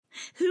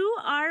Who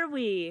are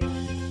we?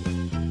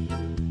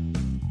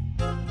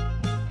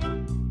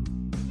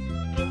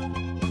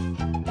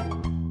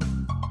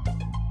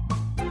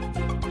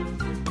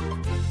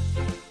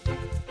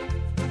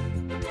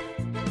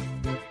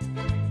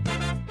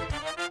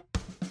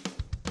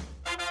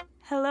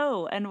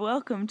 Hello and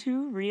welcome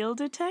to Real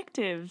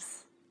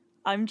Detectives.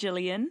 I'm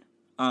Jillian.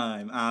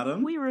 I'm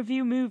Adam. We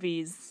review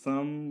movies.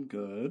 Some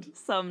good.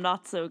 Some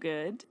not so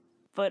good.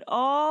 But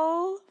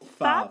all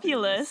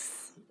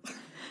fabulous.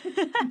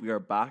 We are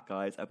back,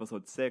 guys,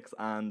 episode 6,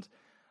 and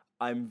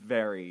I'm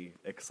very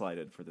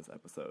excited for this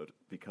episode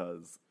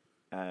because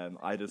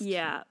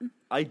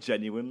I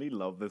genuinely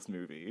love this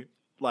movie.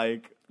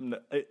 Like,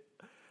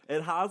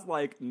 it has,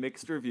 like,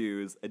 mixed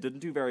reviews. It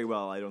didn't do very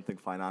well, I don't think,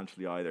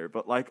 financially either,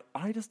 but, like,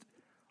 I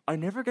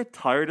never get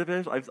tired of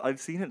it. I've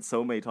seen it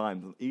so many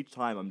times. Each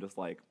time I'm just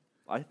like,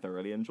 I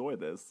thoroughly enjoy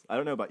this. I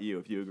don't know about you,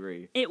 if you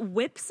agree. It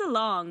whips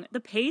along. The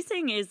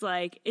pacing is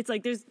like, it's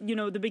like there's,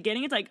 the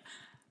beginning, it's like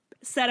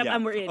set up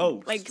and we're in.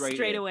 Oh, like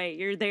straight away,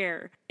 you're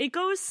there. It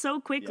goes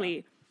so quickly.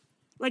 Yeah.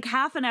 Like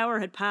half an hour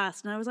had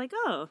passed and I was like,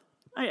 oh,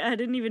 I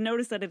didn't even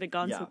notice that it had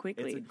gone so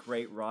quickly. It's a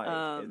great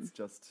ride. It's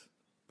just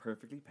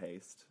perfectly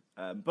paced.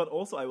 But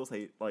also I will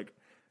say, like,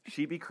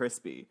 Sheepy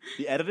Crispy.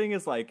 The editing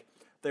is like,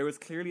 there was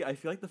clearly, I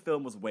feel like the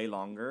film was way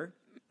longer,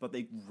 but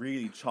they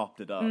really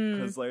chopped it up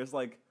because there's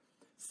like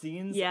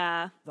scenes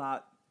that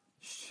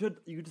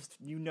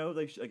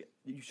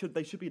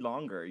they should be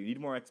longer. You need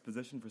more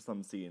exposition for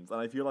some scenes,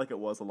 and I feel like it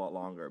was a lot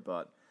longer,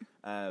 but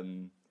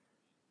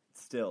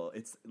still,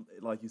 it's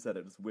like you said,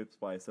 it just whips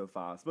by so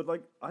fast. But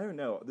like, I don't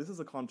know, this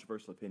is a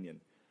controversial opinion.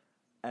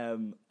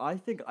 I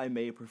think I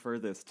may prefer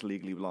this to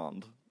Legally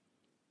Blonde.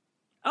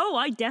 Oh,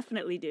 I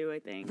definitely do, I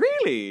think.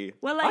 Really?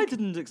 Well, like, I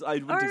wouldn't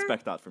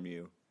expect that from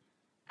you.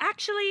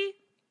 Actually,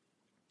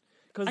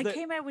 I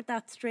came out with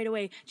that straight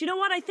away. Do you know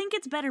what? I think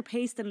it's better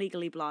paced than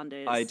Legally Blonde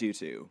is. I do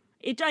too.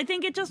 I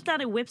think it just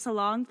that it whips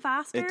along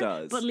faster. It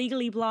does. But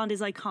Legally Blonde is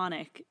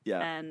iconic. Yeah.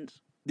 And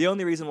the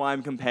only reason why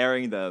I'm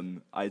comparing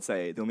them, I'd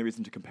say, the only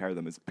reason to compare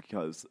them is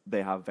because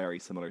they have very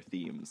similar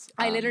themes.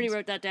 I literally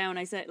wrote that down.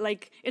 I said,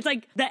 like, it's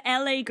like the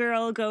LA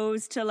girl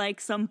goes to,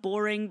 like, some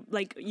boring,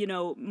 like,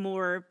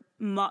 more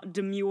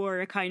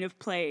demure kind of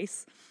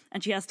place,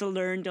 and she has to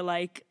learn to,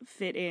 like,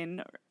 fit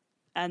in,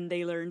 and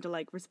they learn to,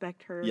 like,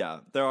 respect her.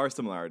 Yeah, there are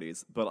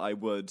similarities, but I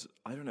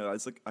don't know,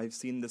 it's like, I've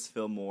seen this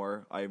film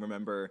more. I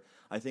remember,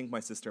 I think my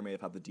sister may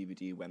have had the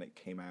DVD when it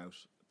came out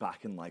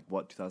back in, like,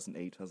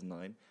 2008,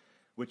 2009,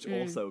 which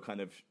also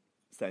kind of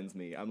sends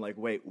me, I'm like,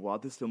 wait,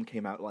 what? This film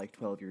came out, like,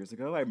 12 years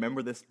ago? I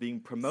remember this being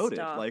promoted.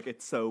 Stop. Like,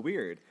 it's so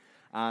weird.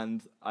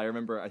 And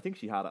I think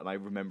she had it, and I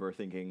remember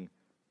thinking,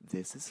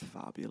 this is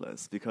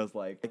fabulous, because,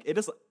 like it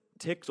just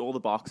ticked all the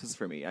boxes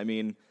for me. I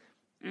mean,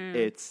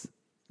 it's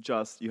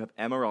just, you have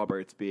Emma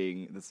Roberts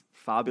being this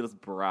fabulous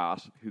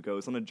brat who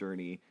goes on a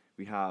journey.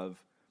 We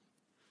have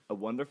a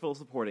wonderful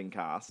supporting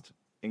cast,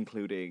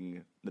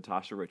 including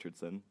Natasha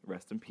Richardson,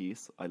 rest in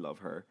peace, I love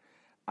her,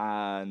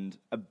 and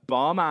a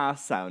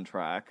bomb-ass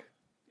soundtrack,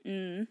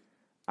 and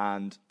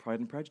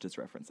Pride and Prejudice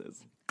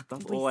references.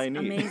 That's all I need.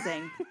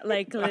 Amazing.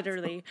 Like,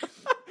 literally.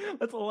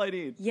 That's all I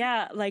need.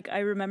 Yeah, like, I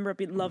remember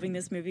loving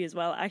this movie as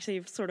well.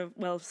 Actually, sort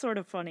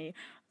of funny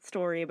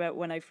story about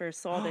when I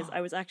first saw this. I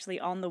was actually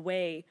on the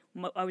way.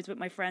 I was with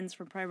my friends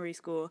from primary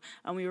school,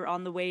 and we were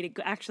on the way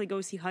to actually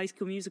go see High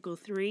School Musical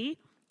 3,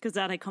 because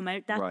that had come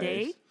out that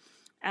day.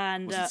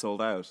 And was it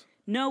sold out?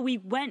 No, we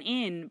went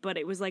in, but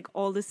it was like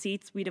all the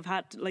seats we'd have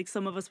had, like,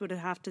 some of us would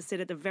have to sit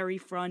at the very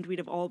front. We'd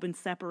have all been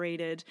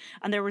separated.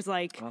 And there was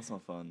like... Oh, that's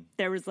not fun.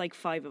 There was like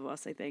 5 of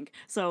us, I think.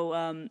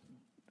 So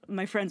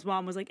my friend's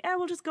mom was like,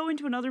 we'll just go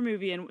into another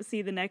movie and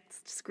see the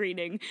next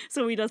screening.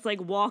 So we just, like,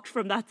 walked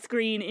from that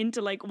screen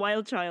into, like,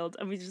 Wild Child,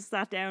 and we just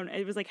sat down.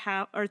 It was like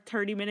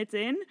 30 minutes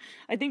in.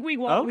 I think we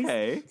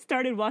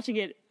started watching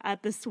it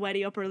at the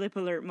sweaty upper lip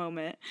alert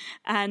moment.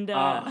 And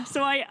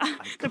so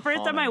the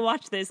first time I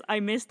watched this, I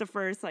missed the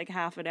first, like,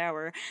 half an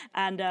hour.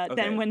 And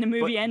then when the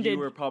movie ended... you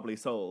were probably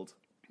sold.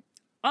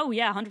 Oh,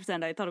 yeah,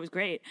 100%. I thought it was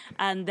great.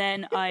 And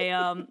then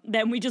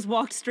then we just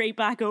walked straight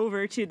back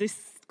over to the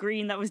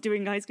screen that was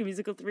doing High School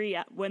Musical 3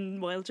 when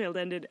Wild Child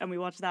ended, and we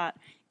watched that.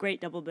 Great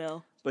double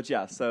bill. But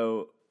yeah,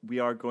 so we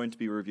are going to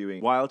be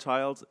reviewing Wild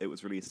Child. It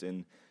was released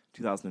in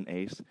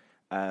 2008.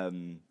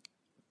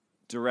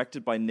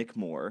 Directed by Nick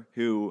Moore,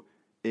 who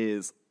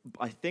is,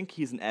 I think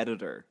he's an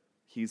editor.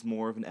 He's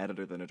more of an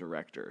editor than a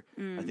director.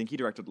 I think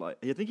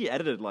he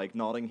edited, like,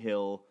 Notting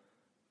Hill...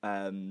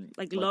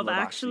 like Love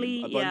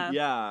Actually,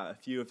 a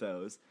few of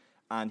those,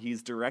 and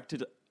he's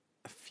directed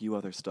a few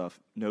other stuff,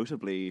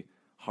 notably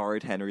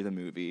Horrid Henry the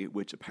movie,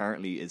 which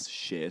apparently is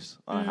shit.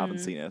 I haven't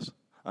seen it.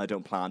 I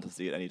don't plan to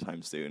see it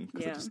anytime soon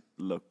because it just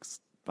looks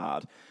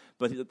bad.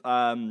 But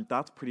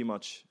that's pretty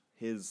much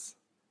his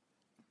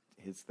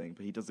thing.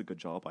 But he does a good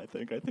job, I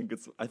think. I think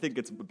it's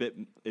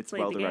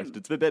well directed.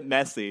 It's a bit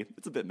messy.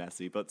 It's a bit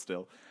messy, but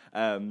still.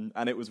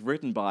 And it was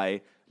written by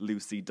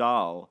Lucy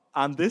Dahl.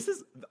 And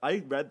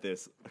I read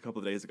this a couple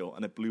of days ago,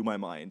 and it blew my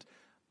mind.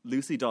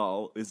 Lucy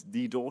Dahl is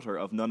the daughter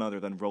of none other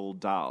than Roald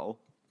Dahl.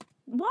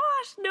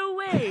 What? No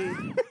way.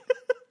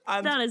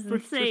 And That is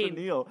Patricia insane.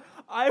 Neal.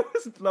 I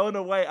was blown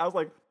away. I was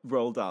like,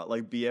 Roald Dahl,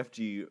 like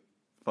BFG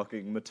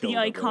fucking The Matilda.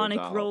 iconic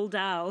Roald Roald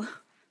Dahl. Dahl.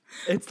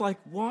 It's like,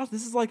 what?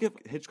 This is like if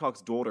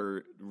Hitchcock's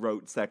daughter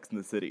wrote Sex in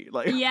the City.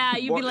 Like, Yeah,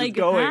 you'd be what is like,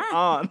 going huh?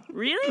 on?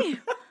 Really?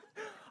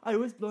 I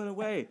was blown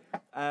away.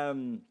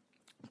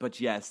 But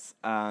yes,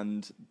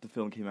 and the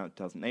film came out in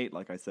 2008,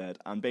 like I said,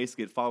 and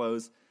basically it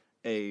follows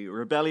a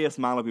rebellious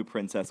Malibu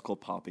princess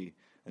called Poppy,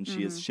 and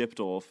she is shipped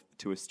off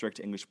to a strict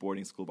English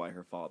boarding school by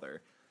her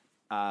father.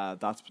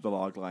 That's the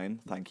log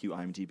line. Thank you,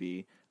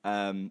 IMDb.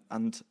 And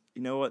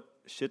you know what?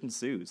 Shit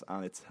ensues,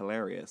 and it's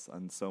hilarious,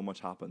 and so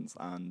much happens,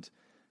 and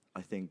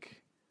I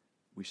think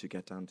we should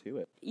get down to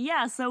it.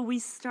 Yeah, so we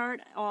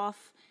start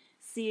off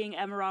seeing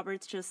Emma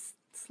Roberts just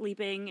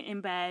sleeping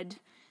in bed,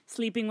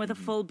 sleeping with a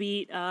full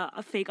beat,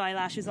 a fake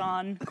eyelashes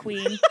on,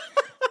 queen.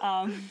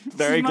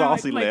 Very It's one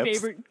glossy of my lips.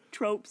 favorite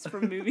tropes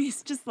from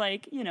movies, just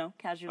like,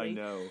 casually. I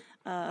know.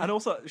 And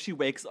also, she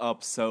wakes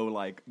up so,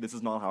 like, this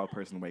is not how a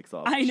person wakes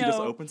up. I She just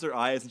know. opens her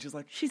eyes and she's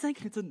like, It's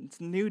it's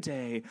a new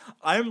day.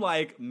 I'm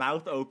like,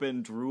 mouth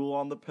open, drool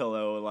on the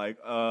pillow, like,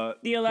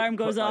 the alarm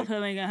goes off,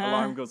 like, I'm like,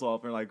 alarm goes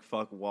off, and like,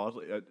 fuck, what?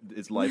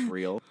 Is life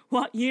real?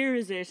 what year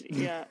is it?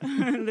 Yeah,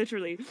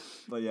 literally.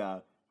 But yeah,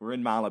 we're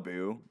in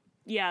Malibu.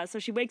 Yeah, so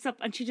she wakes up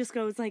and she just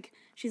goes like,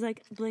 she's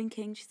like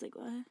blinking, she's like,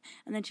 what?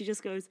 And then she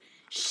just goes,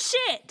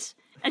 shit!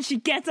 And she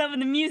gets up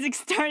and the music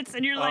starts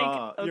and you're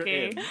like, You're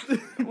okay,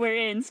 we're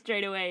in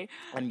straight away.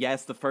 And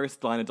yes, the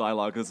first line of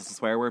dialogue is a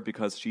swear word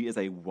because she is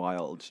a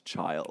wild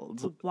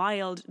child.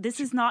 Wild. This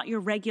is not your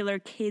regular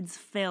kids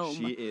film.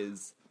 She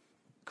is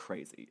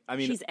crazy. I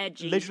mean, She's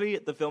edgy. Literally,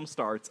 the film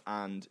starts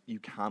and you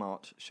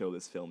cannot show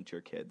this film to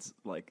your kids.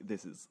 Like,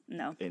 this is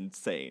No.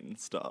 insane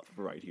stuff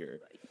right here.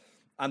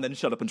 And then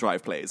Shut Up and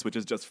Drive plays, which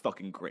is just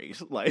fucking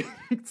great. Like,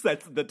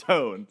 sets the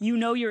tone. You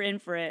know you're in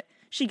for it.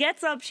 She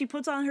gets up, she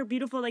puts on her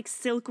beautiful like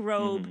silk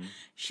robe.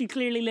 She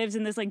clearly lives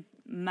in this like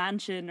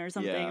mansion or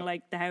something. Yeah.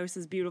 Like the house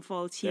is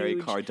beautiful, it's Very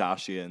huge.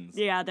 Kardashians.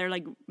 Yeah, they're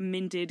like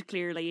minted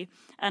clearly.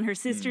 And her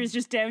sister's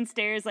just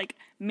downstairs like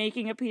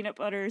making a peanut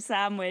butter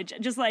sandwich,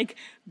 just like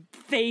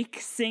fake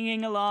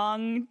singing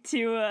along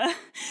to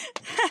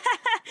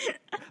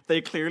They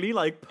clearly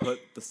like put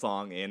the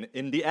song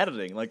in the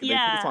editing. Like they put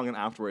Yeah. the song in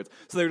afterwards.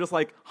 So they're just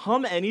like,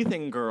 hum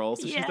anything, girl.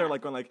 So she's Yeah. there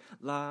like going like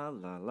la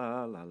la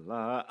la la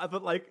la.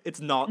 But like it's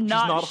not she's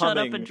Not not Shut Up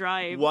humming and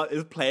Drive. what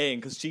is playing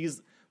because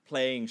she's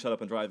playing Shut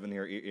Up and Drive in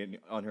her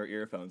on her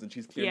earphones and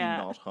she's clearly Yeah.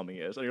 not humming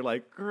it. And you're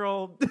like,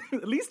 girl,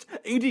 at least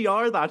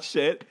ADR that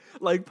shit.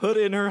 Like put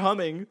in her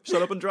humming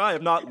Shut Up and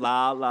Drive, not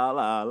la la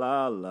la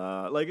la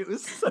la. Like it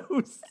was so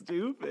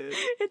stupid.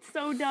 it's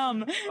so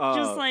dumb.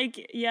 Just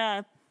like,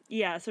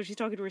 yeah, so she's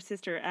talking to her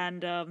sister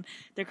and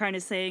they're kind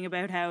of saying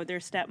about how their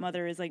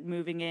stepmother is like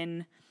moving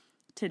in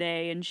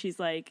today and she's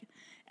like,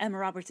 Emma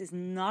Roberts is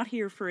not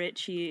here for it.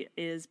 She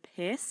is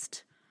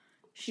pissed.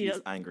 She's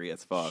angry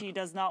as fuck. She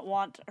does not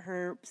want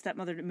her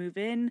stepmother to move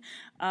in.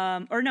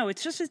 Or no,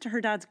 it's just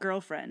her dad's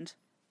girlfriend.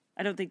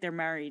 I don't think they're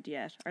married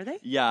yet. Are they?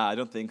 Yeah, I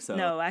don't think so.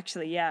 No,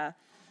 actually, yeah.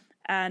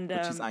 And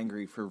But she's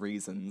angry for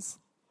reasons.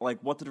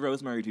 Like, what did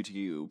Rosemary do to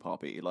you,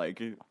 Poppy? Like,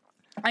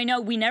 I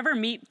know we never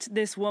meet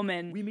this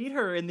woman. we meet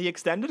her in the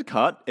extended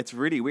cut. It's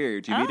really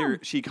weird. You meet her.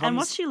 She comes. And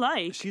what's she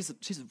like? She's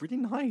really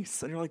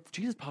nice, and you're like,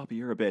 Jesus, Poppy,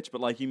 you're a bitch. But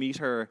like, you meet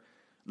her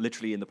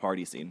literally in the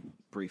party scene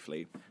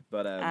briefly.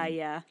 But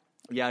Yeah.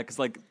 yeah, because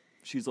like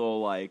she's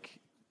all like,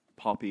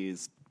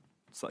 Poppy's.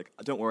 It's like,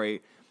 don't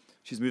worry,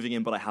 she's moving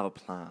in, but I have a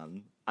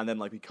plan. And then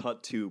like we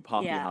cut to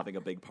Poppy Yeah. having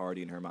a big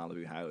party in her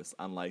Malibu house,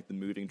 and like the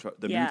moving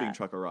Yeah.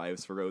 truck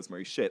arrives for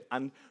Rosemary's shit,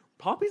 and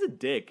Poppy's a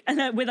dick.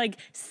 And with like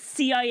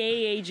CIA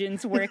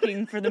agents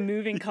working for the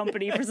moving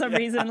company for some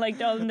reason,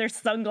 like all in their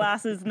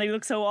sunglasses and they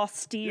look so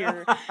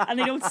austere and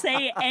they don't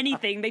say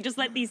anything. They just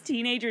let these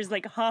teenagers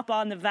like hop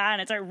on the van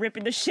and start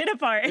ripping the shit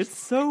apart. It's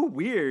so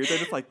weird. They're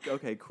just like,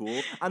 okay,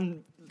 cool.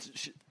 And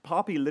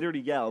Poppy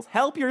literally yells,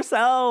 "Help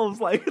yourselves!"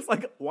 Like it's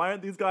like, why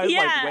aren't these guys Yeah.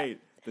 like, wait,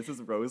 this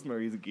is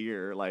Rosemary's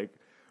gear. Like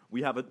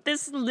we have a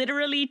This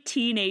literally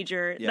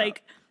teenager, Yeah.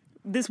 like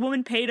this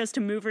woman paid us to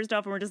move her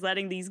stuff and we're just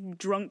letting these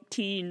drunk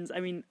teens,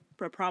 I mean,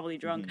 probably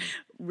drunk,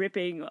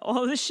 ripping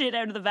all the shit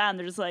out of the van.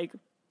 They're just like,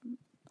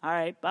 all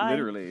right, bye.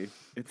 literally.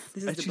 This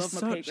is and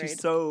above my pay she's grade.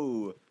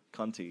 so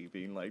cunty,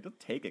 being like, just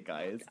take it,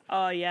 guys.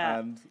 Oh, yeah.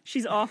 And-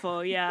 She's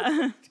awful,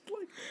 yeah.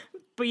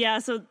 But yeah,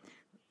 so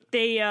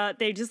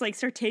they just like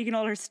start taking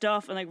all her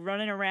stuff and like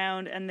running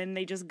around and then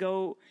you just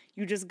go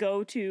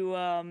to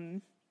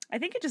I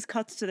think it just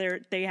cuts to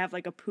they have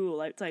like a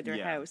pool outside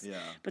their house. yeah.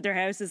 But their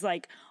house is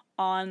like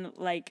on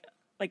like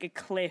a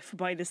cliff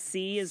by the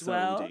sea as So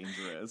well.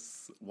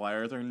 dangerous. Why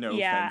are there no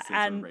Yeah, fences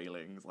and or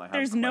railings? I have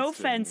There's no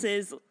questions.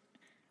 fences.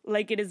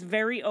 Like it is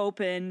very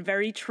open,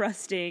 very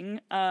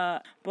trusting.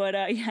 But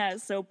yeah,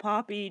 so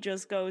Poppy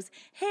just goes,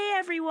 "Hey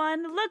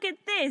everyone, look at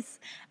this!"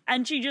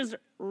 And she just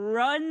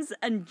runs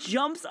and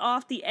jumps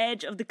off the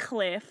edge of the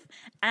cliff,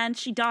 and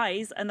she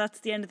dies, and that's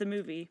the end of the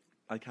movie.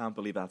 I can't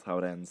believe that's how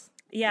it ends.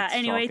 Yeah. It's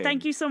Anyway, shocking.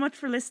 thank you so much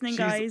for listening, She's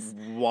guys.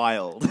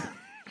 wild.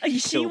 She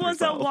killed was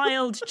herself. a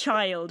wild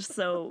child,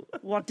 so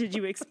what did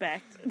you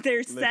expect?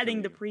 They're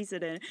setting the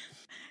precedent.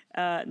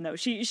 No,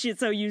 she.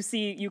 So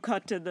you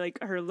cut to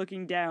like her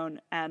looking down,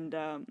 and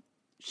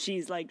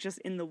she's like just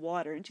in the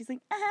water, and she's like,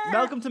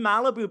 Welcome to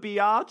Malibu,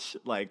 biatch.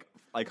 Like,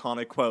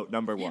 iconic quote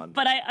number one.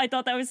 But I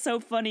thought that was so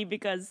funny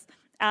because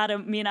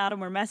me and Adam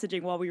were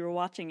messaging while we were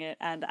watching it,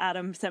 and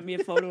Adam sent me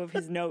a photo of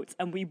his notes,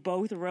 and we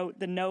both wrote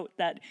the note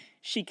that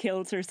she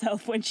kills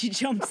herself when she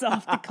jumps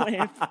off the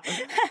cliff. But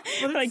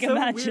it's like, so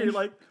imagine. weird.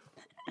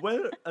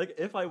 Like,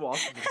 if I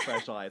watched it with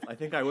fresh eyes, I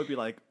think I would be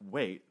like,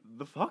 wait,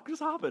 the fuck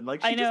just happened?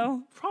 Like, she I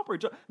know. just proper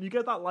you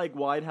get that, like,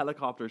 wide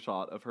helicopter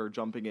shot of her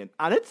jumping in,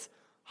 and it's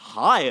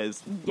high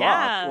as fuck.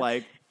 Yeah.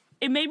 Like,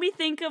 It made me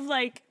think of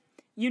like,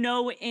 you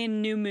know,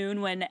 in New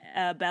Moon when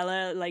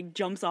Bella like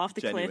jumps off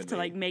the cliff to Genuinely.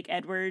 like make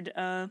Edward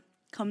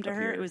come to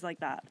her. Appear. It was like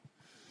that.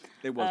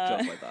 it was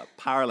just like that.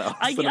 Parallel.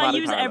 I Cinematic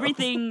use parallels.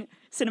 everything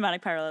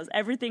cinematic parallels.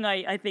 Everything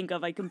I think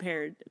of, I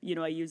compared. You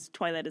know, I use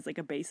Twilight as like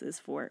a basis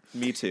for.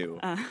 Me too.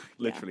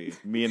 Literally.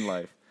 Me in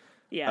life.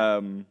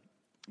 Yeah.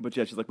 But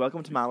yeah, she's like,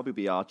 welcome to Malibu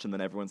Biatch, and then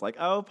everyone's like,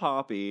 oh,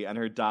 Poppy, and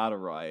her dad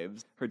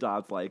arrives. Her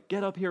dad's like,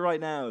 get up here right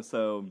now.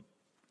 So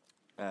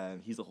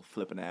he's all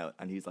flipping out,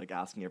 and he's like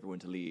asking everyone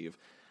to leave.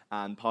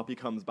 And Poppy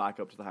comes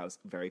back up to the house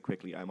very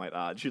quickly, I might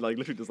add. She like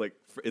literally just like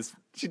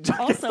she just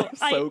Also,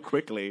 gets there so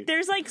quickly.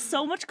 There's like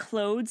so much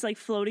clothes like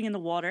floating in the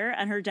water,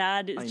 and her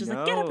dad is just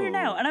like, get up here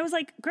now. know. And I was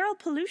like, girl,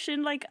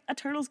 pollution, like a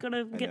turtle's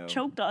gonna know. get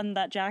choked on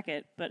that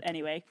jacket. But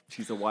anyway,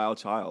 She's a wild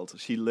child.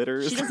 She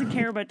litters. she doesn't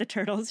care about the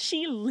turtles.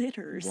 She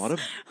litters. What a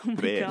oh my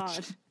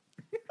bitch.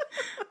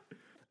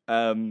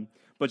 god.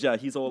 But yeah,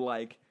 he's all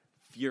like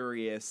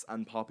furious,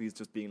 and Poppy's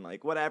just being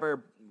like,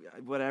 whatever,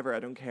 I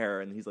don't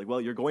care. And he's like, well,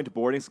 you're going to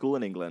boarding school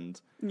in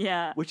England,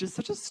 Yeah. which is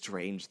such a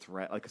strange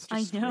threat, like such a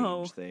I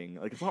know. strange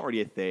thing. Like it's not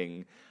really a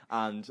thing.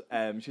 And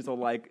she's all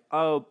like,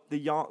 oh,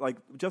 like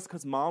just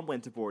because mom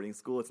went to boarding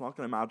school, it's not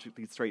going to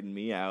magically straighten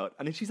me out.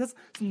 And then she says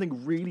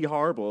something really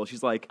horrible.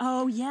 She's like,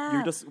 Oh yeah.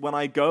 you're just when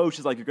I go,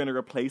 she's like, you're going to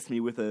replace me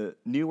with a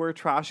newer,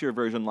 trashier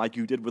version like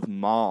you did with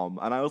mom.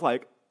 And I was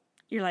like,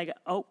 You're like,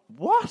 oh,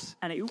 what?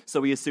 and it,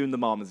 So we assume the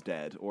mom is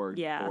dead or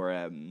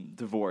Yeah.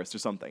 divorced or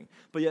something.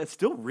 But yeah, it's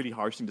still really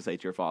harsh thing to say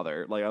to your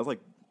father. Like I was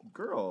like,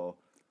 girl,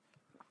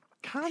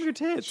 calm your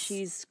tits.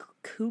 she's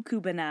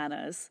cuckoo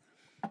bananas.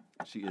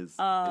 She is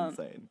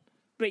insane.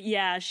 But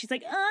yeah, she's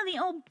like, oh, the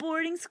old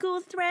boarding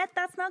school threat,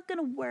 that's not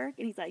gonna work.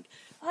 And he's like,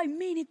 I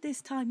mean it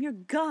this time, you're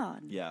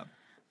gone. Yeah.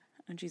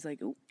 And she's like,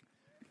 oh,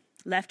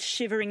 left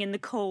shivering in the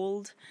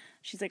cold.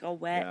 She's like, all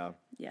wet. Yeah.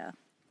 Yeah.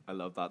 I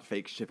love that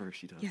fake shiver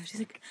she does. Yeah, she's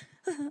like,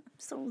 I'm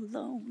so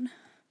alone.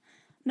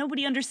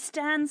 Nobody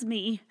understands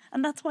me,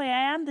 and that's why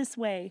I am this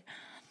way.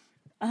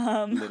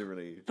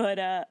 Literally. But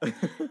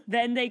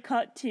then they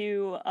cut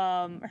to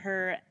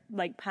her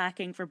like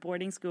packing for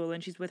boarding school,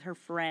 and she's with her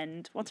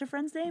friend. What's her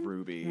friend's name?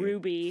 Ruby.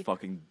 Ruby.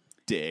 Fucking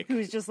dick.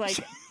 Who's just like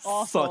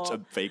awful. Such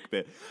a fake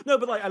bit. No,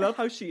 but like I love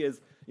how she is,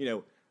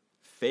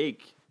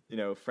 fake,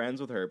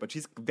 friends with her, but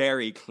she's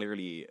very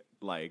clearly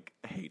like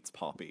hates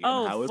Poppy.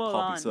 Oh, and how is full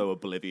Poppy on. so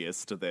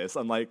oblivious to this?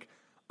 And like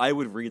I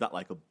would read that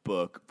like a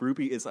book.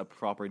 Ruby is a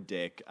proper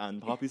dick,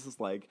 and Poppy's just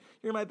like,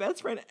 "You're my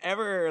best friend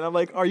ever," and I'm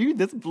like, "Are you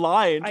this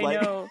blind?" I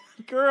like, know.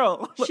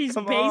 girl. like, She's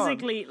come on.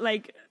 basically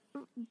like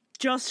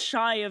just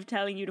shy of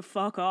telling you to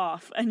fuck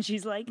off, and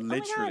she's like, oh my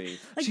God. Literally,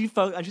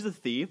 Like, and she's a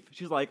thief.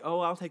 She's like, "Oh,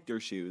 I'll take your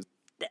shoes."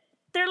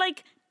 they're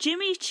like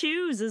Jimmy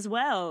Choos as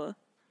well.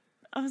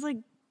 I was like,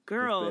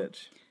 girl,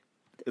 Bitch.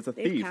 It's a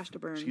they have thief. cash to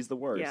burn. She's the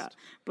worst. Yeah,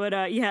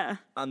 but yeah.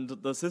 And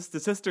the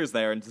sister's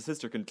there, and the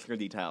sister can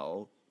clearly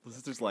tell. The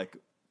sister's like,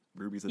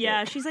 Ruby's a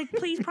Yeah, dick. she's like,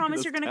 please promise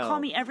just you're gonna tell. call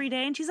me every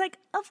day. And she's like,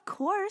 of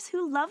course,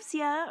 who loves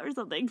ya? Or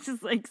something.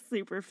 Just like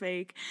super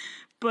fake.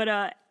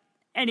 But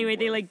anyway,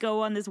 they like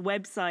go on this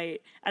website,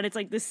 and it's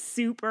like this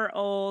super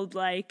old,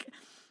 like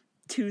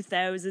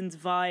 2000s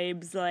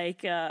vibes,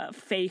 like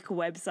fake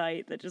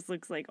website that just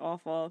looks like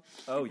awful.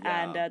 Oh,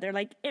 yeah. And they're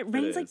like, it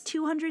rains like is.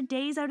 200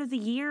 days out of the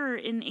year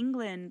in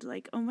England.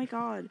 Like, oh my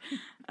God.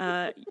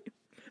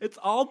 It's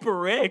all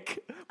brick.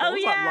 What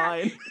was yeah. that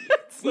line?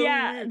 It's so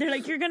Yeah, weird. they're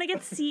like, you're gonna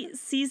get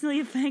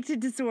seasonally affected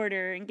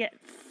disorder and get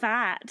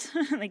fat,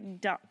 like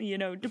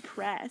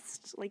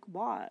depressed. Like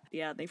what?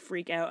 Yeah, they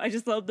freak out. I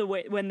just love the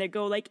way when they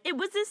go like, it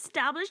was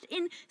established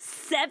in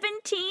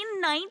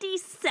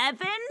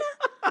 1797.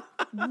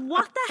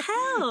 What the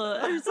hell?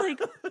 I was like,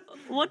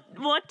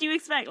 what do you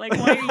expect? Like,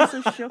 why are you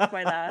so shook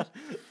by that?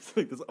 It's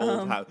like this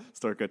old house,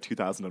 circa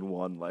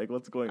 2001. Like,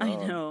 what's going on? I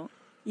know.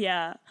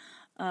 Yeah.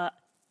 Oh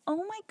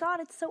my God,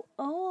 it's so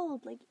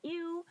old. Like,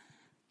 ew.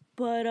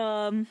 But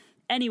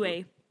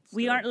anyway,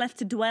 we aren't left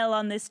to dwell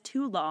on this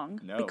too long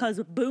No. because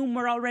boom,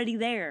 we're already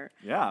there.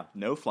 Yeah,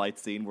 no flight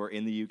scene. We're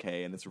in the UK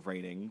and it's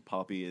raining.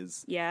 Poppy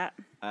is Yeah.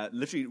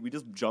 literally. We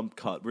just jump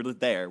cut. We're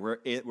there.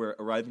 We're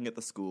arriving at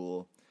the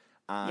school,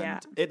 and Yeah.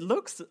 it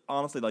looks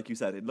honestly, like you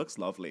said, it looks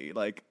lovely.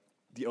 Like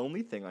the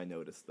only thing I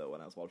noticed though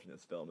when I was watching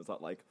this film is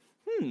that like,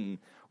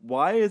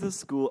 why is this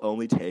school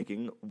only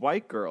taking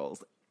white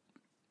girls?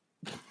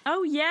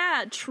 Oh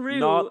yeah, true.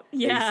 Not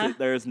yeah.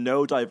 there's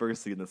no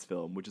diversity in this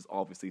film, which is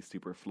obviously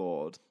super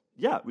flawed.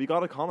 Yeah, we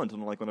got a comment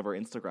on like one of our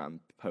Instagram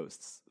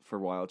posts for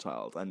Wild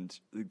Child, and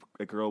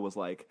a girl was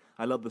like,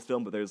 "I love this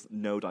film, but there's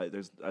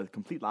there's a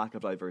complete lack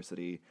of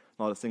diversity,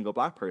 not a single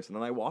black person."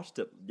 And I watched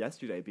it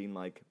yesterday, being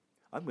like,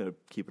 "I'm gonna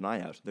keep an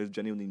eye out. There's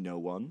genuinely no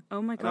one."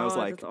 Oh my And I was god,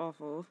 like, that's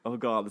awful. "Oh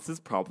god, this is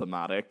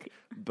problematic,"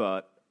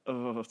 but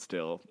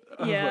still,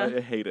 Yeah. I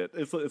hate it.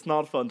 It's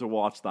not fun to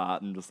watch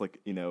that, and just like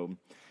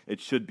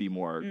it should be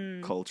more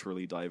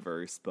culturally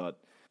diverse, but.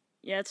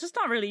 Yeah, it's just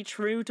not really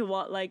true to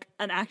what like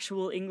an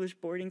actual English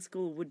boarding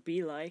school would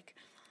be like.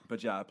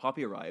 But yeah,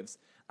 Poppy arrives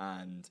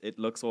and it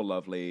looks all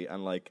lovely,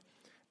 and like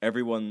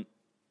everyone,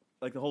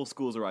 like the whole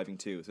school's arriving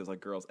too. So there's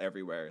like girls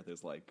everywhere.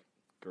 There's like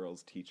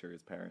girls,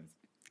 teachers, parents,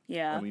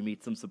 Yeah. and we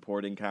meet some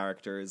supporting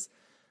characters,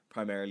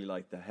 primarily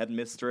like the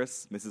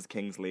headmistress, Mrs.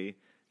 Kingsley,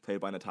 played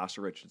by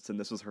Natasha Richardson.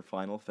 This was her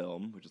final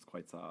film, which is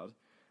quite sad.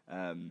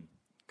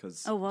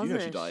 Because Oh, was she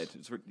it? died.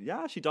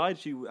 Yeah, she died.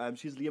 She's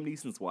Liam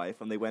Neeson's wife,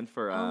 and they went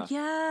for a Oh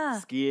yeah.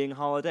 skiing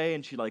holiday,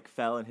 and she like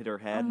fell and hit her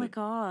head. Oh and my it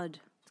god.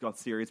 got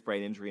serious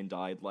brain injury and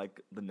died like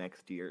the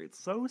next year. It's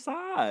so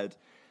sad.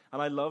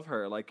 And I love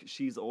her. Like,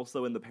 she's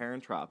also in The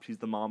Parent Trap. She's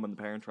the mom in The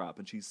Parent Trap,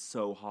 and she's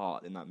so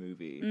hot in that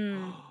movie.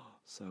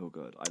 So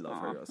good. I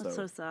love her. That's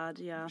so sad,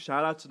 yeah.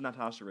 Shout out to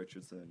Natasha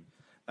Richardson.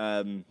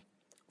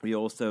 We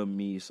also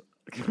meet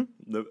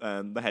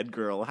the head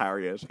girl,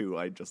 Harriet, who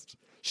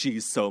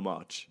she's so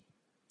much.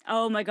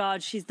 Oh my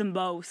god, she's the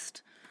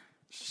most.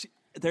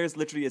 There's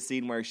literally a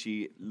scene where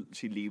she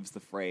leaves the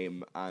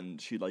frame and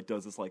she like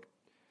does this like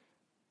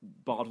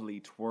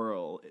bodily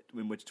twirl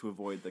in which to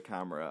avoid the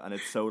camera, and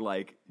it's so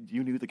like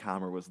you knew the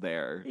camera was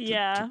there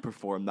to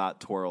perform that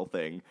twirl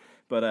thing.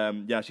 But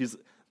yeah, she's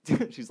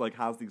like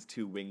has these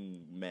two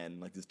wing men,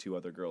 like these two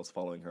other girls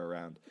following her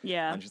around.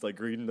 Yeah. And she's like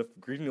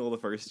greeting all the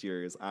first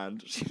years,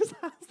 and she just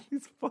has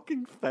these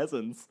fucking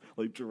pheasants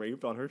like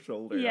draped on her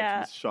shoulder. Yeah.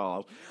 And she's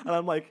shot. And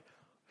I'm like,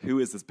 who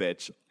is this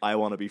bitch? I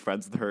want to be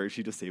friends with her.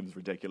 She just seems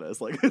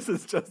ridiculous. Like, this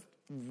is just,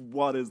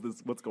 what is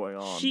this? What's going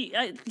on? She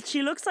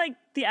looks like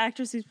the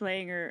actress who's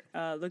playing her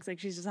looks like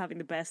she's just having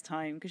the best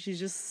time because she's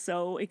just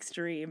so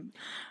extreme.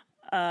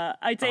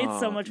 I'd say it's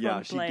so much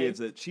fun to play.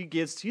 She's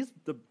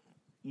the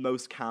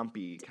most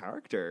campy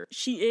character.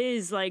 She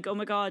is like, oh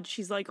my god,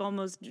 she's like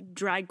almost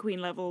drag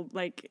queen level,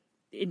 like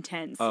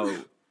intense.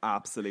 Oh,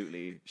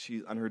 absolutely.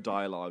 And her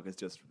dialogue is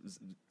just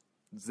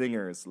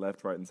zingers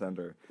left, right, and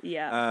center.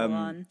 Yeah, full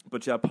on.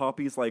 But yeah,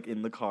 Poppy's like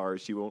in the car.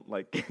 She won't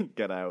like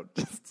get out.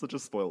 Just such a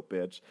spoiled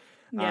bitch.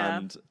 Yeah.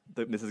 And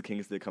Mrs.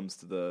 Kingsley comes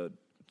to the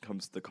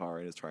car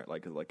and is trying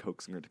like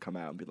coaxing her to come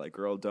out and be like,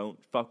 "Girl, don't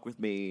fuck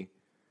with me.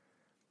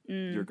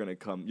 You're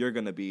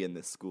gonna be in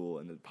this school."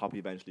 And then Poppy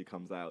eventually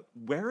comes out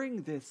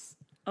wearing this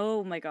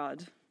Oh my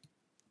god.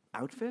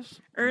 outfit.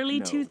 Early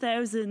No.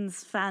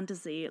 2000s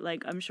fantasy.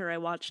 Like, I'm sure I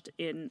watched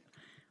in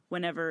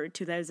whenever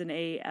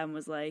 2008 and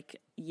was like,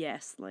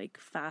 yes, like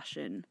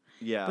fashion.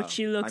 Yeah, But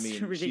she looks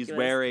ridiculous. She's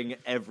wearing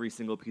every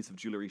single piece of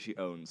jewelry she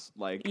owns.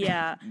 Like,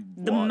 Yeah,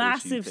 the what is she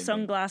massive thinking?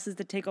 sunglasses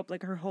that take up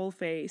like her whole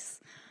face.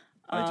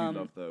 I do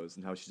love those,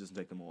 and how she doesn't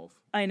take them off.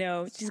 I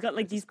know. She's got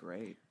like This these is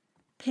great.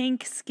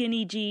 pink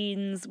skinny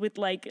jeans with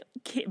like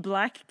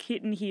black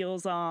kitten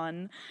heels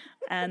on,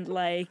 and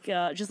like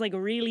just like a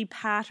really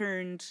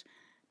patterned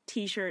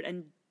t-shirt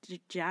and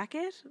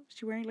jacket. Is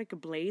she wearing like a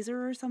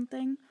blazer or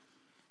something?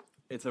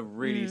 It's a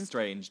really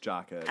strange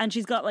jacket. And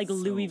she's got like So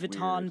Louis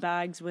Vuitton weird.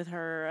 bags with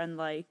her, and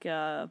like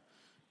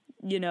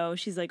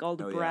she's like all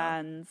the Oh, yeah.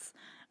 brands.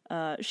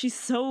 She's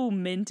so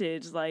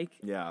minted, like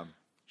Yeah.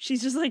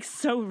 she's just like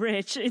so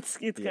rich. It's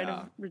kind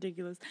Yeah. of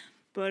ridiculous.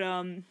 But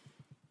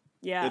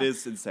yeah. It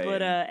is insane.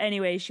 But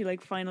anyway, she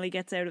like finally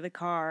gets out of the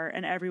car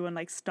and everyone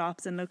like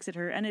stops and looks at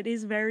her, and it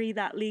is very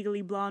that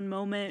Legally Blonde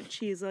moment.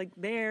 She's like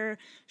there,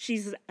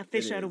 she's a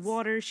fish out of is.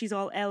 water, she's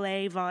all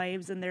LA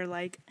vibes, and they're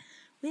like,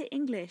 "We're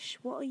English,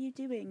 what are you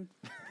doing?"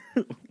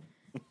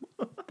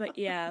 But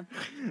yeah,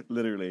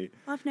 Literally.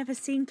 I've never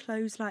seen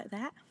clothes like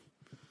that.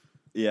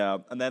 Yeah.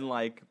 And then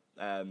like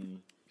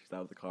she's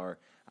out of the car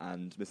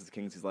and Mrs.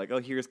 Kingsley's like, "Oh,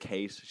 here's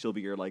Kate. She'll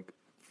be your like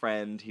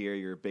friend here,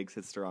 your big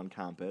sister on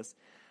campus."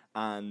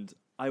 And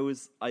I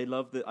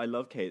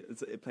love Kate.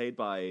 It's played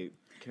by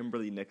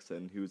Kimberly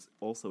Nixon, who's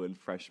also in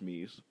Fresh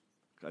Meat.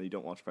 And you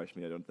don't watch Fresh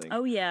Meat, I don't think.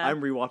 Oh, yeah. I'm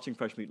rewatching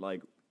Fresh Meat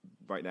like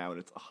right now, and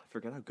it's I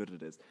forget how good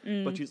it is.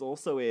 But she's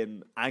also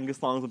in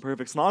Angus Long's and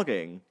Perfect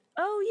Snogging.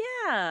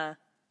 Oh yeah,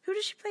 who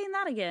does she play in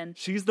that again?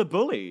 She's the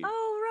bully.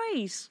 Oh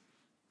right,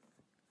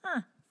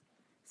 huh.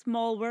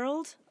 Small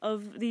world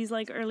of these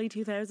like early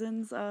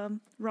 2000s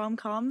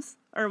rom-coms,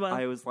 or well,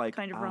 I was like,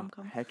 kind of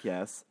rom-com. heck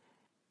yes.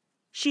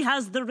 She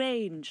has the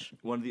range.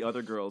 One of the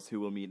other girls who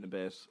we'll meet in a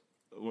bit,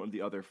 one of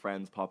the other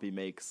friends Poppy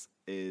makes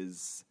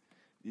is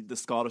the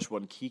Scottish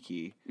one,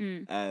 Kiki.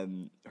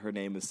 Her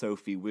name is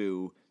Sophie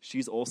Wu.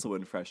 She's also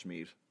in Fresh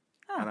Meat.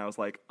 And I was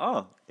like,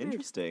 oh,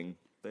 interesting.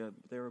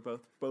 They were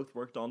both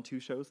worked on two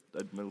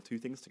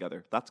things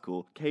together. That's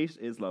cool. Kate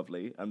is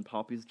lovely, and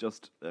Poppy's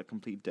just a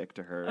complete dick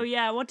to her. Oh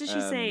yeah, what does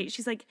she say?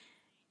 She's like,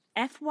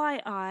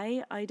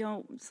 FYI, I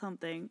don't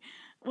something.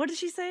 What did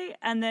she say?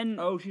 And then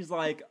Oh, she's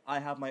like, I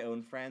have my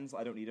own friends.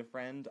 I don't need a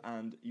friend,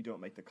 and you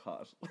don't make the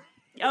cut.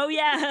 oh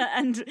yeah,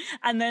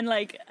 and then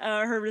like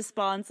her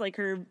response, like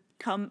her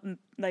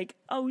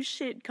oh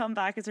shit, come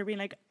back, is her being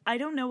like, I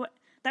don't know what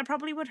that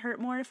probably would hurt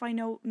more if I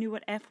knew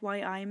what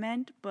FYI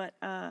meant, but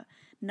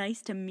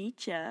nice to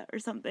meet ya or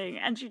something.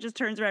 And she just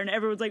turns around and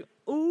everyone's like,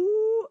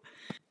 ooh.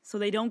 So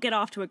they don't get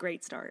off to a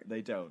great start.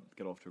 They don't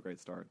get off to a great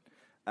start.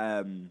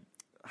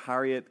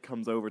 Harriet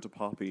comes over to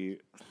Poppy,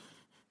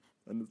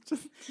 and it's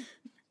just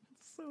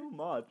so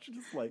much,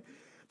 just like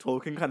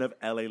talking kind of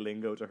LA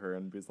lingo to her,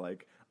 and he's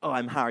like, "Oh,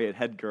 I'm Harriet,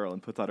 head girl,"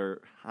 and puts out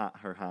her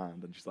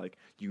hand, and she's like,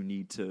 "You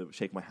need to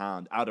shake my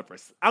hand out of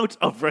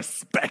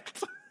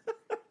respect."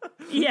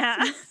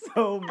 Yeah.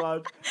 So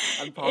much.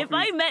 And If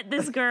I met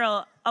this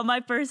girl on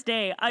my first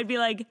day, I'd be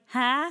like,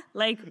 huh?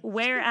 Like,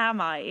 where am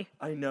I?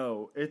 I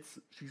know,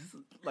 she's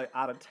like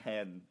out of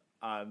 10.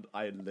 And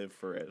I live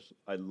for it.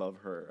 I love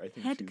her. I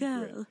think Head she's girl.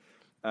 great.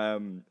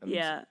 And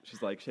Yeah.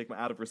 she's like, shake my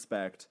out of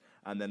respect.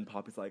 And then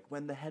Poppy's like,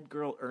 when the head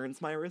girl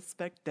earns my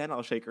respect, then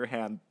I'll shake her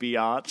hand,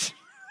 biatch.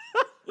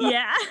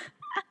 Yeah.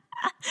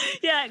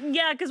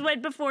 yeah, because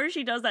before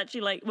she does that, she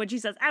like, when she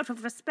says out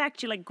of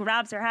respect, she like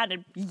grabs her hand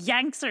and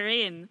yanks her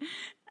in.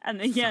 And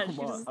then, yeah, she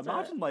just,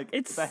 Imagine like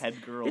it's the head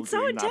girl it's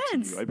so doing that to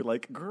intense. you. I'd be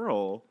like,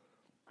 girl.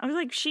 I was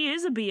like, she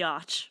is a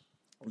biatch.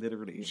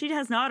 Literally. She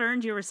has not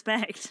earned your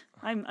respect.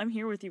 I'm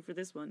here with you for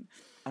this one.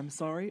 I'm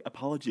sorry,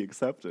 apology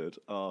accepted.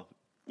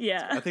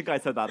 Yeah. I think I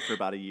said that for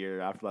about a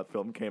year after that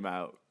film came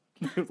out.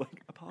 It was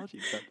like, apology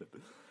accepted.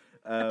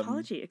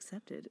 Apology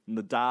accepted. And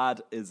the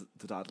dad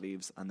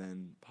leaves, and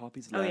then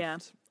Poppy's left, Oh, yeah.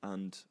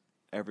 and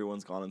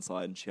everyone's gone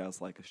inside, and she has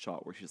like a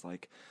shot where she's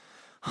like,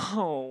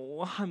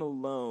 "Oh, I'm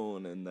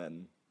alone," and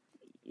then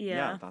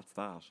Yeah. that's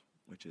that,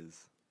 which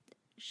is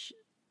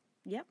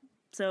Yep.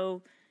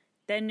 So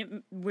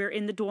then we're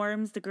in the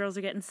dorms, the girls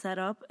are getting set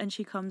up, and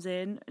she comes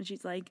in and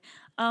she's like,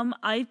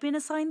 I've been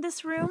assigned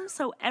this room,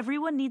 so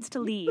everyone needs to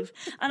leave.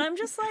 And I'm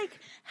just like,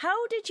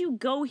 how did you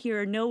go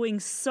here knowing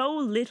so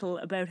little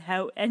about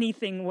how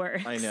anything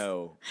works? I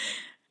know.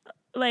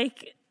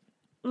 Like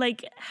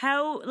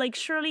how, like,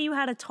 surely you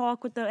had a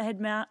talk with the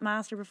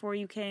headmaster before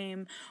you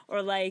came,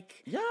 or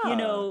like, Yeah. you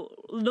know,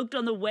 looked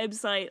on the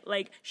website.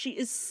 Like, she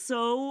is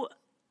so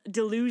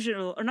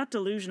delusional, or not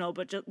delusional,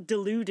 but just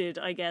deluded,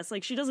 I guess.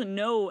 Like, she doesn't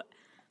know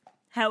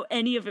how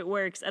any of it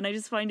works, and I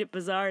just find it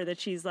bizarre that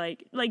she's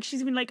like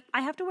she's been like,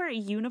 I have to wear a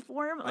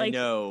uniform. Like, I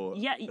know.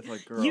 Yeah, It's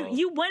like, girl.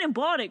 you went and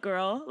bought it,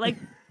 girl. Like,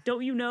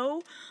 don't you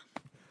know?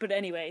 But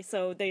anyway,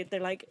 so they're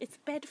like, it's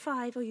bed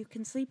 5, or you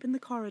can sleep in the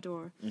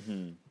corridor.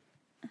 Mm-hmm.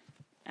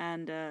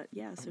 And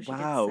yeah, so she gets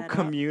set up.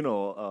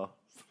 communal.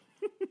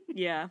 Oh.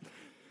 Yeah.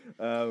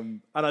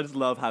 And I just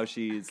love how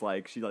she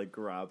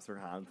grabs her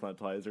hand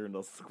sanitizer and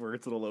just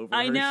squirts it all over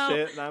I her know.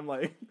 shit, and I'm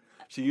like,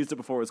 she used it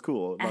before it was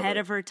cool. Love Ahead it.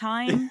 of her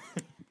time.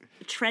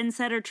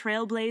 Trendsetter,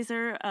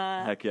 trailblazer.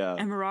 Heck yeah.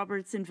 Emma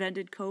Roberts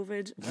invented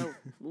COVID. Oh,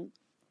 ooh,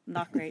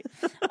 not great.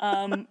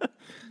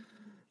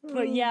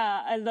 But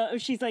yeah, I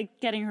love. She's like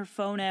getting her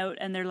phone out,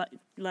 and they're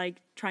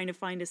like trying to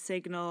find a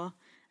signal.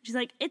 She's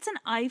like, "It's an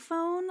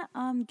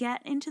iPhone.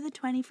 Get into the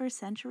 21st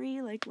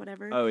century, like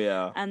whatever." Oh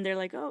yeah. And they're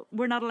like, "Oh,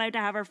 we're not allowed to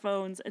have our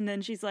phones." And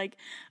then she's like,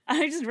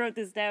 I just wrote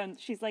this down.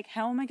 She's like,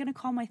 "How am I going to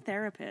call my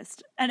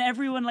therapist?" And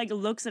everyone like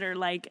looks at her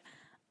like,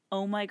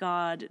 "Oh my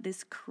god,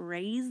 this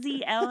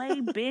crazy LA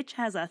bitch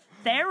has a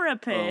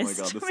therapist."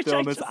 Oh my god, this which film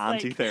I is just, like,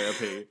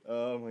 anti-therapy.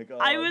 Oh my god.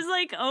 I was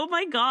like, oh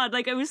my god,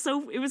 like it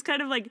was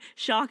kind of like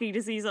shocking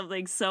to see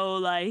something so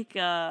like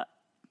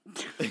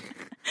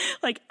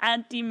like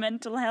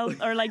anti-mental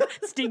health, or like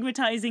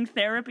stigmatizing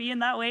therapy in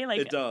that way.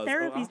 Like, It does.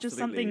 therapy's just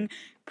absolutely. something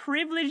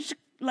privileged,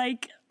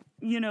 like,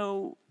 you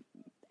know,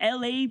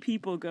 LA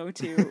people go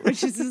to,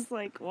 which is just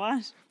like,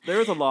 what?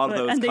 There's a lot of But-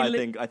 those. and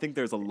they I think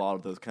there's a lot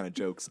of those kind of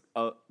jokes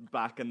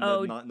back in the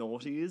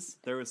noughties.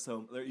 There was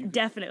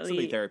Definitely. so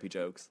many therapy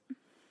jokes.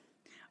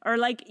 Or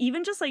like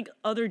even just like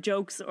other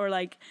jokes or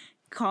like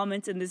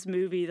comments in this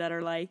movie that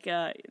are like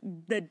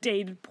that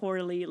dated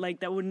poorly,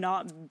 like that would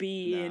not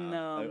be in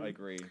I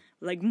agree.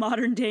 like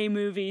modern day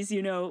movies,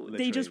 you know.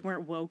 They just Literally.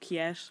 weren't woke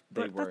yet,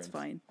 They but that's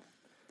weren't.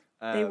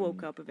 fine. They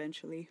woke up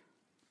eventually.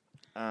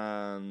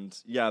 And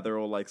yeah, they're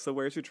all like, "So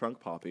where's your trunk,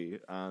 Poppy?"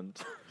 And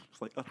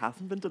it's like, "It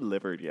hasn't been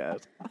delivered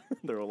yet."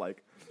 They're all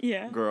like,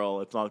 Yeah. "Girl,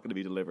 it's not going to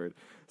be delivered."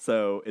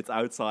 So it's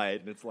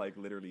outside, and it's like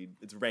literally,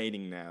 it's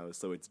raining now,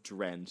 so it's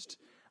drenched.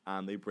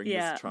 And they bring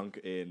Yeah. this trunk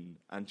in,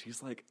 and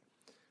she's like,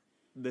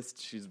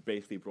 she's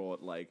basically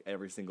brought like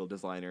every single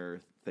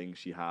designer thing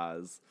she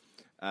has,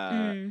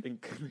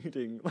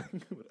 including,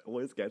 like, what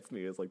always gets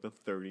me is like the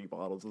 30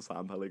 bottles of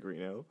San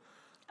Pellegrino.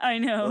 I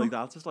know. Like,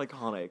 that's just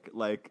iconic.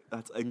 Like,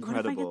 that's What if I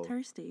incredible. get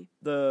thirsty?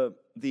 The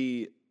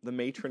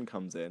matron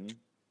comes in,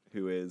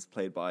 who is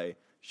played by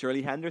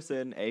Shirley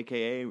Henderson,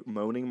 aka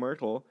Moaning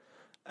Myrtle.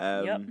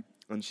 Yep.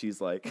 And she's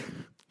like,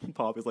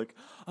 Poppy's like,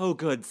 "Oh,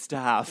 good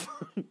staff,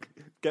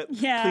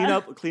 Yeah.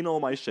 clean all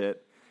my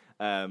shit.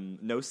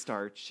 No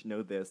starch,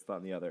 no this, that,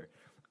 and the other."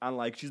 And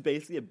like, she's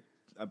basically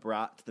a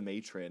brat to the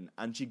matron,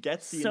 and she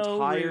gets the So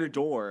entire rude.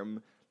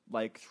 dorm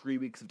like 3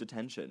 weeks of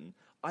detention.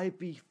 I'd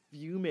be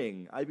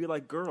fuming. I'd be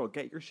like, girl,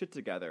 get your shit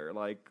together.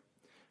 Like,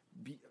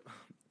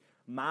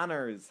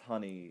 manners,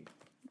 honey.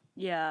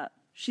 Yeah,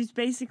 she's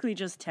basically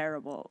just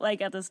terrible.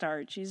 Like at the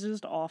start, she's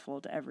just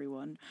awful to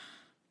everyone.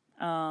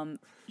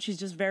 She's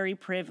just very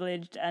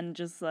privileged and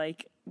just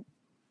like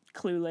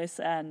clueless,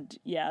 and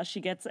yeah,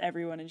 she gets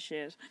everyone in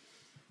shit.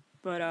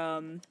 But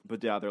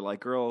yeah, they're like,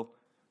 girl,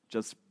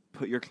 just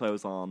put your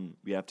clothes on.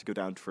 We have to go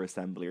down for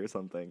assembly or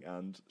something.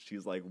 And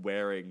she's like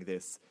wearing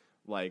this,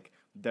 like,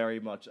 very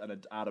much an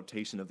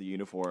adaptation of the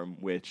uniform,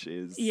 which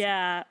is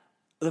yeah,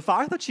 the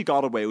fact that she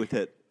got away with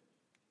it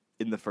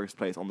in the first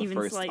place on the Even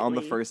first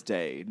slightly.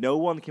 day. No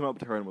one came up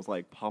to her and was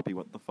like, Poppy,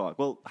 what the fuck?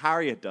 Well,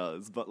 Harriet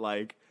does, but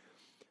like,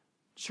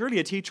 surely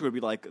a teacher would be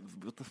like,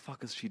 what the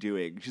fuck is she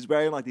doing? She's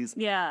wearing like these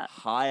Yeah.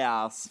 high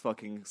ass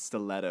fucking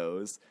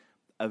stilettos,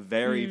 a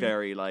very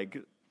very like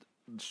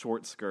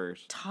short skirt,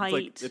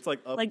 Tight. It's like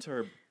up Like- to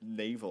her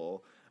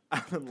navel,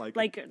 and like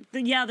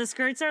the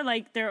skirts are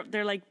like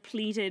they're like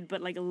pleated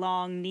but like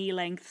long knee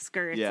length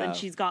skirts, Yeah. and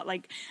she's got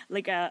like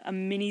a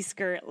mini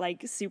skirt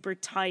like super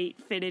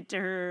tight fitted to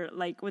her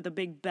like with a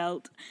big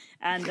belt,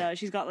 and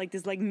she's got like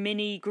this like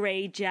mini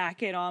gray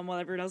jacket on while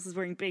everyone else is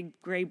wearing big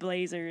gray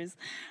blazers,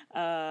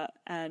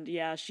 and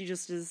yeah, she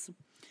just is.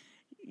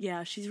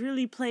 Yeah, she's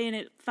really playing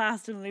it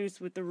fast and loose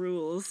with the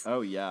rules.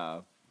 oh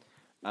yeah,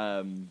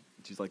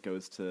 she's like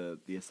goes to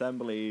the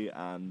assembly,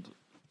 and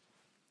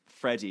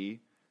Freddie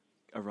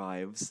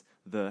arrives,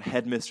 the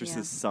headmistress's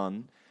Yeah.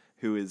 son,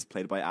 who is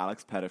played by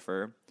Alex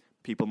Pettyfer.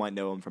 People might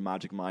know him from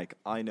Magic Mike.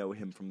 I know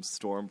him from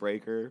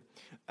Stormbreaker.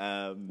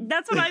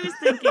 That's what I was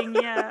thinking.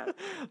 Yeah,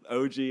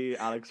 OG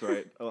Alex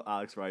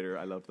Rider.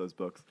 I love those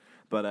books,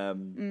 but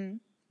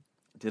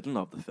didn't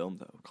love the film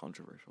though.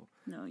 Controversial.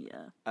 no,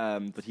 yeah.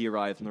 But he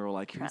arrives and they're all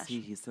like, "Who's Trash.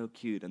 he? He's so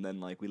cute." And then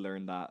like we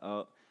learn that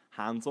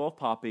hands off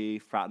Poppy.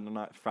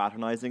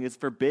 Fraternizing is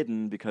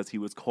forbidden because he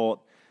was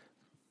caught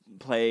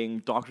playing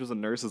doctors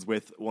and nurses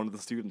with one of the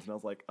students, and I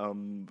was like,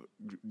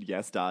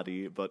 yes,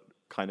 daddy, but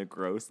kind of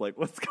gross. Like,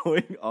 what's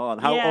going on?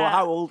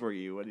 How old were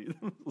you when this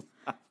was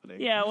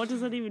happening? Yeah, what does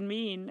that even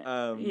mean?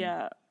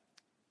 Yeah.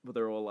 But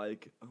they're all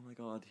like, oh my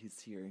god, he's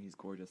here, he's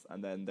gorgeous.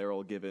 And then they're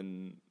all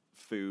given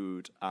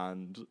food,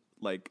 and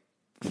like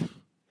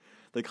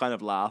they kind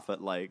of laugh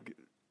at like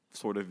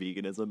sort of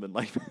veganism and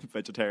like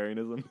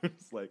vegetarianism.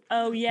 It's like,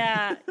 Oh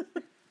yeah.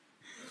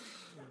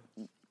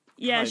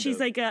 Yeah, Kind she's of.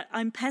 like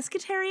I'm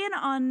pescatarian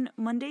on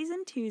Mondays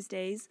and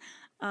Tuesdays.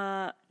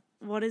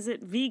 What is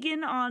it?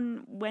 Vegan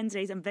on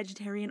Wednesdays and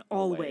vegetarian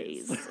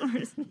always.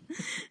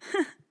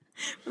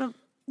 But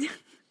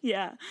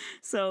yeah.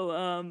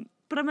 So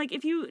but I'm like,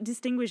 if you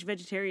distinguish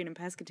vegetarian and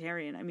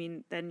pescatarian, I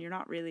mean, then you're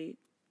not really.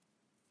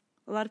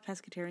 A lot of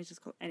pescatarians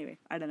just call. Anyway,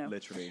 I don't know.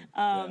 literally.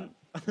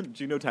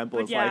 Juno Temple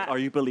but is like, yeah. are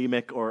you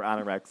bulimic or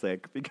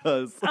anorexic?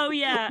 Because Oh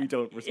yeah. we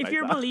don't respect if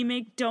you're that.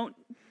 bulimic,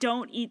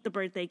 don't eat the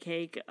birthday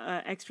cake.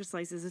 Extra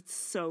slices. It's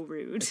so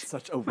rude.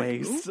 Such a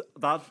waste.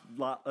 That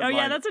Oh,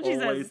 yeah, that's what she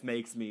says. always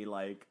makes me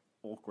like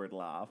awkward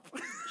laugh.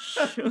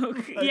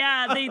 Shook.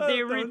 Yeah, they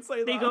Don't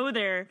say they that. go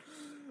there.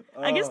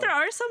 I guess there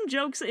are some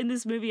jokes in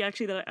this movie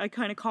actually that I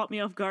kind of caught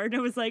me off guard. I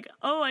was like,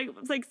 oh, I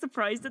was like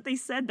surprised that they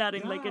said that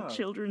in like a Yeah.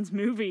 children's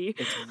movie.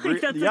 Re-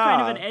 Like that's yeah, a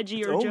kind of an edgier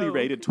it's only joke.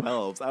 rated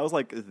 12s. I was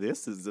like,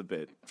 this is a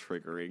bit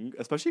triggering,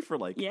 especially for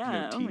like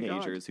Yeah, oh my God.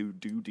 teenagers who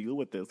do deal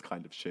with this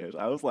kind of shit.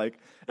 I was like,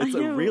 it's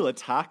a know. real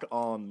attack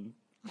on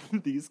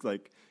these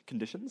like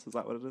conditions. Is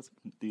that what it is?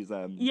 These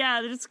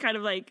Yeah, they're just kind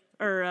of like,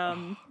 or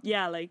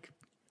yeah, like,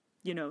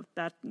 you know,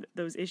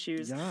 those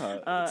issues. Yeah,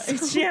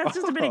 It's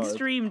just a bit hard.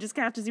 extreme. Just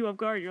catches you off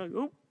guard. You're like,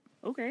 oh,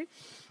 okay.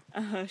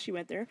 She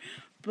went there,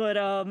 but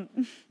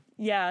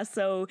yeah.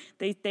 So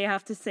they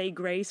have to say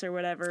grace or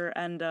whatever,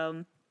 and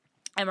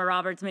Emma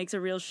Roberts makes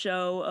a real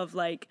show of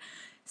like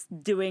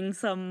doing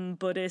some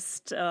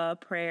Buddhist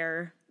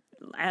prayer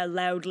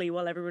loudly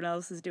while everyone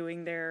else is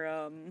doing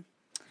their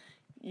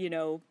you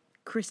know,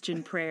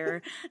 Christian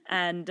prayer,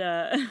 and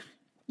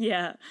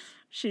yeah,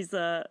 she's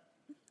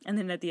and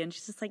then at the end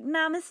she's just like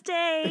namaste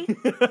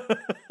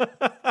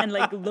and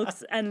like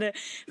looks, and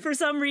for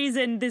some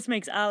reason this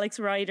makes Alex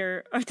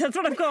Rider, or that's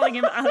what I'm calling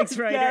him, Alex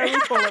yeah, Rider. we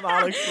call him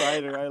Alex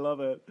Rider. I love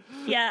it.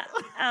 Yeah,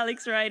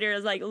 Alex Rider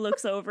is like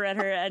looks over at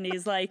her and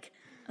he's like,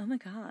 oh my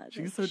god,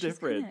 She's so like,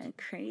 different. kinda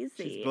crazy.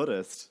 She's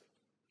Buddhist.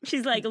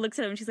 She's like looks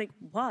at him. She's like,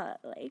 "What?"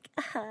 Like,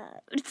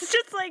 it's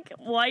just like,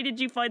 why did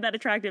you find that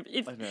attractive?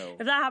 If I know.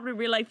 if that happened in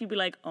real life, you'd be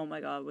like, "Oh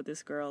my god, would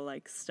this girl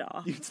like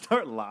stop?" You'd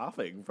start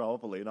laughing,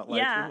 probably. Not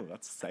like, Yeah. oh,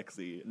 that's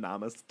sexy.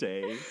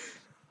 Namaste.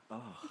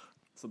 Oh.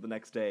 So the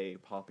next day,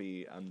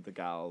 Poppy and the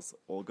gals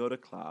all go to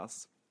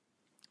class,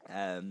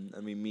 and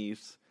we meet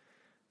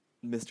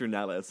Mr.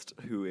 Nellist,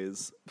 who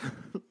is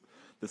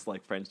this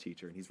like French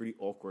teacher, and he's really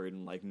awkward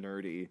and like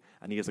nerdy,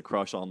 and he has a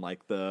crush on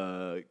like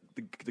the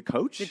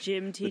coach, The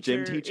gym the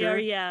gym teacher. teacher, Oh,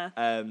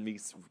 yeah.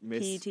 Miss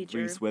PE teacher.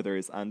 Reese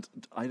Withers, and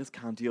I just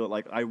can't deal.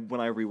 Like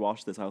when I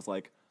rewatched this, I was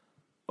like,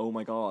 oh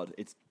my god,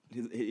 it's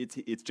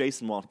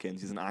Jason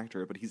Watkins. He's an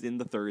actor, but he's in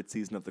the 3rd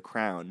season of The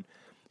Crown.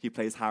 he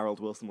plays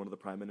Harold Wilson, one of the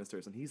prime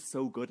ministers, and he's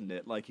so good in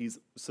it. Like, he's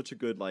such a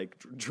good, like,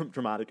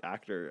 dramatic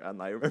actor.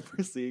 And I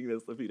remember seeing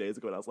this a few days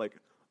ago, and I was like,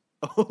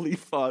 holy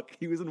fuck,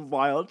 he was in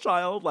Wild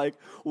Child. Like,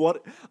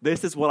 what?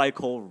 This is what I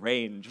call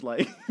range.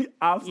 Like,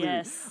 absolutely.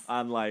 Yes.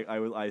 And, like,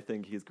 I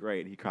think he's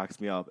great. He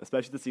cracks me up,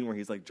 especially the scene where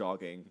he's, like,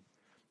 jogging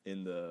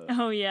in the...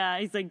 Oh, yeah.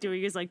 He's, like,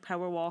 doing his, like,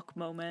 power walk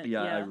moment.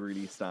 Yeah, I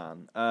really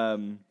stan.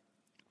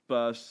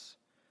 But...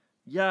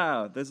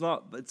 yeah, there's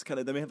not. It's kind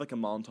of, they may have like a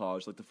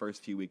montage, like the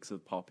first few weeks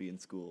of Poppy in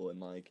school, and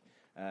like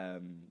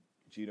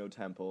Juno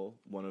Temple,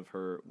 one of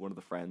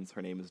the friends,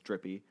 her name is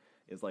Drippy,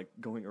 is like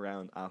going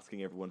around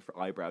asking everyone for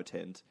eyebrow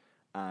tint,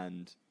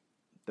 and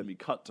then we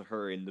cut to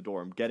her in the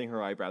dorm getting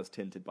her eyebrows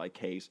tinted by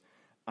Kate,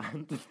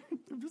 and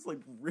they're just like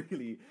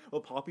really.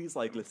 Well, Poppy's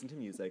like listening to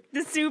music.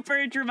 The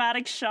super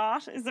dramatic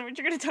shot. Is that what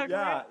you're going to talk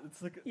about? Yeah,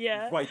 it's like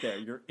Yeah. right there.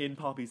 You're in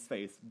Poppy's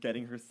face,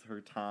 getting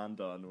her tan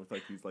done with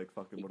like these like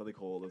fucking, what are they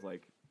called? There's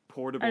like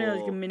portable, I know,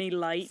 like a mini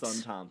light,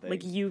 suntan thing, like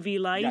UV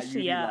light.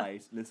 Yeah, UV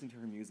light. Listening to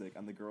her music,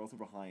 and the girls are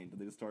behind,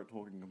 and they just start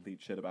talking complete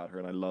shit about her,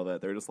 and I love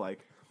it. They're just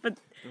like, But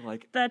they're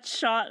like, that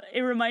shot, it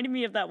reminded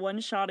me of that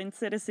one shot in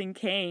Citizen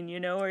Kane, you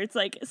know, where it's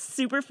like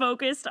super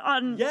focused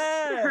on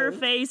her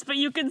face, but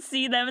you can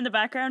see them in the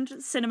background.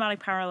 Cinematic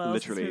parallels.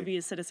 Literally. This movie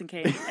is Citizen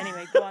Kane.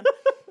 Anyway, go on.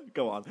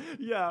 go on,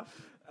 yeah.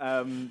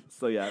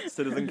 So yeah,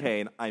 Citizen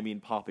Kane. I mean,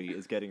 Poppy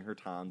is getting her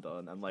tan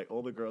done, and like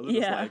all the girls are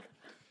just like,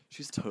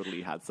 she's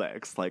totally had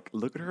sex. Like,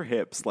 look at her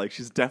hips. Like,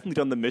 she's definitely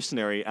done the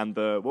missionary and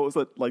the, what was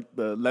it, like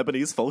the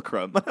Lebanese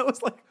fulcrum. I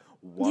was like,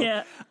 what?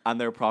 Yeah. And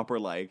they're proper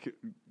like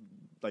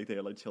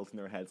they're like tilting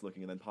their heads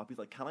looking, and then Poppy's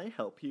like, can I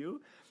help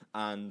you?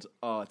 And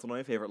it's one of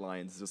my favorite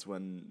lines, is just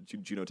when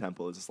Juno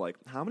Temple is just like,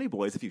 how many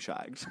boys have you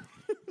shagged?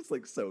 It's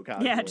like so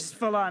casual. Yeah, just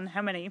full on.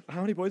 How many?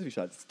 How many boys have you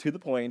shagged? It's to the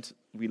point.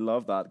 We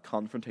love that.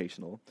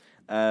 Confrontational.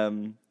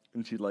 And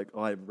she's like,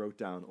 oh, I wrote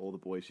down all the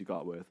boys she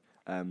got with.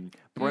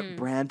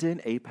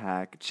 Brandon,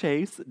 APAC,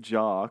 Chase,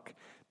 Jock,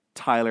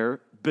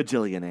 Tyler,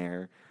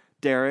 bajillionaire,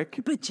 Derek,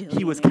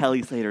 he was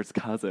Kelly Slater's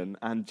cousin,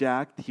 and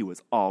Jack, he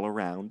was all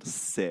around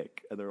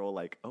sick. And they're all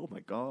like, oh my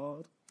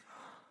god,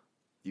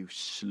 you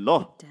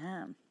schlo.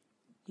 Damn,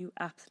 you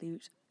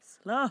absolute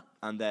slut.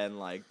 And then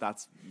like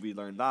we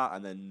learned that,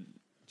 and then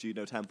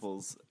Juno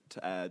Temple's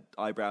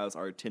eyebrows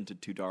are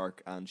tinted too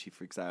dark, and she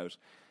freaks out.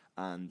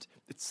 And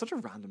it's such a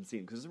random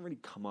scene because it doesn't really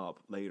come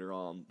up later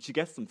on. She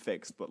gets them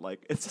fixed, but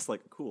like it's just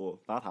like, cool,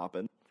 that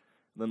happened.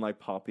 And then like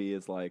Poppy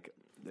is like,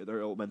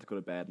 they're all meant to go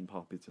to bed, and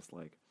Poppy's just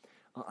like,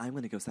 oh, I'm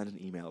going to go send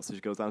an email. So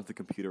she goes down to the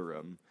computer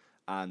room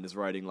and is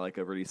writing like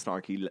a really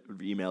snarky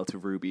email to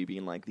Ruby,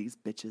 being like, these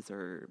bitches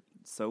are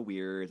so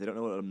weird. They don't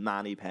know what a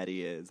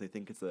mani-pedi is. They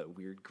think it's a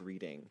weird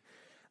greeting.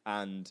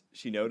 And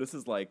she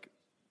notices like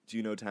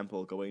Juno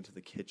Temple going to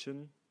the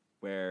kitchen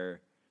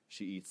where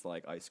she eats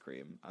like ice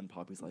cream, and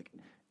Poppy's like,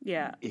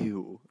 yeah,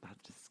 ew,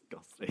 that's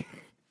disgusting.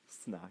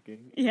 Snacking.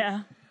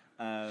 Yeah.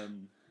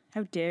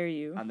 How dare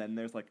you? And then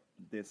there's like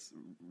this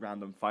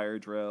random fire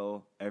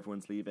drill.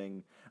 Everyone's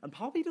leaving, and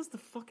Poppy does the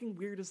fucking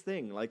weirdest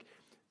thing. Like,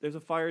 there's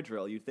a fire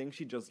drill. You'd think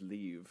she'd just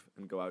leave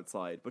and go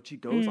outside, but she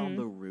goes on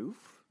the roof.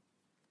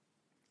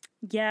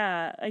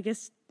 Yeah, I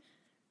guess.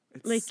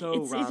 It's like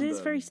so random. It is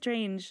very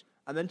strange.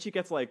 And then she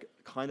gets like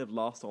kind of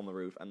lost on the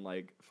roof, and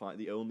like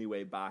the only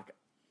way back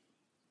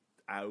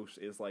out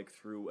is like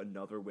through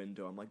another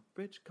window. I'm like,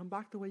 bitch, come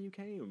back the way you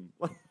came.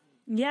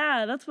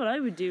 Yeah, that's what I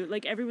would do.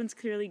 Like, everyone's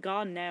clearly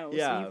gone now,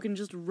 yeah. So you can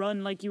just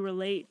run like you were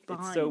late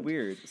behind. It's so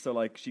weird. So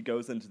like she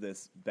goes into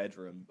this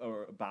bedroom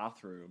or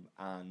bathroom,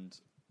 and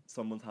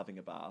someone's having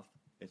a bath.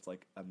 It's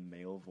like a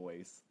male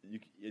voice.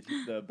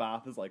 The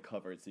bath is like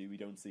covered, so we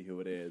don't see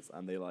who it is.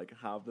 And they like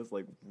have this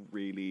like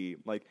really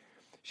like,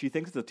 she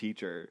thinks it's a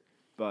teacher.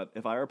 But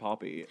if I were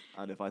Poppy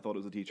and if I thought it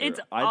was a teacher,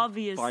 I'd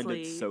find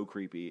it so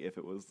creepy if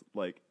it was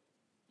like,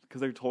 because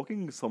they're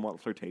talking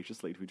somewhat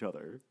flirtatiously to each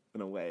other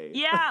in a way.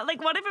 Yeah,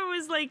 like what if it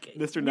was like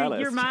Mr.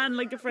 Nellis, your man,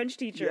 like the French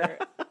teacher,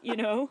 yeah. You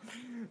know?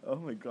 Oh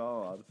my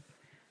god.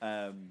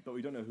 But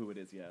we don't know who it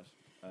is yet.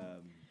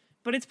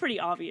 But it's pretty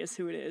obvious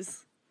who it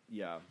is.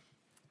 Yeah.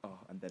 Oh,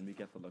 and then we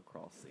get the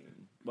lacrosse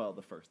scene. Well,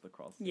 the first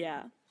lacrosse scene.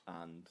 Yeah.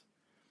 And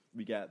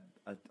we get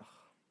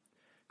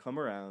Come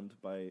Around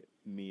by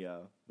Mia,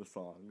 the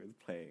song is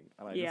playing,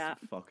 and I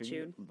just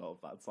fucking love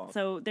that song.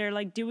 So they're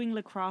like doing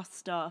lacrosse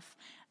stuff,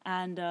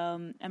 and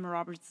Emma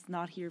Roberts is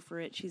not here for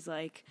it. She's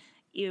like,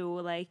 ew,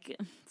 like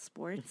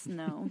sports?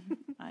 No,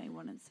 I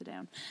want to sit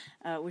down,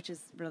 which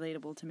is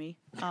relatable to me.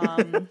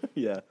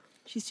 Yeah.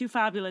 She's too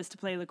fabulous to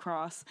play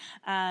lacrosse.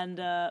 And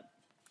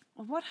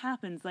what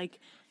happens? Like,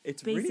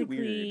 it's basically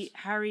really weird.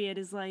 Harriet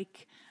is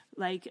like,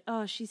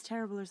 oh, she's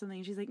terrible or something.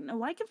 And she's like,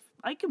 no,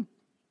 I can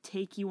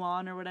take you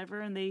on or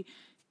whatever. And they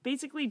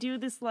basically do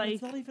this like,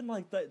 it's not even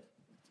like that.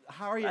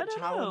 Harriet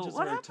challenges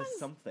her to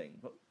something,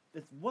 but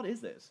what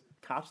is it?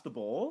 Catch the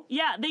ball?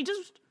 Yeah, they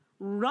just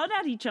run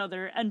at each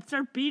other and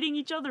start beating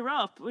each other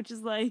up, which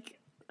is like,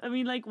 I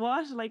mean, like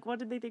what? Like, what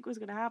did they think was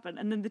going to happen?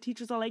 And then the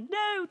teacher's all like,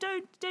 no,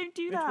 don't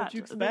do that. What do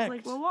you expect?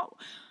 Like, well, what?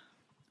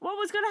 what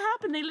was going to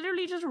happen? They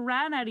literally just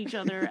ran at each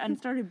other and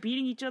started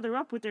beating each other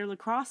up with their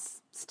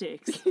lacrosse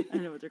sticks. I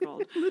don't know what they're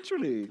called.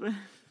 Literally.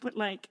 But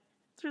like,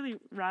 it's really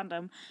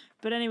random.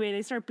 But anyway,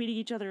 they start beating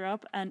each other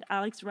up, and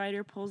Alex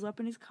Rider pulls up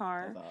in his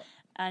car,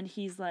 and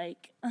he's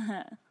like,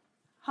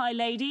 hi,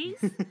 ladies.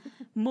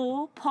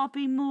 More,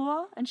 Poppy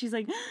Moore. And she's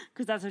like,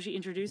 because that's how she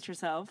introduced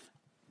herself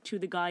to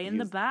the guy in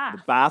the bath.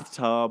 The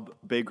bathtub,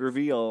 big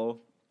reveal.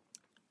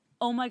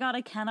 Oh my God,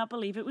 I cannot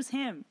believe it was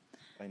him.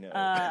 I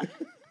know.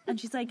 And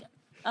she's like,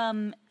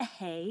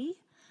 hey.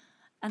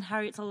 And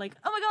Harriet's all like,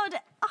 oh my God,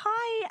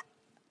 hi.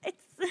 It's,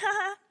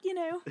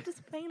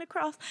 just playing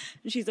lacrosse.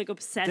 And she's like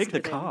obsessed with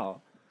Take the him.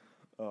 car.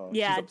 Oh,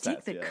 Yeah, she's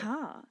obsessed, take the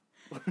car.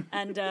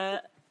 And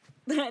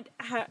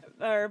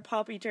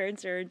Poppy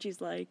turns to her and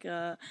she's like,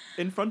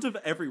 in front of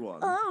everyone.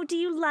 oh, do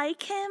you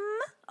like him?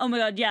 Oh my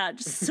God, yeah,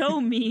 just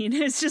so mean.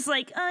 It's just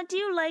like, do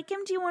you like him?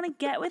 Do you want to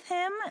get with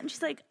him? And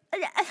she's like,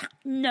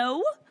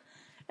 no.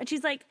 And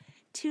she's like,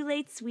 too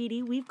late,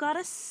 sweetie. We've got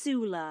a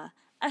Sula,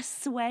 a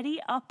sweaty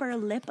upper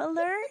lip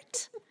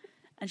alert.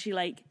 And she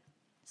like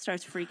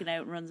starts freaking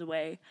out and runs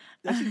away.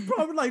 She's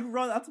probably like,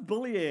 run. That's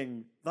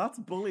bullying. That's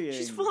bullying.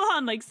 She's full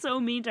on like so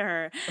mean to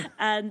her.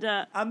 And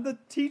the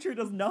teacher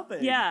does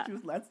nothing. Yeah. She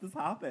just lets this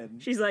happen.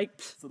 she's like,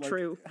 So, like,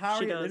 true. Harriet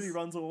She does. literally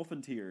runs off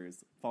in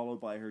tears,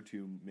 followed by her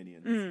two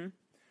minions.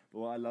 But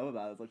what I love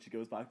about it is like she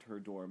goes back to her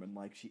dorm and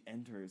like she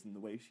enters, and the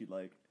way she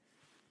like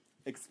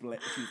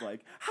she's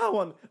like, how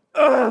on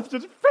earth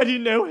did Freddie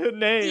know her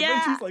name?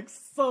 Yeah. And she's like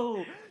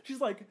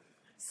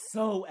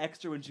so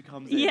extra when she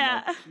comes in.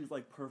 Yeah. Like, she's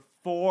like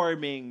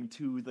performing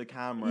to the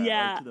camera,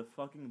 Yeah. like, to the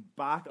fucking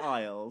back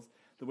aisles.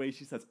 The way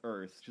she says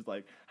earth, she's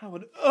like, how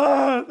on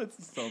earth?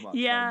 It's so much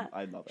Yeah. fun.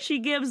 I love it. She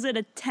gives it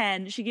a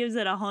 10. She gives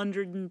it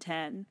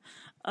 110.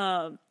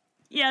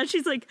 Yeah,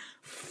 she's like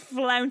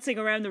flouncing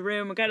around the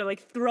room and kind of like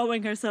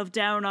throwing herself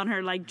down on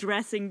her like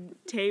dressing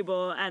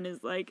table and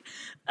is like,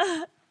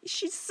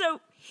 she's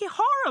so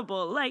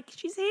horrible. Like,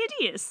 she's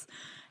hideous.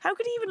 How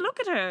could he even look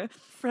at her?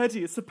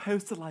 Freddie is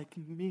supposed to like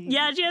me.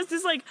 Yeah, she has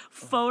this like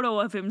photo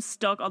of him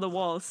stuck on the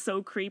wall,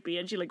 so creepy,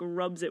 and she like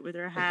rubs it with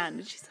her hand,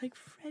 and she's like,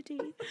 Freddie.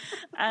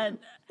 And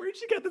Where'd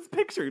she get this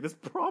picture? This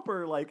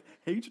proper like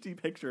HD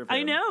picture of him.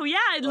 I know, yeah,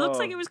 it looks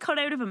like Oh. it was cut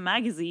out of a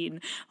magazine.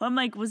 I'm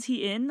like, was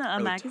he in a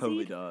It magazine?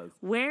 totally does.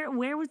 Where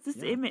was this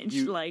image?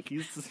 He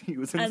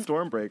was in and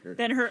Stormbreaker.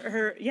 Then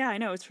her yeah, I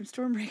know, it's from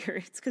Stormbreaker.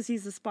 It's because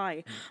he's a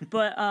spy.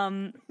 But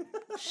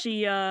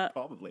she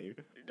Probably.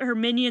 her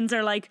minions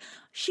are like,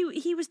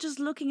 he was just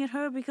looking at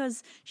her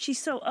because she's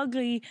so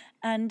ugly,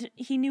 and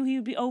he knew he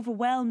would be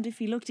overwhelmed if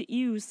he looked at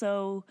you,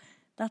 so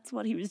that's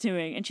what he was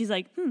doing. And she's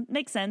like,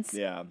 makes sense.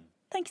 Yeah.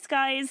 Thanks,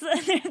 guys.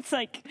 And it's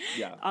like,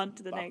 Yeah, on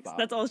to the that's next. that.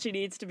 That's all she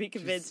needs to be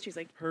convinced. She's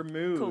like, Her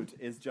mood Cool.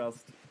 is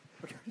just.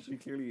 She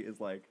clearly is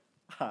like,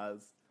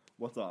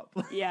 what's up?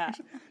 yeah.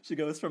 She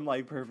goes from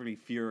like perfectly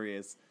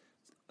furious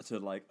to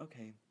like,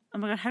 okay. Oh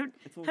my God, how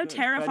all how good.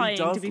 terrifying Freddie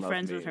to does be love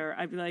friends me. with her.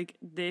 I'd be like,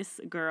 this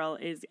girl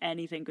is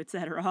anything could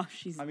set her off.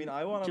 She's I mean,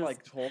 I want to just-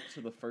 like talk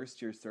to the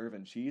first year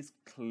servant. She's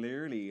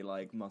clearly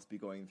like must be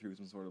going through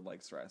some sort of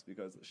like stress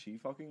because she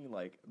fucking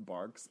like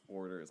barks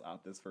orders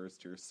at this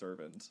first year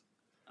servant.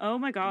 Oh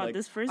my God, Like,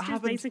 this first "I year's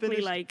haven't basically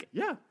finished-" like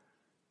Yeah.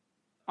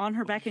 on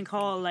her beck and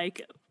call,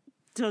 like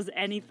does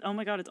any. Oh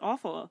my God, it's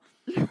awful.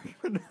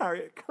 When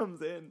Harriet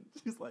comes in,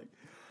 she's like,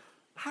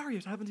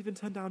 Harriet, I haven't even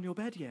turned down your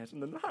bed yet.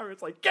 And then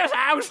Harriet's like, get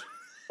out!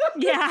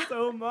 Yeah.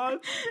 So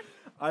much.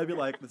 I'd be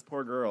like, this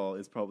poor girl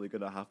is probably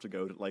going to have to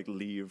go to, like,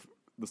 leave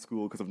the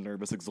school because of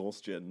nervous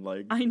exhaustion.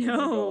 Like, I oh my know.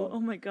 God. Oh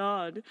my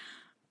God.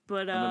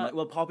 But And then, like,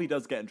 well, Poppy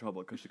does get in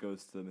trouble because she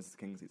goes to Mrs.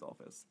 Kingsley's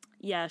office.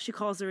 yeah, she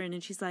calls her in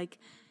and she's like,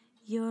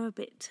 you're a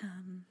bit,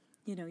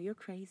 you're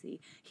crazy.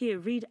 Here,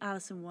 read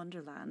Alice in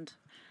Wonderland.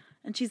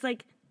 And she's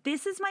like,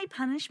 this is my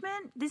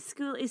punishment? This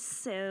school is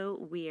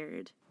so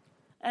weird.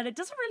 And it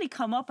doesn't really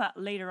come up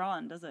later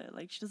on, does it?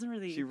 Like, she doesn't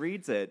really... She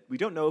reads it. We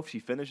don't know if she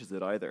finishes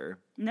it either.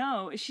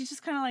 No, she's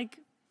just kind of like...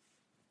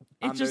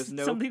 And It's just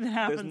something that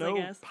happens, There's no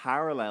I guess.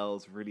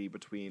 parallels, really,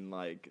 between,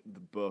 like, the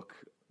book,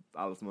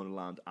 Alice in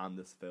Wonderland, and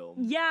this film.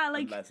 Yeah,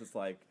 like... Unless it's,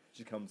 like,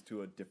 she comes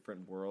to a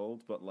different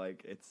world, but,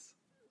 like, it's...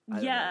 I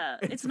don't Yeah,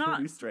 know. it's not-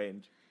 really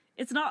strange.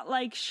 It's not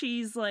like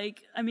she's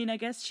like... I mean, I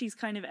guess she's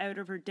kind of out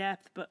of her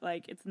depth, but,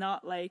 like, it's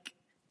not like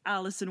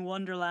Alice in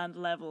Wonderland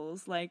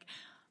levels. Like,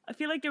 I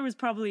feel like there was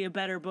probably a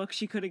better book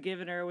she could have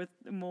given her with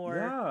more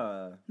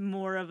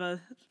of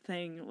a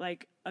thing,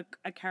 like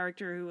a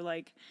character who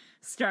like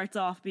starts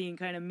off being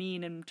kind of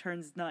mean and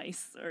turns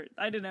nice, or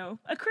I don't know,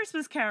 a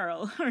Christmas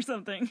Carol or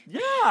something.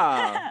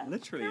 Yeah,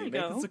 literally. there you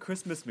Make go. this a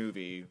Christmas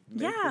movie.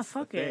 Make Yeah, this a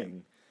fuck it.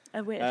 thing.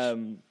 I wish.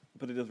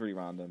 But it is really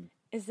random.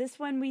 Is this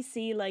when we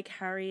see like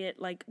Harriet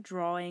like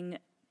drawing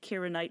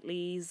Keira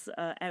Knightley's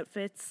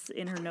outfits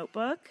in her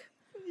notebook?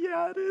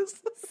 Yeah, it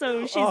is.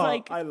 So she's Oh,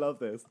 like I love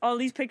this. all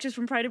these pictures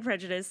from Pride and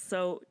Prejudice.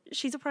 So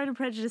she's a Pride and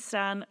Prejudice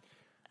stan,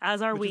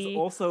 as are Which we. is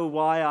also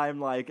why I'm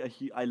like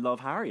I love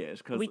Harriet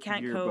because We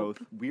can't cope.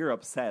 we're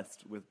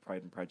obsessed with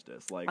Pride and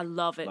Prejudice. Like I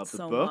love it the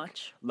so book,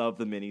 much. Love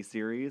the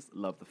miniseries,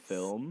 love the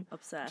film.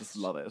 Obsessed. Just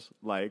love it.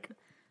 Like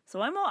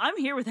So I'm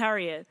here with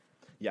Harriet.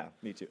 Yeah,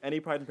 me too. Any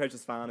Pride and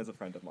Prejudice fan is a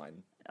friend of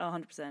mine.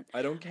 100%.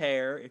 I don't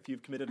care if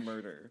you've committed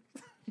murder.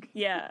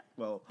 Yeah.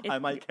 Well, I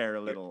might care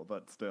a little,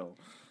 but still.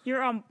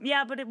 You're on,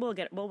 yeah, but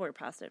we'll work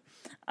past it.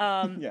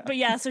 Yeah. But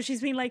yeah, so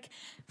she's been like,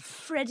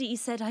 Freddie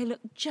said I look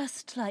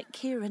just like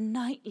Keira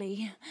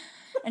Knightley,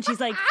 and she's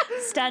like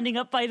standing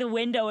up by the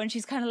window, and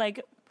she's kind of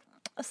like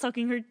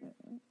sucking her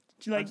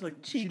like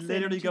she cheeks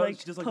literally in, goes, and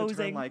she does like posing.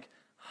 the turn like,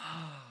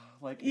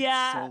 like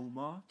Yeah. so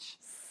much.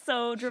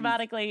 So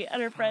dramatically,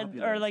 and her friend or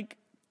fabulous. like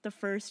the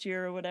first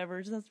year or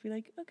whatever just has to be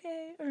like,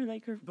 okay, or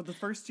like her. But the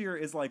first year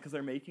is like, because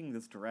they're making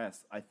this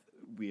dress,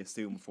 we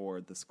assume for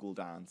the school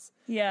dance.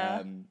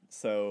 Yeah.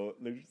 So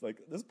they're just like,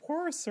 this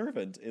poor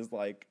servant is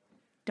like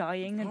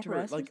Dying and proper,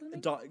 dressed or like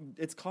something?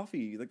 it's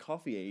the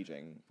coffee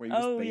aging, where you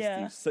Oh,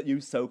 just basically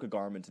you soak a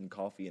garment in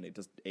coffee and it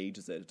just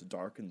ages it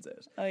darkens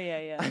it. Oh yeah,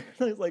 yeah. And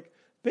I was like,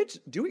 bitch,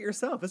 do it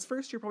yourself. This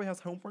first year probably has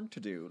homework to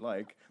do.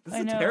 Like, this I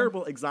is a know.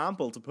 terrible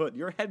example to put.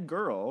 You're a head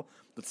girl,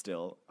 but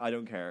still, I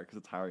don't care because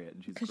it's Harriet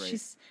and she's Because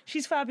great.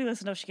 she's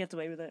fabulous enough, she gets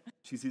away with it.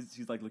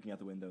 She's like looking out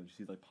the window and she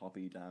sees like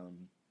Poppy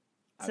down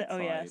Si- oh,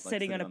 outside, yeah, like,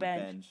 sitting on a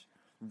bench.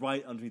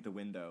 right underneath the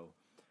window,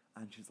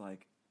 and she's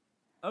like,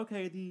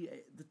 okay, the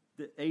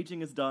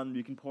aging is done.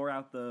 You can pour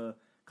out the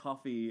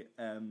coffee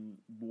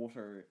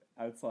water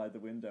outside the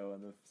window.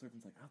 And the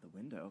servant's like, out the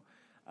window.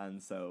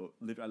 And so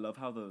I love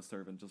how the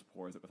servant just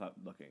pours it without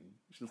looking.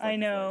 She's just like, I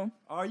know.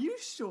 is like, are you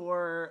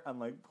sure? And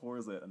like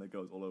pours it, and it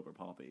goes all over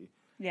Poppy.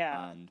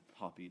 Yeah. And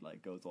Poppy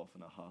like goes off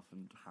in a huff,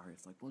 and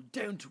Harriet's like, well,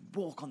 don't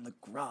walk on the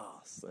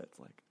grass. So it's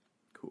like,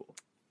 cool.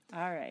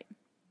 All right.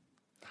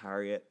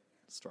 Harriet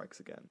strikes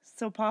again.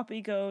 So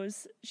Poppy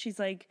goes, she's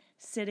like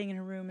sitting in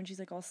her room and she's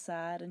like all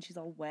sad and she's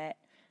all wet.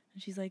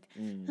 And she's like,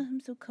 I'm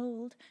so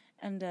cold.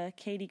 And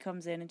Katie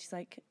comes in and she's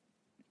like,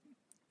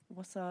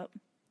 what's up?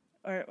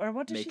 Or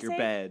what does she Make say? your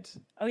bed.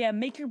 Oh yeah,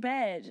 make your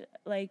bed.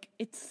 Like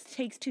it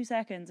takes 2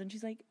 seconds. And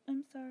she's like,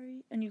 I'm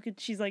sorry. And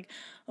she's like,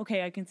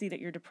 okay, I can see that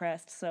you're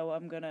depressed. So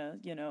I'm gonna,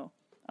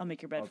 I'll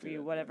make your bed I'll for do you,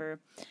 it, whatever.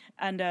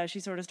 And she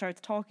sort of starts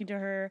talking to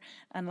her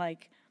and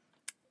like,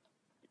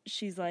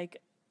 she's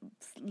like,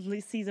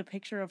 sees a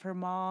picture of her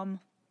mom,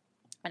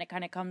 and it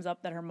kind of comes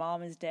up that her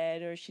mom is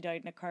dead or she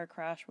died in a car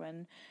crash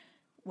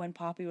when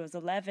Poppy was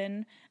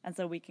 11, and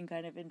so we can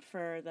kind of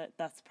infer that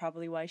that's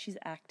probably why she's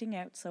acting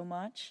out so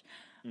much.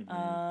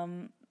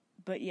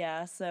 But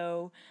yeah,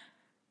 so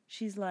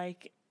she's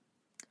like,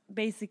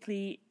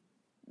 basically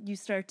you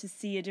start to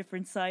see a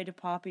different side of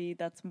Poppy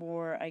that's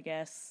more, I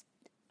guess,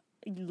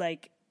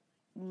 like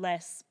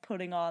less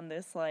putting on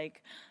this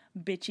like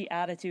bitchy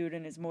attitude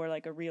and is more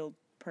like a real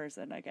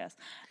person, I guess.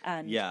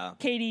 And Yeah.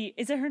 Katie,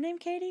 is it her name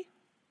Katie?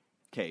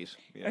 Kate.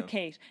 Yeah. Or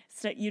Kate.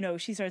 So,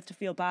 she starts to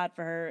feel bad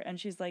for her and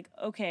she's like,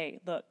 okay,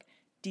 look,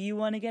 do you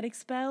want to get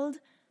expelled?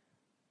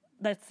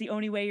 That's the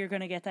only way you're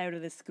going to get out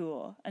of this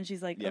school. And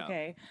she's like, Yeah.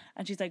 okay.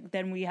 And she's like,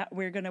 then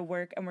we're going to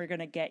work and we're going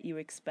to get you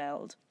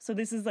expelled. So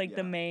this is like the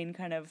Yeah. main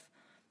kind of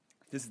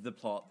This is the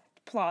plot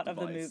of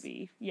the device.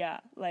 movie. Yeah.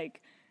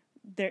 Like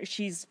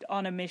she's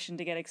on a mission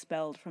to get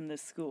expelled from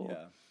this school.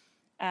 Yeah.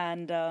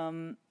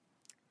 And,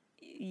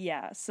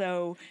 yeah,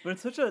 so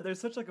But there's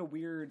such like a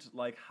weird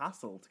like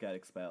hassle to get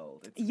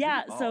expelled. It's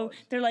yeah, really so odd.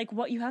 they're like,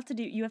 what you have to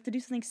do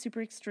something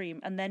super extreme,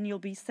 and then you'll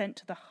be sent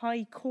to the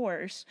high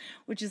court,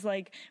 which is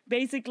like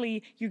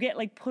basically you get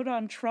like put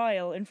on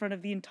trial in front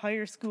of the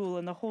entire school,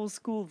 and the whole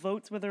school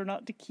votes whether or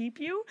not to keep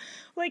you.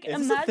 Like, Is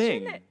this a imagine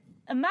thing? it.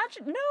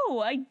 Imagine no,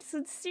 I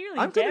sincerely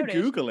I'm doubt gonna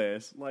it. Google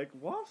it. Like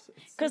what?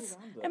 It's so Because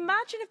random.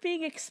 imagine if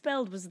being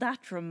expelled was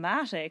that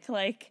dramatic.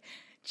 Like,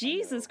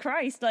 Jesus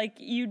Christ, like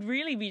you'd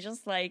really be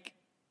just like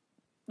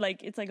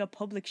it's like a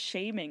public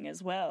shaming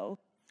as well.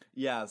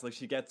 Yeah, it's like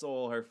she gets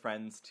all her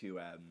friends to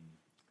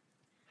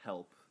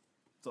help.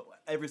 So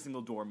every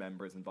single dorm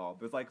member is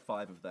involved. There's like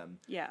 5 of them.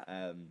 Yeah.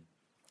 And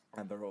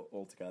they're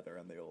all together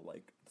and they all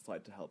like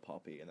decide to help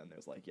Poppy, and then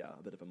there's like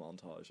a bit of a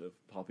montage of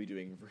Poppy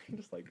doing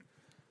just like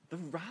the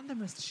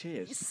randomest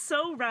shit.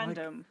 So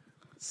random.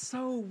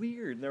 So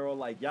weird. And they're all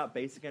like,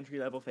 basic entry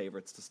level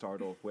favorites to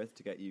start off with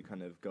to get you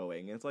kind of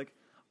going. And it's like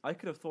I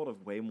could have thought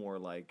of way more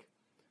like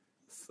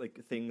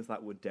things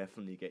that would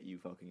definitely get you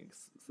fucking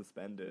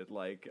suspended,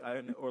 like I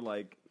don't know, or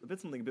like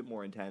something a bit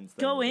more intense.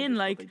 Than Go what in, they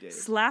like did.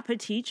 slap a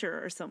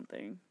teacher or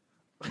something.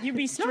 You'd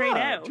be straight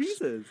Yeah, out.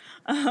 Jesus.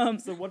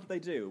 So what do they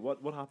do?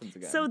 What happens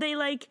again? So they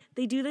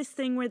do this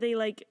thing where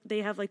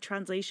they have like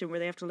translation where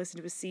they have to listen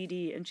to a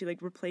CD, and she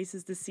like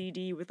replaces the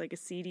CD with like a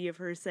CD of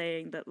her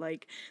saying that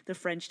like the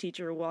French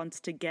teacher wants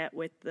to get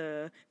with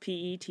the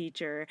PE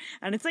teacher,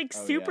 and it's like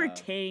super yeah.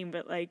 tame,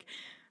 but like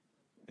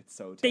it's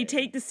so they tame.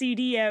 take the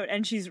CD out,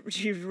 and she's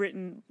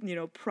written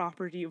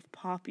property of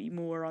Poppy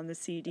Moore on the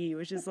CD,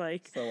 which is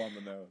like so on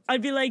the nose.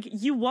 I'd be like,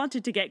 you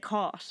wanted to get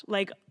caught,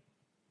 like.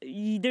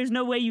 There's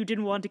no way you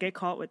didn't want to get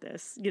caught with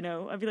this,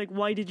 I'd be like,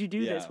 why did you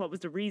do this? Yeah. What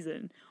was the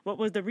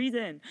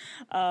reason?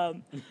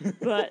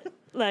 But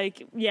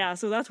like, yeah,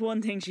 so that's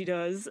one thing she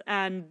does.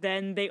 And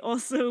then they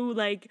also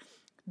like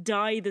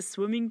dye the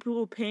swimming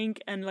pool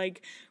pink and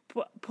like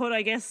put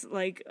I guess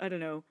like I don't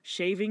know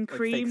shaving Like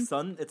cream.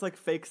 it's like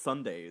fake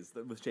sundaes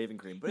with shaving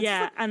cream. But it's Yeah,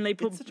 just like, and they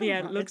it's put such a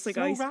it looks like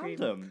so ice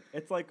random. cream.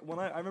 It's like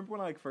I remember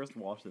when I like first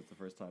watched it the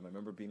first time. I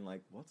remember being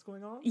like, "What's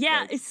going on?"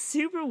 Yeah, Like, it's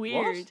super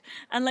weird.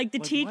 And like the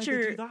Like, why did they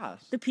teacher, do that?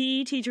 the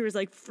PE teacher was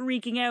like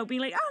freaking out,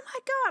 being like, "Oh my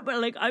god!"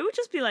 But like I would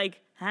just be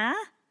like, "Huh?"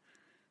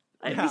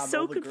 I'd be and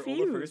so all the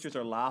confused. all the first years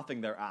are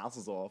laughing their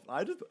asses off.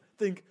 I just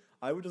think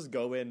I would just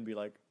go in and be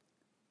like,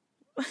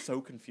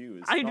 so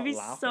confused. I'd not be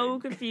laughing. so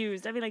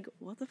confused. I'd be like,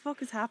 "What the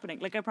fuck is happening?"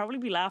 Like I'd probably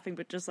be laughing,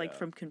 but just like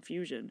from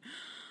confusion.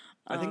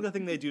 I think the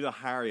thing they do to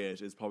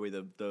Harriet is probably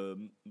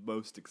the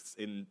most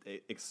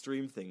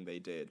extreme thing they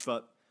did,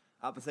 but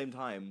at the same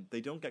time, they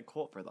don't get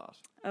caught for that.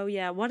 Oh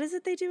yeah, what is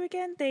it they do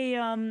again? They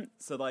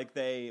So like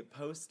they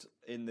post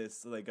in this,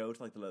 so they go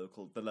to like the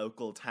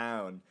local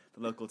town,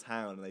 and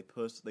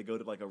they go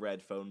to like a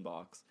red phone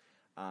box,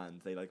 and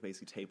they like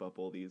basically tape up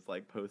all these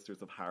like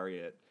posters of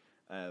Harriet.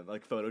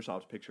 Like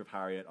photoshopped picture of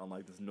Harriet on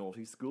like this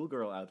naughty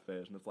schoolgirl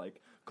outfit, and it's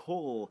like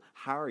call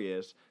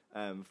Harriet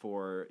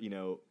for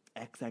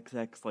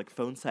XXX like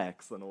phone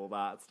sex and all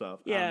that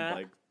stuff. Yeah. And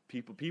like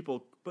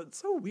people, but it's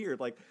so weird.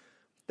 Like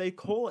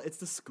it's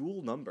the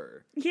school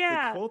number.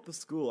 Yeah. They call it the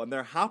school, and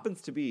there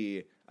happens to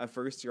be a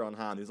first year on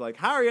hand who's like,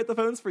 Harriet, the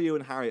phone's for you,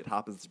 and Harriet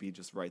happens to be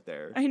just right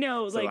there. I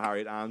know, So like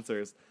Harriet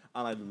answers,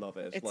 and I love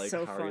it. It's like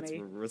so Harriet's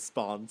funny.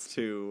 response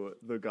to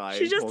the guy.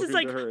 she just is talking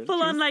like to her, and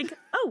full on she's- like,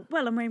 "Oh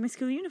well, I'm wearing my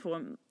school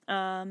uniform.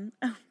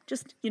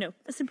 Just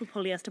a simple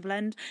polyester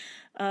blend.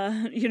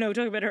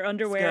 Talking about her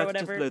underwear or Skirts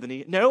whatever." just below the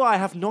knee. No, I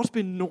have not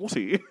been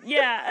naughty.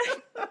 Yeah.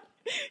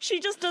 She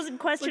just doesn't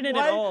question it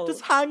Why? at all.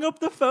 Just hang up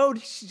the phone.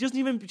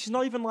 She's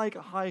not even like,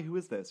 hi, who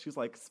is this? She's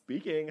like,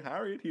 speaking,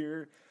 Harriet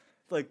here.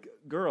 It's like,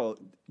 girl,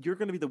 you're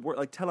going to be the worst.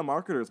 Like,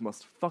 telemarketers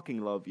must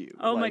fucking love you.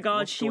 Oh my Like, God,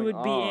 what's she going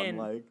would be on? in.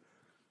 Like,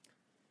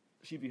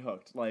 she'd be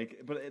hooked.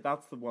 Like, but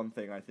that's the one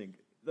thing I think.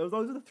 Those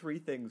are the three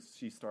things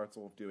she starts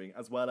off doing,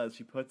 as well as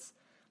she puts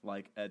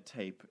like a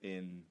tape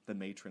in the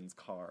matron's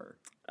car.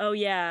 Oh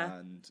yeah.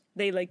 And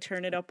They like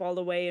turn it up all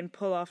the way and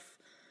pull off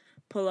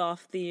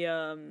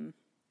the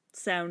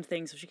sound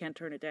thing so she can't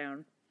turn it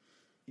down.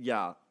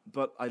 yeah,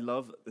 but I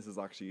love, this is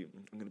actually,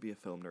 I'm going to be a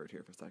film nerd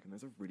here for a second.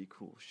 There's a really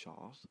cool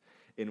shot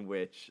in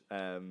which,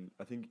 I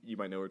think you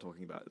might know what we're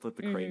talking about. It's like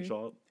the crane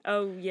shot.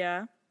 Oh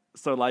yeah.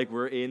 So like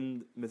we're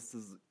in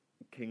Mrs.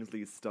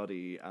 Kingsley's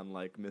study, and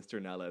like Mr.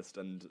 Nellist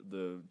and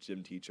the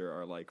gym teacher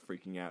are like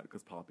freaking out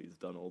because Poppy's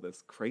done all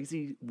this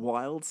crazy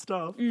wild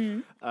stuff.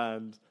 And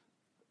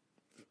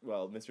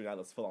well, Mr.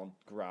 Nellist full on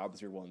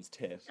grabs your one's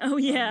tit. Oh,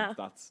 yeah.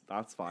 And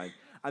that's fine.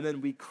 And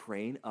then we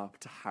crane up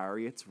to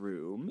Harriet's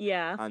room.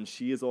 Yeah. And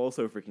she is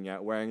also freaking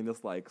out, wearing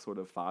this like sort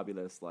of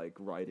fabulous like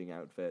riding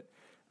outfit.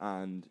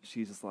 And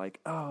she's just like,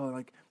 oh,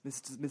 like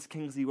Miss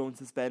Kingsley won't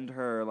suspend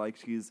her. Like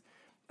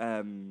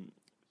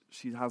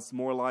she has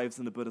more lives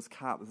than the Buddha's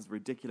cat. This is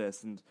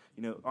ridiculous. And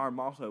our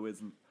motto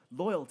is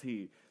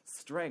loyalty,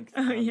 strength,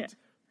 and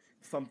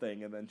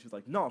something. And then she's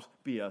like, not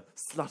be a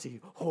slutty,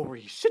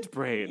 hoary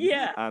shitbrain.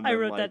 Yeah, and I then,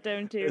 wrote that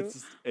down too.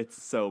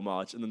 It's so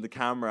much. And then the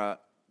camera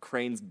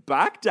cranes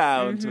back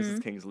down to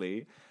Mrs.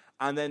 Kingsley,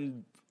 and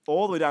then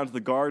all the way down to the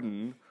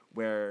garden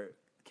where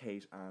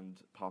Kate and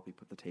Poppy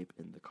put the tape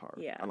in the car.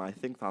 Yeah. And I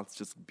think that's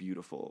just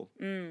beautiful.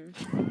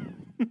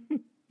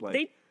 Like,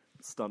 They-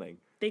 stunning.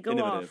 They go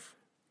Innovative. off.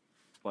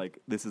 Like,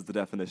 this is the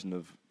definition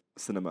of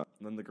cinema.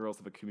 And then the girls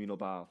have a communal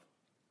bath.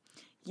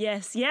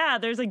 Yes, yeah,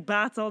 there's like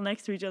bats all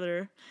next to each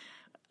other.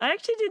 I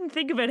actually didn't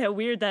think about how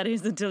weird that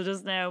is until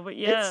just now, but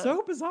yeah. It's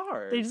so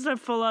bizarre. They just have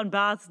full on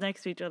bats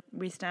next to each other.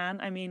 We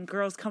stand. I mean,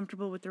 girls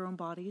comfortable with their own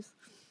bodies.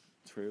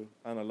 True.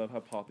 And I love how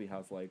Poppy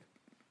has, like,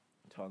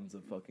 tons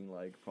of fucking,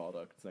 like,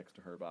 products next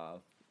to her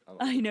bath. And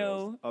I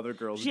know. Other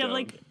girls She have don't.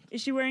 like, is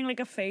she wearing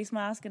like a face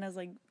mask and has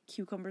like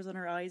cucumbers on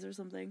her eyes or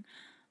something?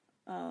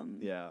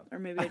 Yeah. Or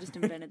maybe I just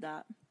invented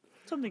that.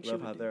 Something I she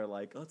love how would do. they're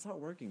like, oh, it's not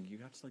working. You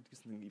have to, like, do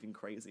something even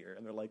crazier.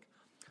 And they're like,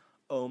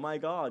 oh my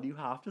god, you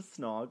have to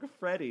snog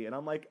Freddy. And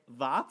I'm like,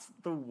 that's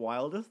the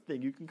wildest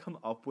thing you can come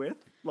up with?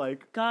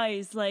 Like,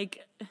 Guys,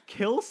 like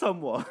kill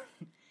someone.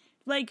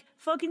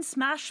 fucking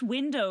smash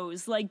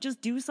windows. Like,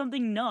 just do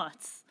something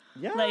nuts.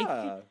 Yeah.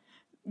 Like,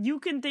 you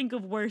can think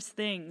of worse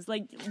things.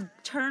 Like,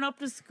 turn up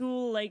to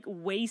school, like,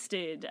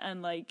 wasted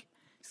and, like,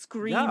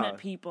 scream Yeah. at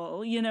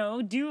people,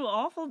 do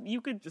awful.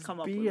 You could Just come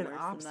up be with an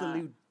worse than that.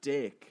 absolute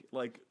dick.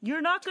 Like,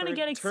 You're not going to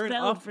get turn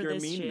expelled up for your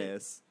this shit.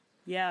 meanness.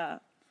 Yeah.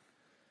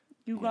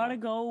 You gotta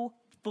go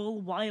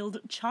full wild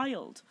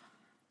child.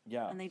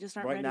 Yeah. And they just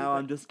aren't right ready, now, but-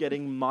 I'm just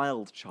getting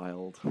mild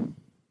child.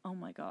 Oh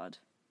my god.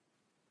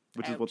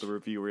 Which is what the Ouch.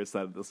 reviewers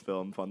said of this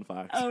film, fun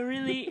fact. Oh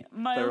really? They were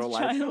Mild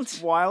like, child.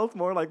 wild,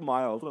 more like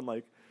mild. And I'm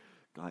like,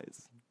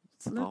 guys,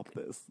 stop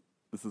this.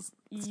 This is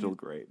still You-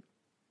 great.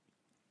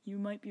 You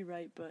might be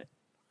right, but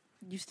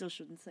you still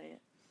shouldn't say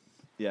it.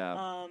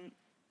 Yeah.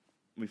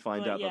 We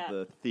find but out yeah. that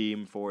the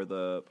theme for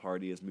the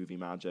party is movie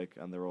magic,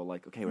 and they're all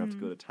like, okay, we have to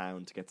go to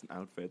town to get some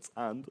outfits.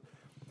 And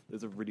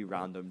there's a really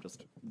random,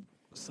 just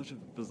such a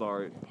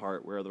bizarre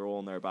part where they're all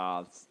in their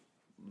baths,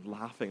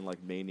 laughing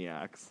like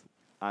maniacs.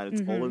 and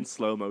it's all in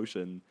slow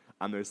motion,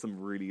 and there's some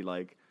really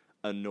like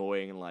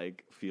annoying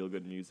like feel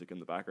good music in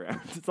the background.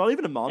 It's not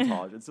even a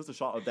montage; it's just a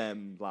shot of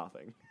them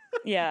laughing.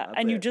 Yeah, That's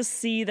and you it. just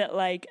see that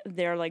like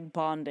they're like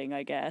bonding,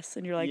 I guess,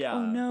 and you're like, Yeah,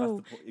 oh that's no,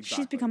 the she's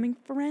exactly. becoming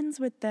friends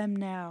with them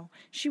now.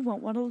 She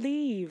won't want to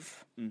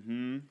leave.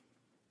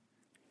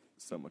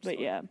 So much. But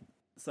so. yeah,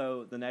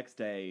 So the next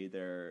day,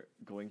 they're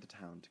going to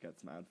town to get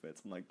some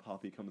outfits, and like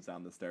Poppy comes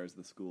down the stairs of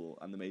the school,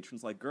 and the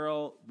matron's like,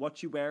 "Girl,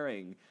 what you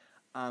wearing?"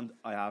 And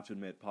I have to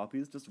admit,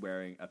 Poppy's just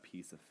wearing a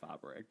piece of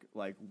fabric.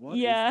 Like, what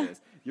is Yeah.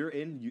 this? You're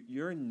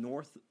in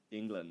North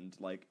England.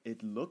 Like,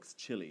 it looks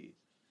chilly,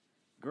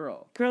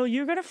 girl. girl,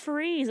 you're gonna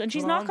freeze, and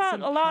she's Put not on got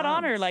some a lot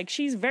on her. pants. Like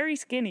she's very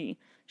skinny.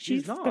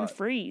 She's gonna not.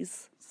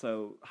 freeze.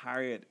 So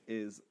Harriet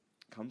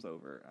comes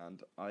over,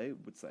 and I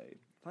would say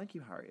thank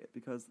you, Harriet,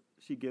 because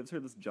she gives her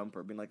this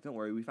jumper, being like, "Don't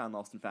worry, we found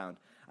lost and found,"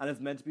 and it's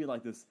meant to be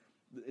like this.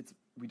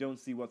 We don't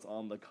see what's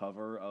on the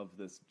cover of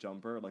this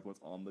jumper, like what's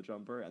on the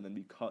jumper, and then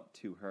we cut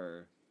to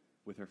her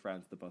with her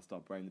friends at the bus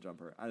stop wearing the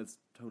jumper, and it's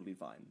totally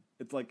fine.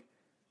 It's like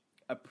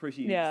a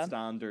pretty Yeah.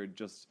 standard,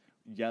 just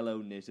yellow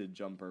knitted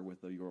jumper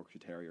with a Yorkshire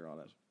Terrier on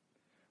it.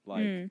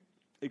 Like,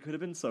 it could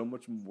have been so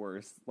much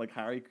worse. Like,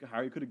 Harry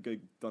could have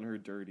done her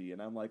dirty, and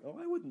I'm like, oh,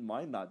 I wouldn't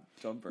mind that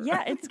jumper.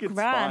 Yeah, I it's think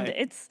grand. fine.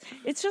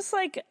 It's just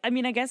like, I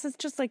mean, I guess it's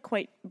just like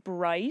quite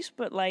bright,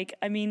 but like,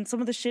 I mean, some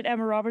of the shit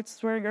Emma Roberts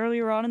was wearing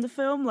earlier on in the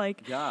film,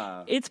 like,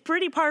 Yeah. it's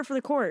pretty par for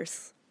the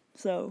course.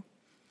 So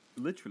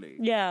Literally.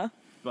 yeah,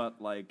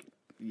 But, like,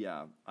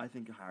 yeah, I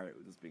think Harriet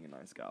was just being a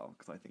nice gal,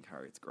 because I think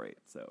Harriet's great,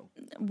 so...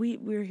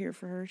 we're here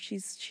for her.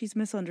 She's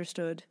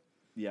misunderstood.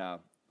 Yeah,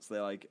 so they,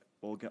 like,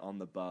 all get on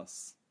the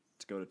bus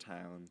to go to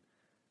town.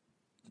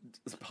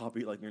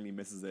 Poppy, like, nearly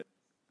misses it.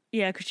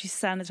 Yeah, because she's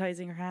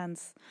sanitizing her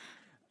hands.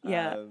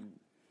 Yeah.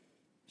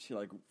 She,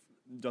 like,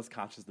 just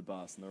catches the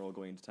bus, and they're all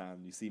going to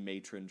town. You see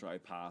Matron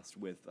drive past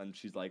and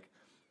she's, like,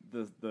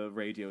 the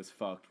radio's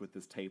fucked with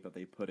this tape that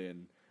they put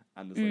in,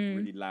 and there's, like,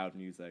 really loud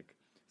music.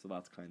 So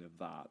that's kind of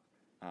that.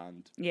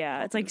 And Yeah,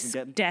 Poppy it's like doesn't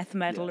get- death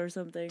metal yeah. or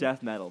something.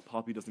 Death metal.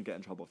 Poppy doesn't get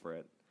in trouble for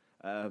it,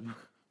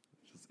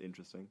 which is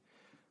interesting.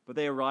 But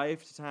they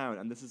arrive to town,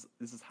 and this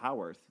is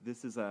Haworth.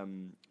 This is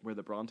where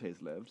the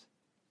Brontes lived.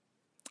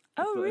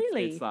 Oh,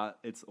 really?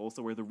 It's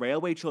also where the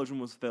Railway Children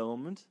was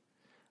filmed.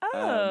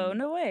 Oh,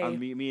 no way. And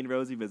me and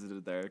Rosie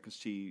visited there because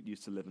she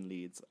used to live in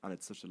Leeds, and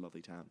it's such a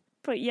lovely town.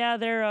 But yeah,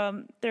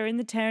 they're in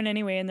the town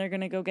anyway, and they're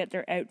gonna go get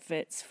their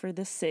outfits for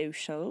the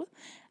social,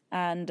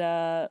 and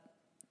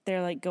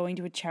they're like going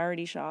to a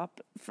charity shop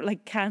for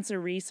like cancer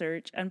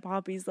research, and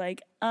Poppy's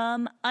like,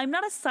 I'm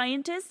not a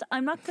scientist.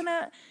 I'm not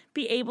gonna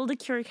be able to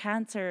cure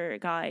cancer,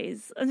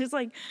 guys. And it's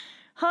like,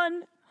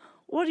 hun,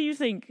 what do you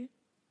think?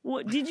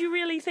 What did you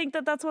really think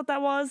that's what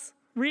that was?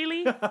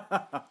 Really?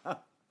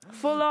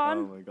 Full on?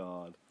 Oh my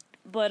god,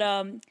 But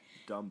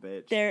dumb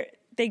bitch.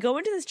 they go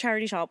into this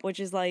charity shop, which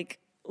is like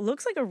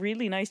looks like a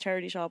really nice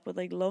charity shop with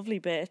like lovely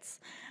bits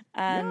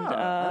and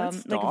Yeah, and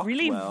it's like stocked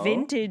really well.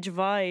 vintage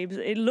vibes.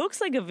 It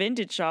looks like a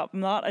vintage shop,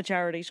 not a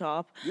charity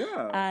shop.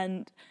 Yeah.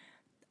 And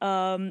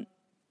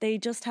they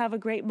just have a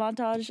great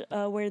montage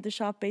where the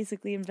shop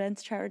basically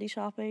invents charity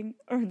shopping,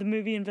 or the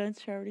movie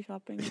invents charity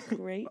shopping. It's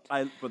great.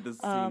 But this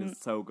scene is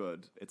so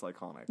good. It's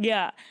iconic.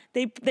 Yeah,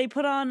 they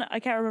put on. I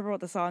can't remember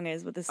what the song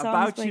is, but the song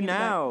About You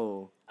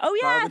Now. Oh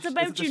yeah, Barbara- it's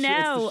About it's the You Sh- it's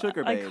the Now.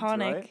 Sugar Babes,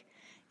 Iconic. right?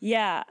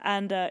 Yeah,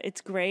 and it's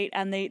great.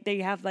 And they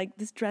have like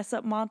this dress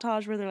up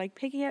montage where they're like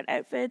picking out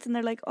outfits and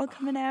they're like all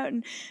coming out,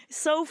 and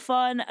so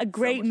fun. A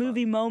great much fun.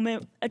 movie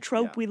moment, a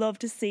trope Yeah. we love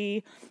to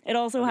see. It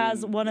also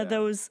has mean, one of yeah.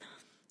 those.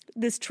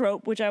 This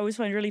trope, which I always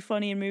find really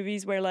funny in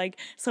movies, where like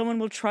someone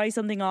will try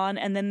something on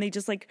and then they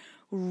just like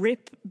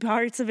rip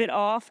parts of it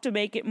off to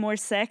make it more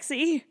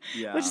sexy.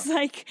 Yeah. Which is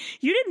like,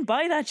 you didn't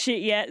buy that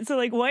shit yet, so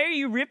like, why are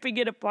you ripping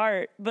it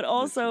apart? But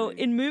also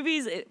Literally. in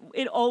movies,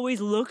 it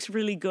always looks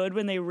really good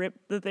when they rip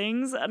the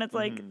things, and it's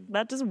like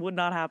that just would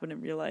not happen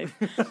in real life.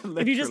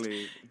 If you just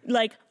Literally.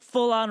 like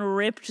full on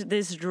ripped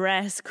this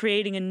dress,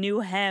 creating a new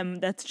hem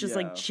that's just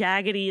like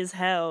Yeah. jaggedy as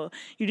hell.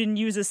 You didn't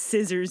use a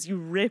scissors, you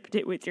ripped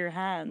it with your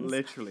hands.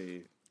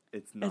 Literally,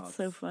 it's nuts. It's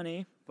so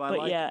funny. But, But I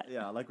like,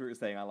 yeah. like we were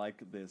saying, I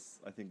like this.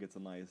 I think it's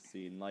a nice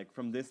scene. Like,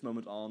 from this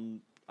moment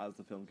on, as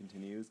the film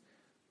continues,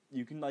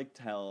 you can, like,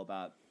 tell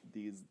that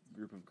these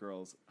group of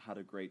girls had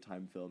a great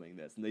time filming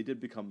this, and they did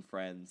become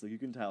friends. Like, you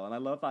can tell. And I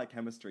love that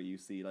chemistry you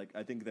see. Like,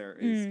 I think there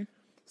is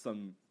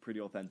some pretty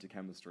authentic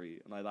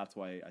chemistry, and that's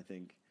why I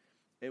think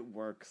it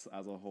works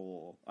as a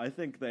whole.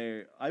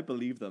 I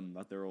believe them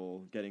that they're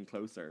all getting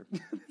closer.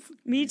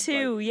 Me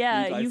too.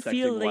 Yeah, you dissecting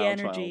feel the wild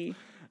energy.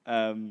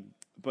 child.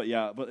 But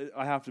yeah,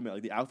 I have to admit,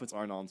 like, the outfits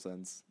are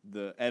nonsense.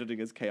 The editing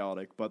is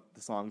chaotic, but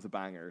the song's a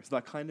banger, so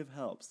that kind of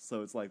helps.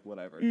 So it's like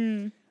whatever.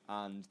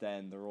 And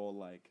then they're all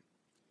like,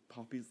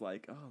 Poppy's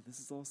like, oh, this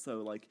is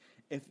also like,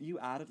 if you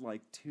added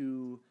like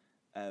two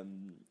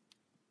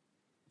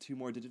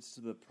more digits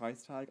to the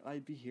price tag,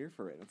 I'd be here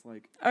for it. It's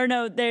like, Or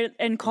no,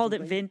 and called it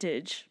something?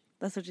 vintage.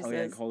 That's what she oh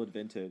yeah, says. call it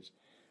vintage.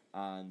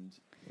 And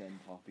then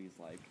Poppy's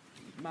like,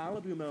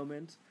 Malibu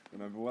moment.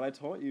 Remember what I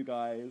taught you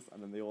guys?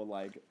 And then they all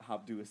like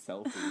have to do a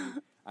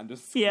selfie. and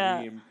just Yeah.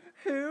 scream,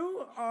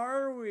 "Who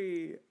are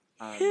we?"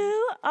 And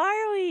Who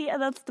are we?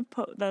 And that's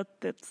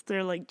that's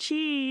their like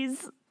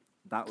cheese.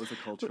 that was a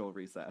cultural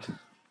reset.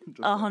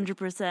 Just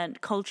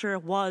 100%. Culture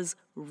was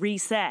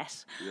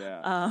reset. saying.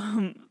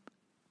 Yeah.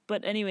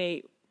 But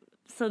anyway,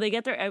 so they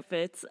get their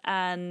outfits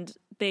and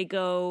they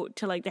go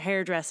to like the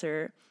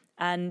hairdresser.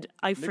 And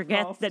I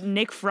forget Frost. that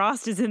Nick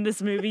Frost is in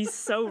this movie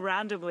so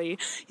randomly.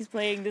 He's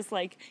playing this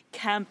like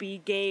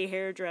campy gay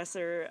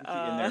hairdresser.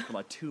 He's in there for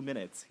like 2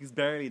 minutes. He's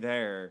barely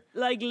there.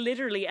 Like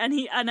literally.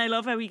 And I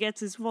love how he gets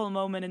his full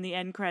moment in the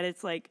end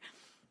credits, like,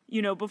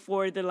 you know,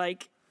 before the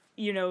like,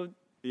 you know,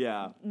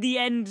 Yeah. the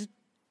end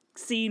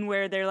scene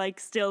where they're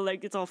like still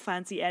like it's all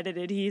fancy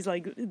edited. He's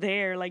like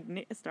there, like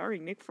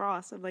starring Nick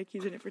Frost. I'm like,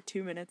 he's in it for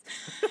 2 minutes.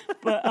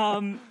 But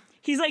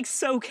he's like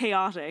so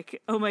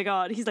chaotic. Oh my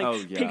god. He's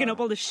like picking up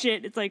all the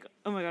shit. It's like,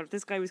 oh my god, if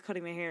this guy was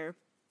cutting my hair.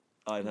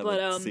 I'd have But,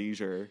 a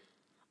seizure.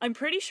 I'm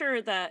pretty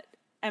sure that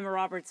Emma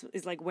Roberts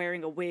is like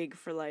wearing a wig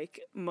for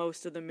like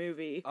most of the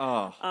movie.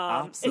 Oh,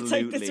 absolutely. It's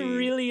like this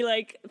really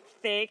like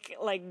thick,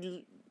 like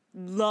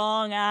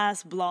long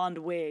ass blonde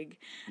wig.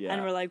 Yeah.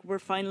 And we're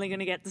finally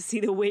gonna get to see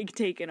the wig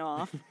taken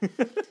off.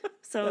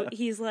 So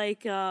he's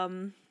like,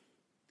 we're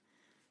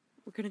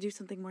gonna do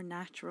something more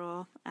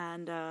natural.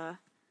 And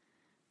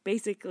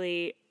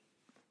basically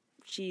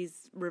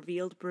she's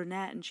revealed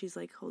brunette and she's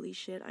like, holy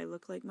shit, I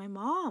look like my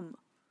mom.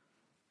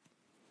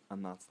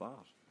 And that's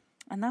that.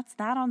 And that's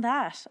that on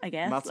that, I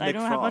guess. That's I Nick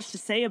don't have much Frost. to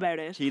say about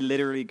it. He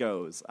literally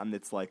goes, and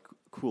it's like,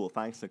 cool,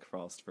 thanks Nick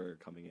Frost for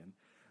coming in.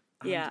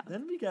 And Yeah.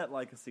 then we get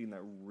like a scene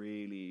that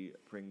really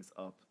brings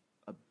up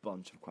a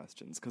bunch of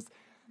questions. Because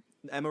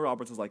Emma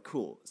Roberts is like,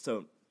 cool,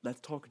 so let's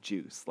talk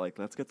juice. Like,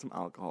 let's get some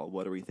alcohol.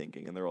 What are we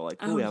thinking? And they're all like,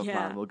 cool, we have a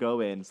plan. We'll go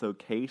in. So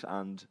Kate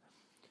and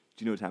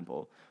Juno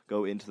Temple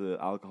go into the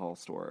alcohol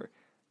store.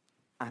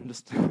 And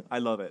just, I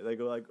love it. They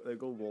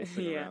go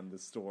waltzing around the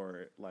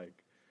store,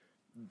 like,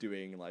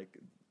 doing, like,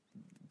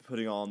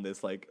 putting on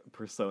this like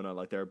persona,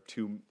 like they're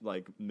two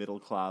like middle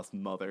class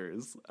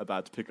mothers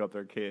about to pick up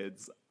their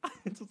kids.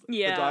 It's just,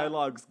 the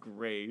dialogue's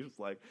great. It's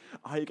like,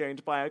 are you going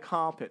to buy a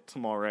carpet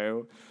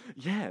tomorrow?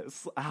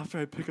 Yes, after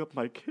I pick up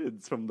my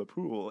kids from the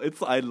pool.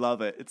 I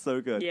love it. It's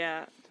so good.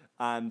 Yeah.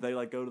 And they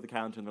like go to the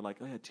counter and they're like,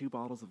 oh yeah, 2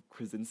 bottles of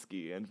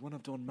Krasinski and 1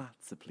 of Don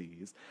Matza,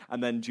 please.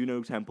 And then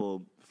Juno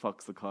Temple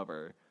fucks the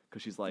cover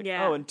because she's like,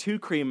 oh, and 2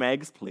 cream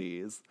eggs,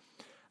 please.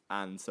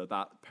 And so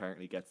that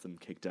apparently gets them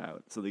kicked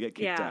out. So they get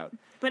kicked out.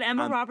 But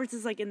Emma Roberts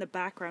is like in the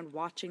background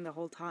watching the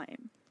whole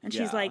time. And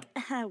she's like,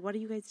 what are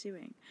you guys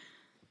doing?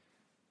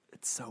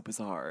 It's so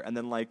bizarre. And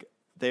then like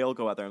they all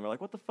go out there and they're like,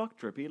 what the fuck,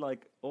 Drippy?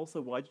 Like,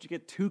 also, why did you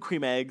get 2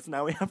 cream eggs?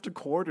 Now we have to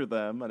quarter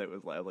them. And it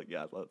was like, I was like,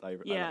 I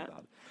like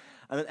that.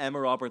 And then Emma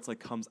Roberts like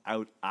comes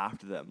out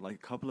after them, like a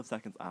couple of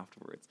seconds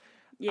afterwards.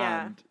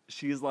 Yeah. And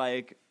she's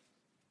like,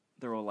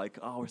 they're all like,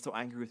 oh, we're so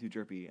angry with you,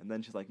 Drippy. And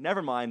then she's like,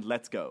 never mind,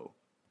 let's go.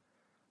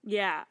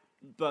 Yeah.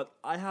 But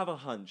I have a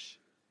hunch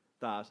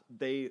that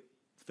they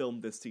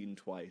filmed this scene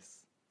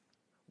twice.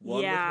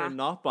 One with her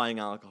not buying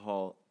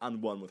alcohol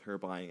and one with her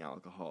buying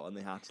alcohol. And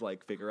they had to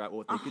like figure out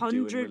what they could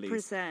do in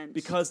release. 100%.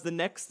 Because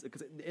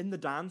in the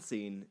dance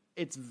scene,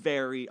 it's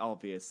very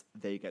obvious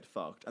they get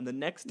fucked. And the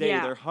next day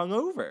they're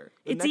hungover.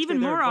 It's even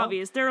more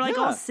obvious. They're like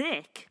all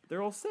sick.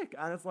 They're all sick.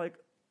 And it's like,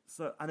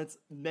 and it's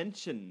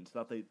mentioned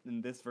that they,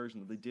 in this version,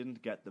 that they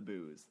didn't get the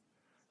booze.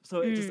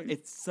 So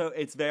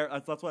it's very,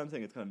 that's why I'm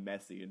saying it's kind of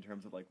messy in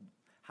terms of like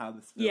how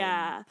this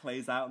film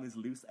plays out on these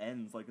loose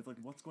ends. Like, it's like,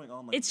 what's going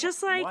on? Like, it's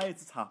just like, why is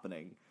this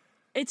happening?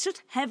 It's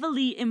just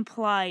heavily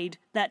implied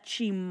that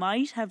she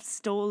might have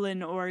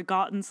stolen or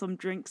gotten some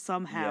drink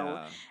somehow.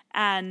 Yeah.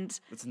 And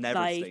it's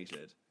never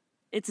stated.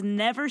 It's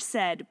never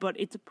said, but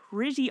it's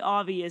pretty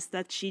obvious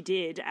that she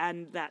did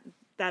and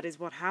that is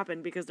what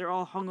happened because they're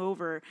all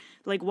hungover.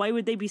 Like, why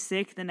would they be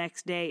sick the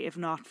next day if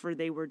not for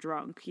they were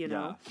drunk, you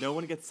know? No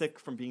one gets sick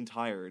from being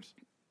tired.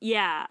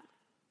 Yeah.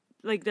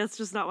 Like, that's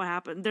just not what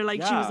happened. They're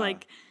like, she was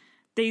like,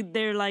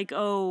 they're like,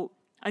 oh,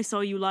 I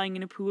saw you lying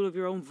in a pool of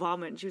your own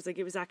vomit. And she was like,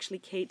 it was actually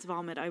Kate's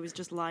vomit. I was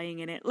just lying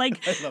in it.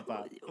 Like, I love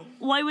that.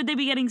 Why would they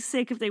be getting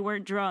sick if they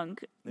weren't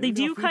drunk? Maybe they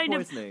do kind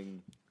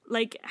poisoning. of,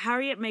 like,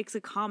 Harriet makes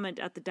a comment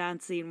at the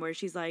dance scene where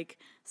she's like,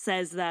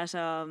 says that,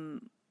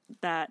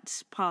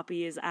 that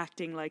Poppy is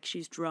acting like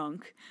she's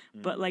drunk,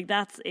 but like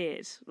that's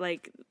it.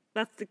 Like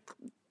that's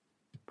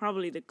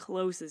probably the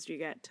closest you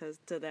get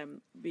to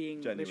them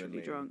being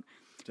literally drunk.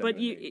 But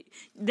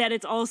that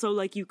it's also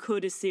like you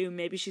could assume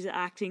maybe she's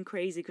acting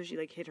crazy because she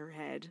like hit her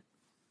head.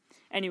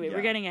 Anyway,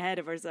 we're getting ahead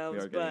of ourselves.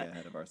 We are getting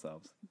ahead of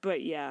ourselves.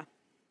 But yeah.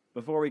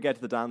 Before we get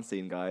to the dance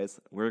scene, guys,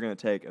 we're going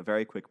to take a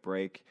very quick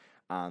break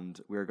and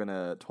we're going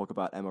to talk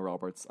about Emma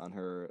Roberts and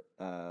her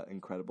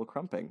incredible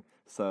crumping.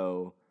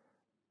 So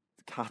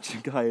catch you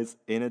guys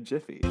in a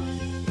jiffy.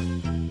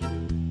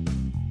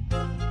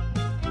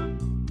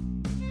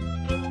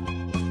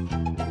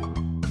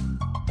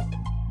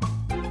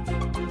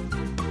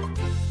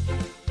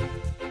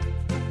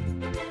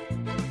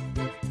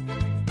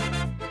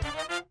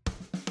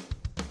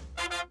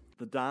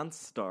 The dance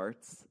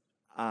starts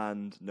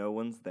and no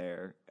one's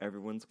there.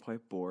 Everyone's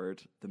quite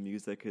bored. The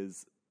music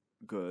is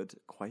good,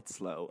 quite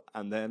slow.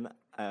 And then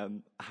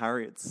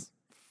Harriet's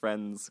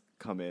friends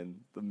come in,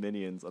 the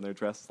minions, and they're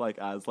dressed like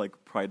as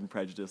like Pride and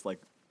Prejudice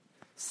like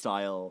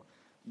style,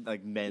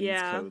 like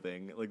men's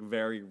clothing, like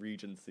very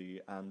Regency,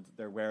 and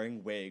they're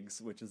wearing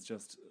wigs, which is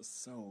just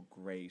so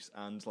great.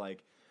 And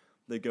like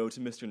they go to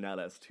Mr.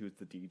 Nellist, who's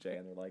the DJ,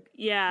 and they're like,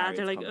 Yeah,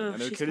 they're like, coming. "Ugh,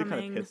 And they're she's clearly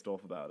kind coming." of pissed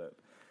off about it.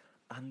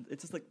 And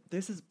it's just like,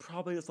 this is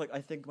probably just like,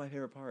 I think my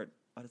favorite part.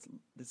 And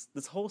it's,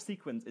 this whole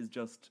sequence is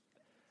just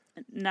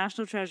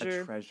National a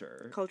treasure.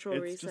 treasure. Cultural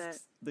It's reset.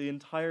 Just, the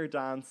entire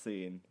dance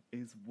scene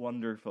is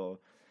wonderful.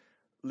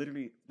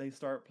 Literally, they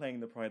start playing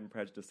the Pride and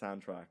Prejudice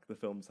soundtrack, the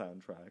film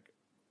soundtrack.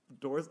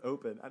 Doors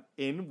open, and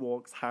in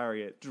walks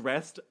Harriet,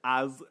 dressed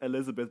as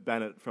Elizabeth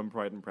Bennet from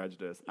Pride and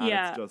Prejudice. And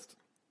Yeah. it's just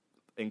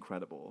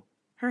incredible.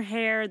 Her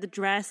hair, the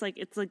dress, like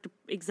it's like the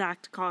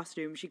exact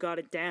costume. She got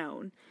it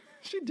down.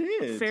 She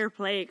did. Fair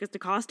play, because the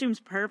costume's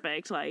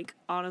perfect. Like,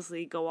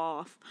 honestly, go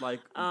off. Like,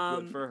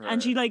 good for her.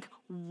 And she like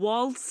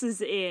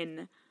waltzes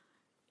in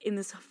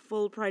this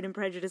full Pride and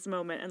Prejudice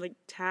moment, and like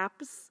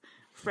taps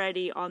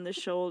Freddie on the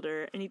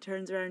shoulder, and he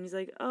turns around and he's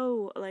like,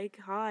 "Oh, like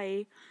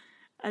hi,"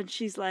 and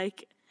she's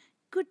like,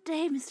 "Good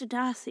day, Mr.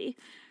 Darcy."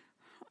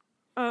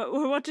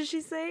 Or what does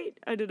she say?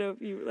 I don't know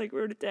if you like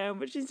wrote it down,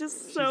 but she's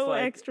just so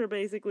like- extra,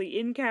 basically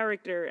in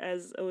character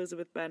as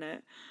Elizabeth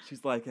Bennet.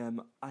 She's like,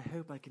 I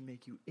hope I can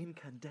make you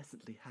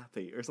incandescently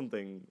happy, or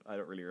something. I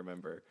don't really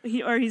remember.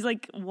 He's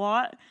like,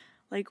 "What?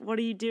 Like, what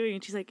are you doing?"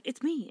 And she's like,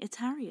 "It's me, it's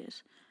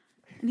Harriet."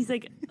 And he's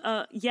like,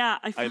 yeah,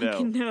 I I know.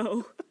 fucking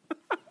know."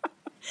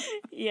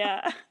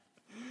 Yeah.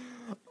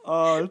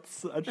 Oh,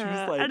 it's and she's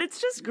like, And it's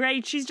just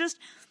great. She's just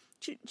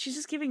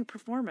giving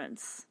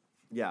performance.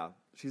 yeah,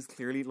 she's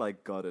clearly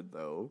like gutted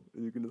though.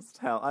 You can just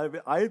tell.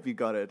 I'd be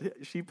gutted.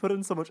 She put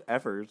in so much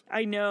effort.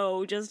 I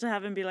know, just to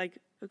have him be like,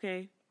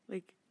 "Okay,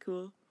 like,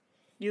 cool.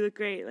 You look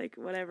great, like,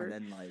 whatever." And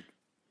then like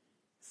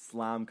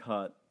slam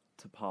cut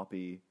to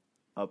Poppy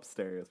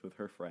upstairs with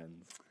her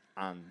friends,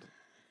 and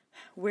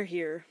We're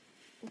here.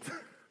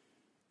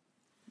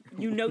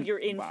 You know you're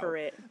in wow. for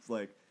it. It's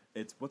like,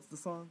 it's what's the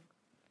song?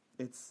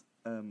 It's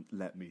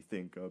Let Me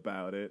Think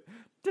About It.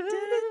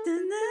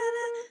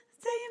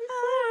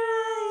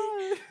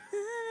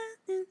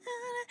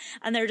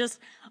 And they're just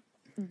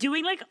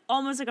doing like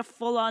almost like a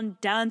full-on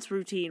dance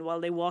routine while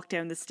they walk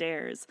down the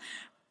stairs.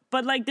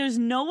 But like there's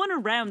no one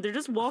around. They're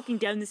just walking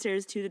down the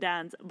stairs to the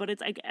dance, but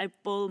it's like a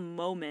full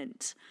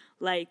moment.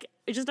 Like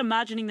just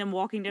imagining them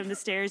walking down the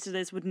stairs to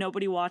this with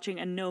nobody watching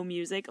and no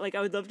music. Like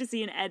I would love to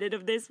see an edit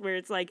of this where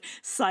it's like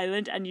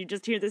silent and you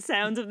just hear the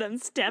sounds of them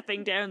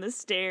stepping down the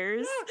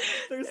stairs.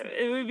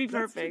 It would be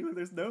perfect.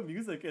 There's no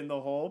music in the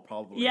hall,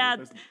 probably. Yeah,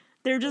 There's,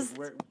 they're just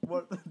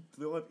what?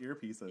 They all have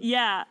earpieces.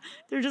 yeah,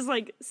 they're just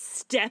like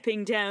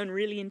stepping down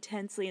really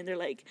intensely, and they're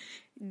like,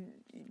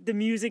 the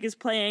music is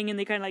playing, and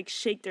they kind of like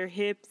shake their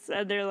hips,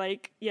 and they're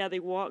like, yeah, they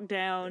walk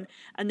down,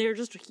 and they're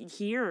just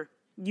here.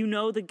 You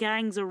know, the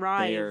gang's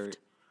arrived.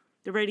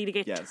 They're ready to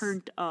get Yes.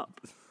 turned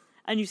up,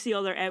 and you see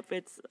all their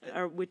outfits,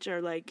 which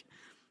are like,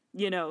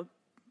 you know,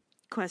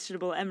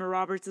 questionable. Emma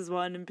Roberts is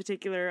one in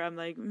particular. I'm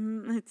like,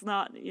 it's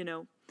not, you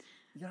know,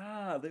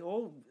 Yeah, they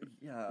all.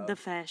 Yeah. the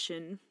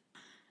fashion.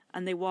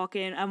 And they walk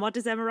in, and what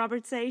does Emma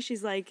Roberts say?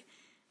 She's like,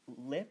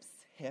 lips,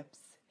 hips,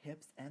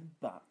 and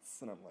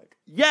butts, and I'm like,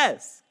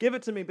 yes, give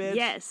it to me, bitch.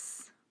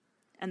 yes.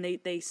 And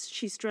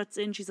she struts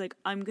in. She's like,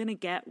 "I'm gonna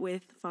get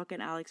with fucking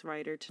Alex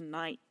Rider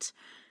tonight."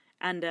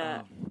 And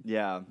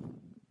Yeah.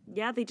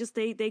 yeah,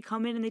 they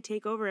come in and they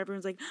take over.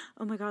 Everyone's like,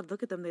 "Oh my god,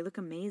 look at them! They look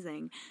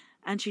amazing."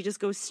 And she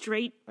just goes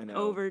straight know.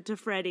 over to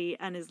Freddie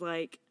and is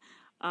like,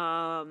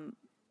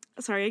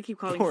 sorry, I keep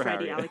calling Poor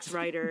Freddie Harriet. Alex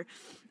Rider,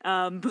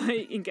 but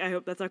I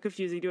hope that's not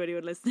confusing to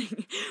anyone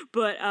listening.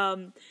 But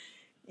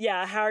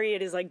yeah,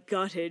 Harriet is like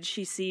gutted.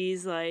 She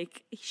sees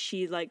like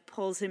she like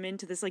pulls him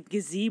into this like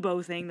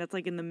gazebo thing that's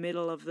like in the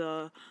middle of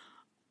the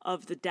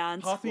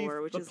dance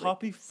floor, which is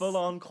Poppy like, full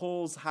on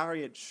calls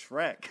Harriet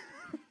Shrek.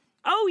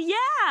 oh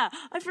yeah,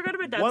 I forgot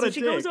about that. What So a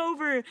she goes dick.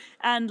 over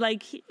and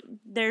like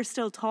they're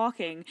still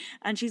talking,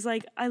 and she's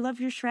like, "I love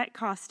your Shrek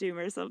costume"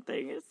 or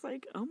something. It's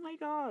like, oh my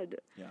god,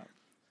 Yeah.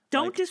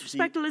 don't Like,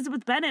 disrespect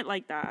Elizabeth Bennet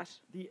like that.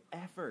 The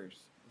effort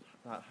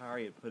that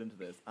Harriet put into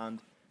this, and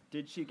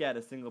did she get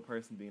a single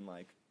person being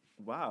like,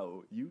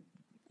 "Wow, you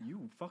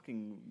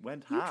fucking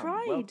went You ham"?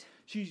 Well, tried.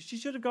 she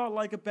should have got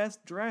like a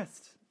best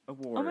dressed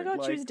award. Oh my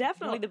god, she was Like,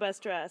 definitely what- the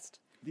best dressed.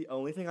 The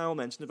only thing I will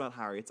mention about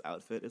Harriet's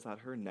outfit is that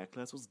her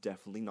necklace was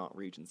definitely not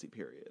Regency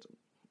period.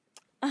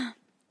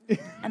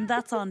 And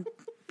that's on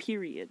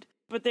period.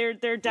 But they're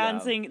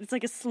dancing. It's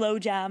like a slow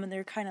jam, and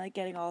they're kind of like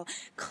getting all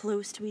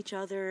close to each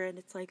other. And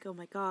it's like, oh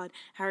my god,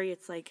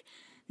 Harriet's like,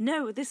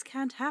 no, this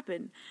can't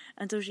happen.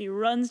 And so she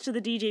runs to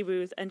the DJ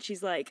booth, and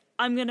she's like,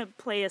 I'm gonna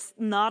play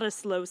not a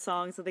slow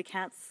song, so they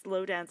can't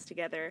slow dance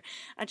together.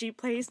 And she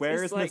plays. Where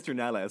this, is like, Mr.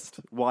 Nellist?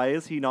 Why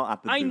is he not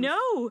at the I booth?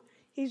 know.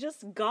 He's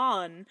just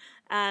gone,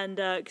 and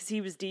because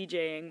he was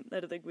DJing. I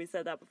don't think we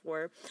said that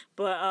before,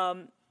 but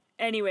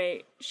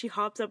anyway, she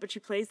hops up and she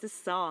plays this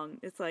song.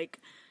 It's like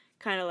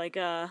kind of like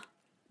a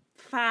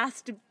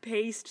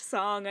fast-paced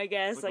song, I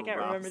guess. Like I can't a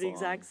rap remember the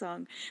exact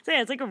song. song. So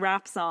yeah, it's like a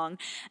rap song,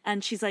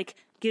 and she's like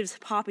gives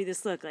Poppy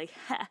this look like,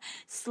 ha,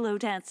 slow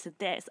dance to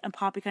this, and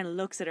Poppy kind of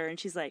looks at her and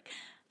she's like,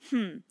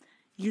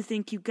 you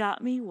think you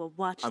got me? Well,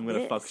 watch I'm gonna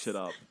this. fuck shit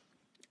up.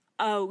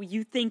 Oh,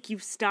 you think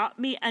you've stopped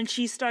me? And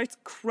she starts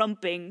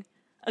crumping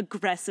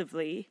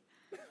aggressively,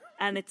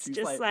 and it's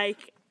just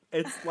like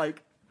It's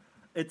like,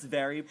 it's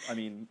very, I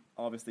mean,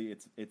 obviously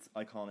it's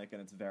iconic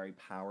and it's very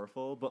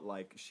powerful, but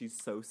like, she's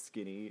so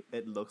skinny,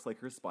 it looks like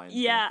her spine's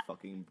gonna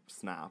fucking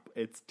snap.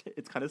 It's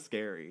kind of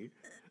scary.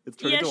 It's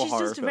turned into a she's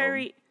horror just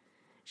film.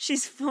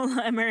 She's full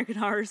American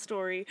Horror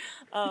Story.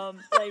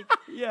 Like,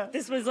 Yeah.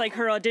 this was like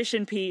her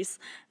audition piece.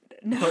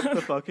 Put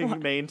the fucking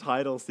main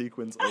title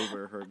sequence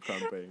over her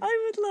crumping.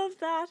 I would love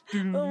that.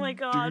 Oh my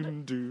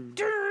god. Dun.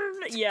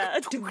 Yeah.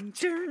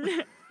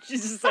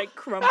 She's just like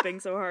crumping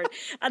so hard.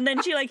 And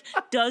then she like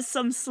does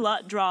some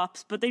slut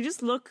drops, but they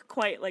just look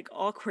quite like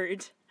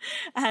awkward.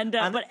 And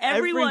but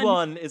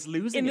everyone is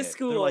losing in the it. They're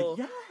school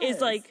like, yes.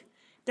 is like,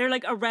 they're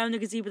like around the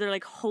gazebo, they're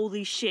like,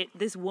 holy shit,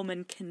 this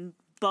woman can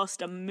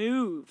bust a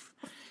move.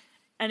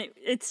 And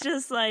it's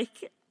just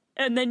like,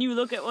 and then you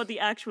look at what the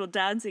actual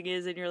dancing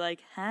is and you're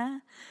like, huh?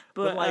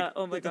 But like,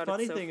 oh my the god,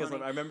 funny it's so thing funny.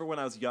 is, I remember when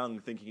I was young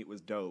thinking it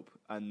was dope,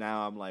 and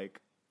now I'm like,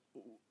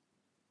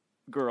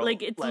 girl,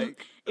 Like, it was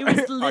are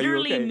you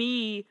literally okay?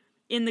 me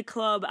in the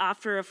club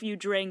after a few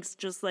drinks,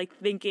 just like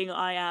thinking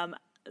I am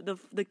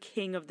the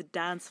king of the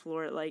dance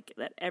floor, like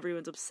that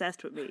everyone's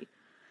obsessed with me.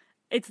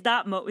 It's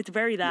that it's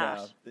very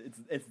that.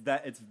 Yeah,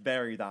 it's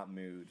very that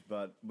mood.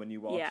 But when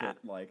you watch Yeah. it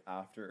like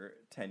after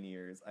 10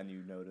 years and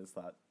you notice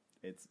that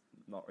it's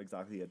not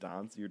exactly a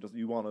dance,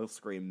 you want to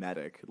scream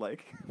medic.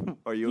 Like,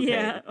 are you okay?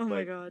 Yeah, oh my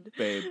Like, God.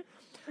 babe.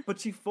 But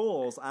she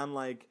falls, and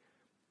like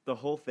the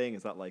whole thing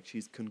is that like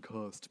she's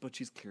concussed, but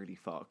she's clearly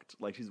fucked.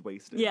 Like, she's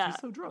wasted. Yeah, She's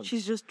so drunk.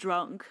 she's just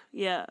drunk.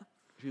 Yeah.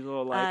 She's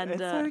all like, and,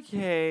 it's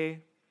okay.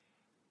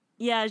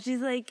 Yeah,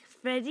 she's like,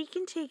 Freddie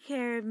can take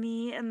care of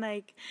me, and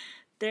like,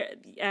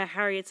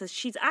 Harriet says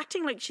she's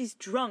acting like she's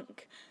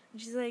drunk, and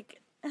she's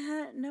like,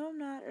 no, I'm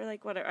not, or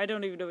like whatever. I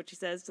don't even know what she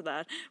says to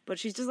that, but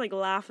she's just like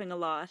laughing a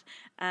lot,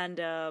 and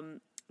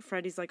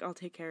Freddie's like, I'll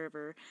take care of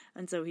her,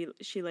 and so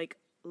she like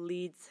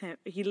leads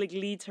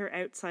her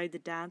outside the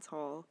dance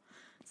hall,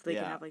 so they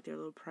can have like their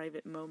little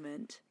private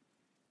moment.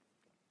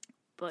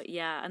 But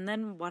yeah, and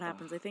then what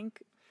happens? I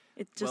think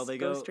it just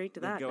goes straight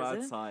to that. They go does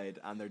it? outside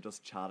and they're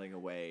just chatting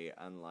away,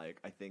 and like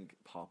I think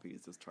Poppy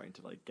is just trying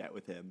to like get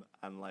with him,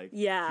 and like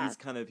he's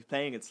kind of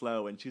playing it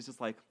slow, and she's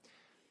just like,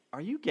 "Are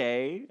you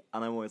gay?"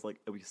 And I'm always like,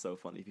 "It would be so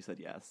funny if he said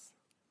yes."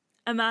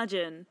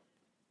 Imagine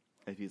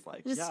if he's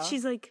like, just, "Yeah,"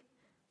 she's like,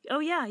 "Oh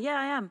yeah,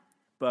 I am."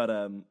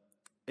 But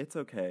it's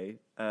okay.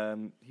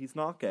 He's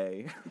not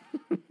gay.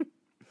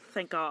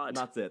 Thank God. And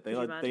that's it. They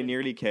Can you like they imagine?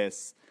 nearly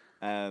kiss.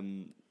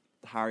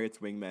 Harriet's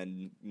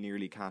wingmen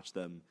nearly catch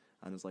them,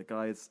 and it's like,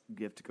 guys,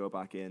 you have to go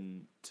back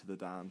in to the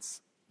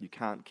dance. You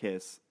can't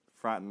kiss.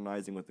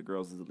 Fraternizing with the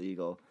girls is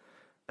illegal.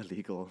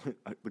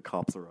 The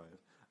cops arrive.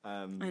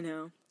 I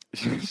know.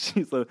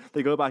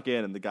 They go back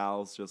in, and the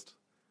gals just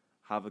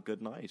have a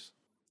good night.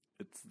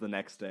 It's the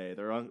next day.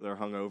 They're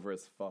hungover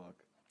as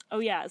fuck. Oh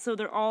yeah, so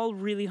they're all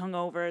really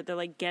hungover. They're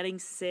like getting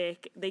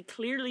sick. They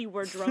clearly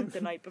were drunk the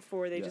night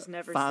before. They just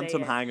never say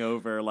Phantom it.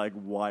 hangover. Like,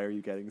 why are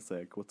you getting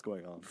sick? What's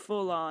going on?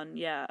 Full on,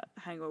 yeah,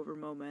 hangover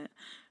moment.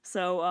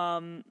 So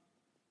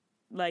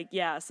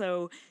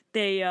so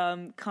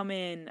they come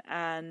in,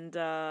 and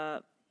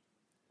they're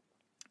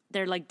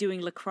like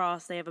doing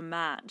lacrosse. They have a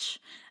match,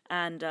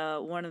 and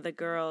one of the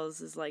girls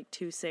is like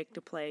too sick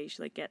to play.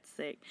 She like gets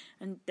sick,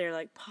 and they're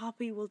like,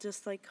 Poppy will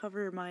just like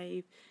cover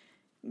my,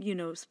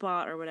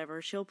 spot or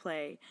whatever. She'll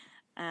play,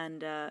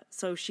 and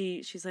so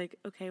she's like,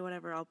 okay,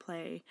 whatever, I'll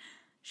play.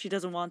 She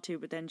doesn't want to,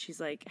 but then she's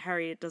like,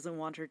 Harriet doesn't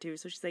want her to,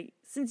 so she's like,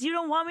 since you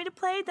don't want me to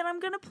play, then I'm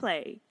gonna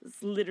play.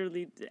 It's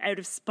literally out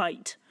of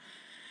spite.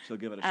 She'll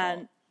give it a And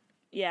shot.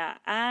 yeah,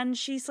 and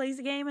she slays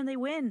the game and they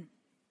win.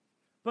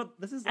 But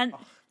this is And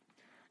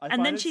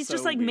then she's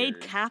just like made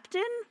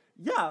captain.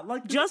 Yeah,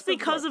 like Just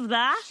because of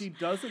that? She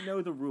doesn't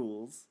know the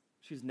rules.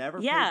 She's never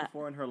Yeah. played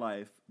before in her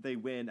life. They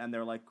win, and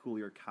they're like, "Cool,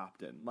 you're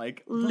captain."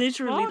 Like, the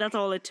Literally, fuck? that's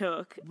all it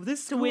took.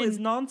 This to school win is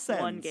nonsense.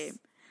 one game.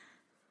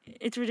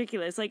 It's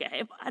ridiculous. Like,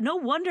 no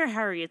wonder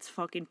Harriet's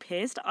fucking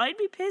pissed. I'd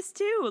be pissed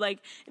too. Like,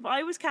 if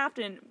I was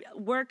captain,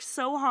 worked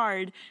so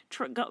hard,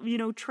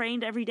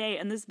 trained every day,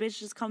 and this bitch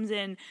just comes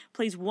in,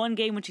 plays one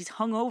game when she's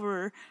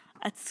hungover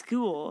at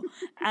school,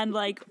 and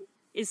like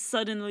is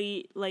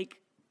suddenly like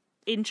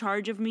in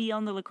charge of me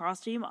on the lacrosse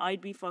team,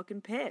 I'd be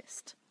fucking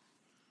pissed.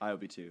 I would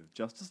be too.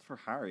 Justice for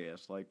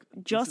Harriet. Like,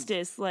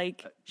 Justice,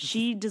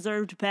 she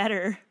deserved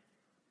better.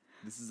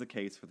 This is a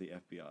case for the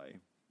FBI.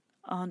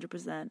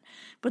 100%.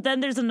 But then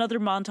there's another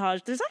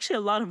montage. There's actually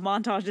a lot of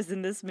montages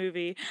in this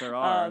movie. There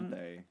are, aren't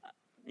they?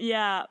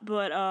 Yeah,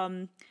 but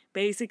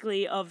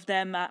basically of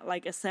them at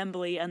like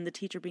assembly and the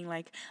teacher being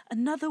like,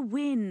 another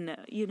win,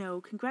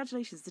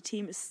 congratulations, the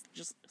team is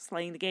just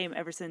slaying the game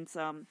ever since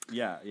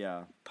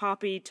Yeah.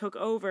 Poppy took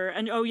over.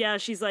 And oh yeah,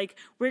 she's like,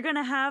 we're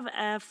gonna have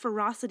a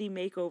ferocity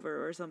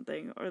makeover or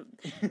something, or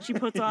she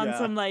puts on Yeah.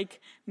 some like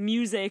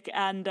music,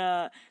 and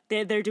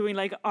they're doing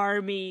like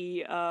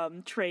army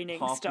training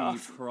Poppy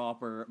stuff,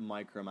 proper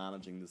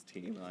micromanaging this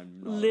team, and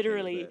I'm not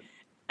literally. okay with it.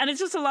 And it's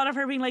just a lot of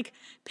her being like,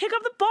 pick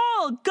up the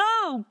ball,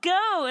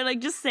 go, and like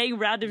just saying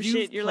random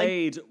shit. You're like,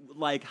 played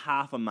like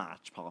half a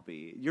match,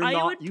 Poppy.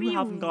 would You be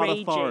haven't got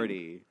raging.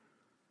 authority.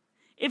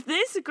 if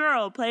this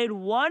girl played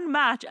one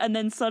match and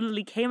then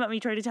suddenly came at me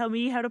trying to tell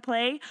me how to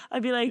play,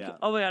 I'd be like, Yeah.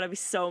 oh my God, I'd be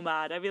so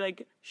mad. I'd be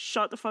like,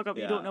 shut the fuck up.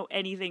 You Yeah. don't know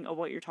anything of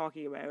what you're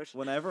talking about.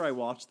 Whenever I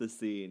watch this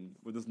scene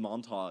with this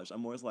montage,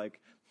 I'm always like,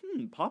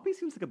 Poppy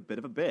seems like a bit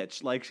of a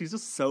bitch. Like, she's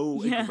just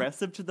so Yeah.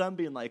 aggressive to them,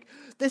 being like,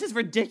 this is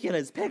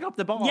ridiculous, pick up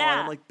the ball. Yeah.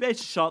 And I'm like,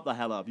 bitch, shut the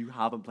hell up. You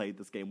haven't played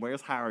this game.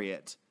 Where's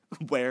Harriet?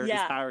 Where is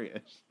Yeah.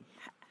 Harriet? 'Cause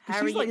she's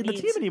Harriet not in the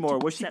needs team anymore.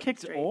 to Was she set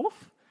kicked straight.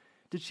 off?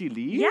 Did she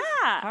leave?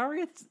 Yeah.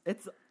 Harriet,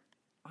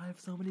 I have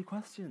so many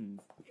questions.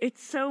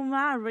 It's so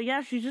mad, but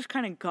yeah, she's just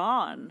kind of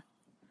gone.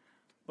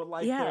 But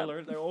like, Yeah.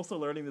 they're also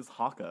learning this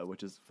haka,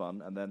 which is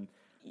fun, and then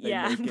they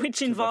Yeah, make it which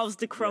to involves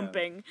the yeah.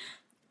 crumping.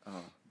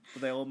 So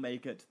they all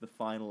make it to the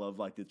final of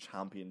like the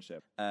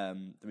championship.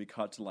 Then we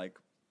cut to like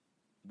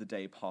the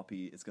day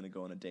Poppy is going to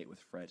go on a date with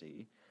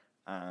Freddie,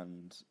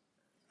 and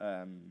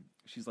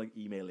she's like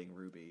emailing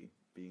Ruby,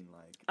 being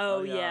like,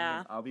 Oh,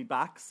 yeah. I'll be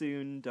back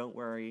soon. Don't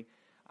worry."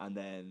 And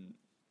then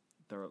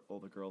all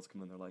the girls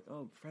come in. They're like,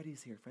 "Oh,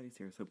 Freddie's here. Freddie's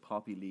here." So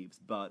Poppy leaves,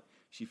 but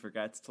she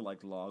forgets to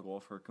like log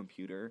off her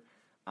computer,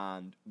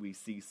 and we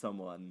see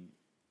someone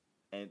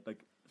and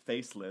like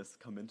faceless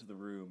come into the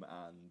room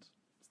and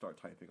start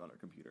typing on her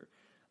computer.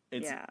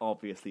 It's Yeah.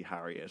 obviously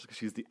Harriet, because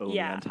she's the only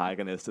Yeah.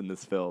 antagonist in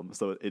this film,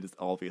 so it is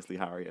obviously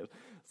Harriet.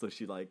 So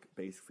she like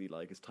basically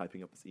like is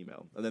typing up this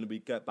email, and then we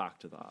get back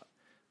to that,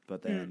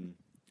 but then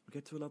we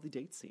get to a lovely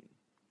date scene.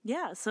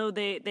 Yeah, so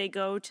they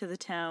go to the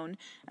town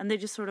and they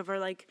just sort of are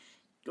like,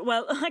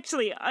 well,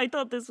 actually, I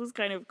thought this was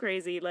kind of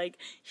crazy. Like,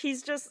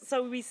 she's just,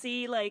 so we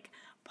see like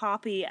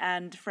Poppy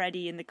and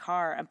Freddie in the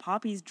car, and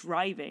Poppy's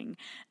driving,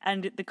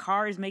 and the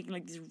car is making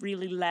like these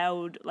really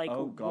loud like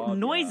Oh, God,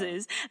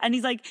 noises, and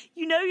he's like,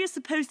 you're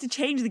supposed to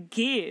change the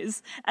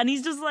gears, and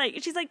he's just like,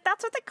 she's like,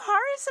 that's what the car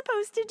is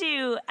supposed to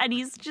do, and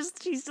she's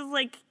just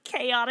like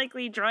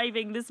chaotically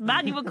driving this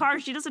manual car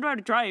she doesn't know how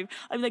to drive.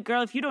 I'm like,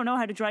 girl, if you don't know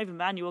how to drive a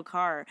manual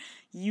car,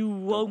 you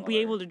won't be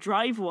bother. able to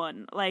drive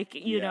one. Like,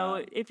 you know,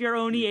 Yeah, if you're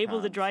only you able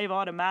to can't. drive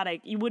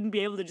automatic, you wouldn't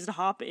be able to just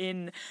hop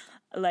in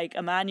like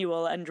a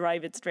manual and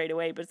drive it straight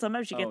away. But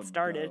somehow she gets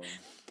started. no.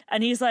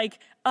 And he's like,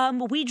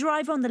 we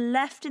drive on the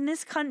left in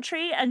this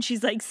country, and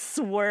she's like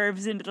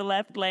swerves into the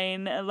left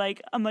lane. And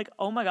like, I'm like,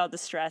 oh my God, the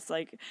stress.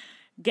 Like,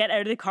 get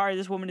out of the car,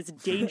 this woman is a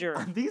danger.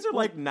 And these are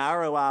like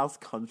narrow ass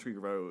country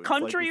roads.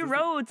 Country like, this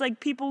is- roads, like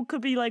people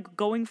could be like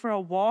going for a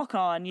walk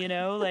on, you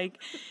know, like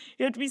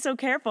you have to be so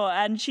careful.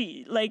 And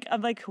she, like,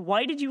 I'm like,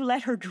 why did you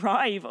let her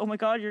drive? Oh my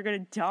God, you're gonna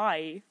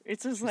die.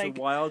 It's just She's like,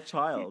 a wild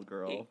child,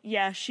 girl.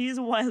 yeah, she's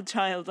a wild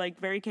child, like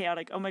very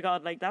chaotic. Oh my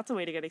God, like that's a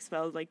way to get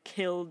expelled, like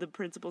kill the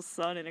principal's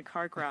son in a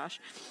car crash.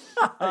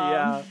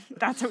 Yeah.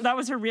 That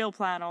was her real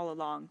plan all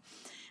along.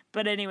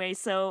 But anyway,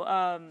 so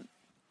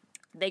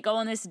they go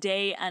on this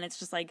date, and it's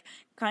just like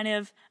kind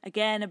of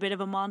again a bit of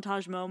a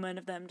montage moment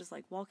of them just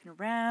like walking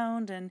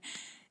around, and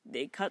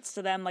it cuts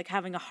to them like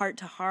having a heart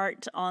to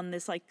heart on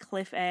this like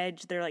cliff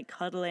edge. They're like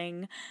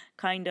cuddling,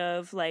 kind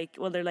of like,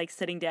 well, they're like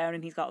sitting down,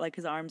 and he's got like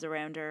his arms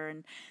around her,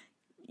 and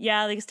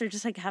yeah, like they're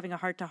just like having a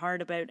heart to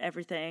heart about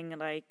everything, and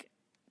like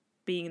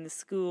being in the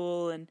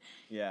school, and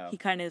Yeah. he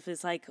kind of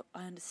is like,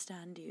 I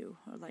understand you,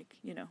 or like,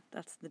 you know,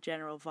 that's the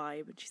general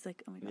vibe. And she's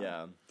like, oh my God,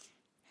 Yeah.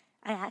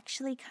 I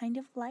actually kind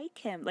of like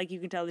him. Like, you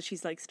can tell that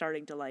she's like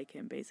starting to like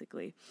him,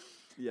 basically.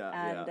 Yeah.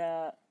 And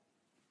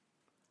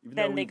Even then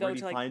though they we go really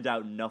to, like- find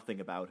out nothing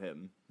about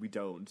him, we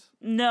don't.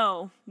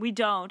 no, we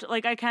don't.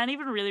 Like, I can't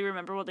even really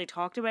remember what they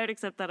talked about,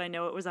 except that I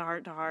know it was a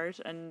heart to heart,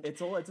 and It's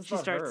just she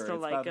about starts her. to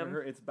it's like about him.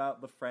 Her. It's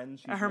about the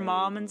friends she's Her made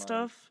mom and like,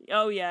 stuff.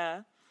 Oh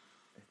yeah,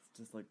 It's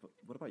just like,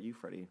 what about you,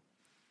 Freddie?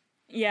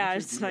 yeah.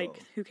 What's your It's like,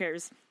 deal? who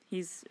cares?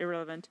 He's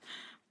irrelevant.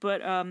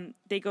 But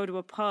they go to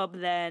a pub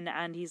then,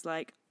 and he's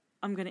like,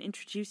 I'm gonna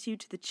introduce you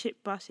to the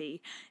Chip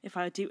Butty if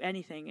I do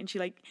anything. And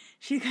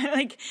she's kind of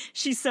like,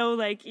 she's so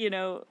like, you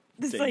know,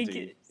 this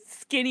Dainty. like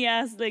skinny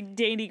ass like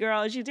dainty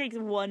girl. She takes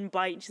one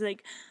bite, and she's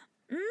like,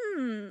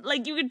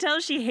 like you can tell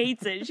she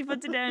hates it. She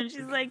puts it down, and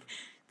she's like,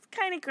 it's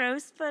kind of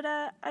gross, but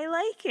I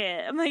like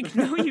it. I'm like,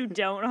 no, you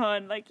don't,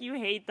 hon. Like, you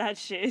hate that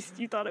shit.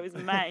 You thought it was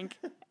mank.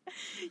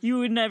 You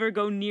would never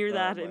go near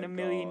that in my a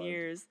million God.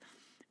 years.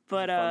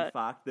 But Fun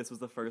fact: this was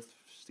the first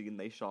scene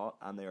they shot,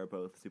 and they are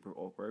both super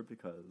awkward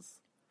because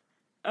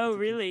oh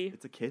really?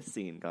 it's a kiss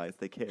scene, guys.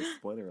 They kiss.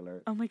 Spoiler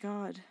alert. Oh my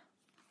God.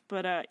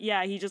 But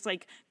yeah, he just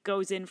like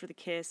goes in for the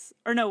kiss.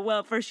 Or no,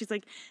 well, first she's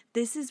like,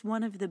 this is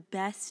one of the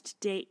best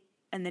date,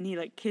 and then he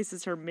like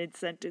kisses her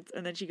mid-sentence,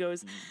 and then she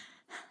goes,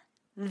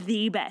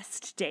 the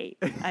best date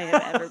I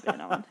have ever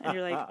been on. And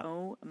you're like,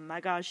 oh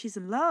my gosh, she's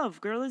in love.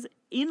 Girl is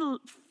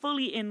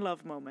fully in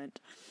love moment.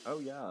 Oh,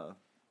 yeah.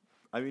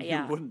 I mean,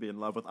 Yeah. who wouldn't be in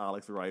love with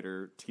Alex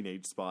Rider,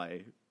 teenage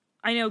spy?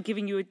 I know,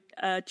 giving you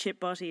a chip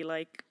butty,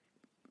 like,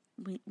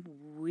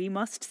 we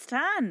must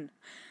stan.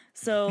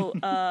 So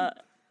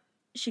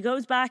she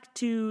goes back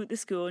to the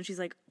school and she's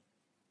like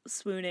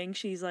swooning.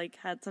 She's like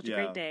had such a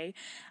great day.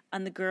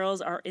 And the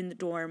girls are in the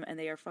dorm and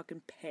they are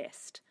fucking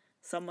pissed.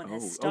 Someone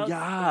has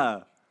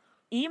stuck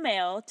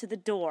email to the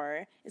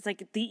door. It's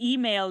like the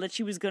email that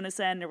she was gonna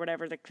send or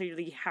whatever that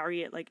clearly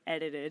Harriet like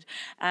edited,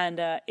 and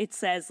it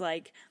says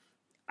like,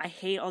 I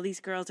hate all these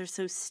girls, they're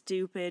so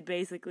stupid,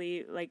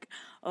 basically, like,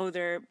 oh,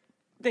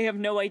 they have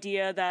no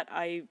idea that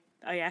I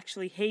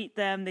actually hate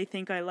them, they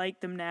think I like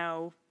them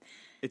now.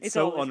 It's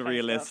so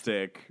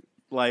unrealistic.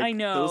 Like, I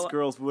know. Those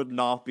girls would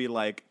not be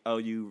like, oh,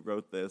 you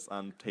wrote this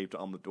and taped it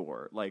on the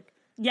door. Like,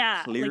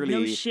 Yeah, clearly like,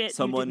 no shit,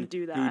 someone you didn't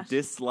do who that.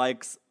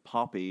 dislikes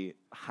Poppy,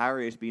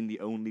 Harriet being the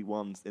only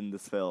ones in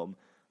this film,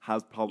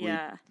 has probably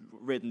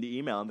written the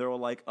email, and they're all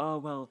like, oh,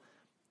 well,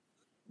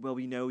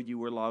 we know you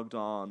were logged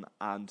on,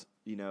 and,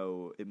 you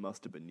know, it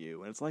must have been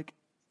you. And it's like,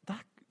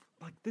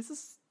 this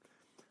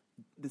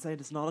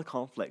is not a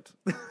conflict.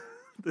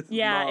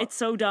 Yeah, it's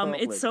so dumb.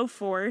 It's so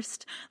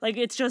forced. Like,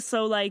 it's just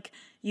so, like,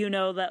 you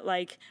know, that,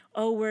 like,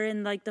 oh, we're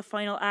in, like, the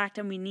final act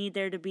and we need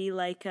there to be,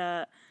 like,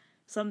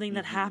 something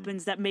that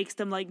happens that makes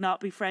them, like, not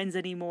be friends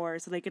anymore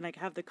so they can, like,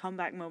 have the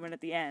comeback moment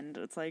at the end.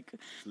 It's like,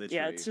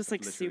 it's just,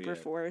 like, super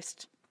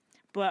forced.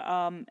 But,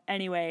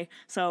 anyway,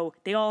 so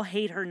they all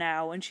hate her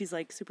now and she's,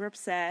 like, super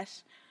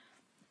upset.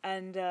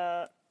 And,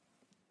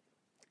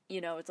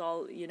 you know, it's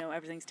all, you know,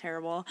 everything's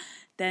terrible.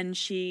 Then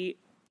she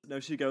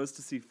goes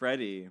to see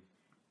Freddie.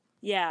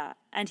 Yeah,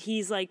 and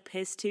he's, like,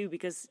 pissed, too,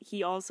 because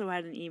he also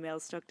had an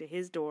email stuck to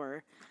his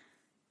door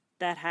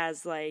that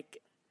has, like,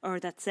 or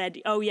that said,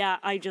 oh, yeah,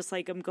 I just,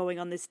 like, I'm going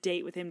on this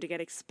date with him to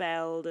get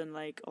expelled and,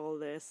 like, all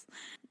this.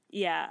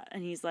 Yeah,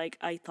 and he's like,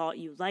 I thought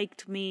you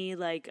liked me,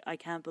 like, I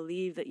can't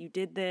believe that you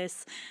did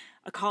this.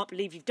 I can't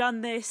believe you've done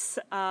this.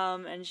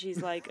 And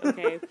she's like,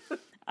 okay,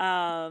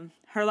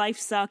 her life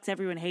sucks,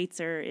 everyone hates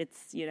her,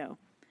 it's, you know,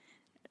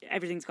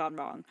 everything's gone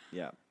wrong.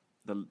 Yeah.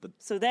 The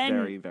so then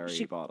very,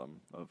 very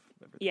bottom of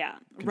everything. Yeah,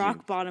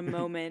 rock bottom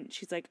moment.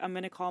 She's like, I'm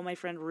going to call my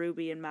friend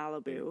Ruby in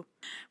Malibu.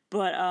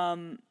 But,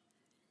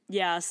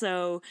 yeah,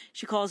 so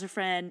she calls her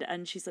friend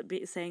and she's like,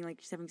 saying, like,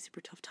 she's having a super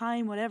tough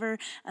time, whatever.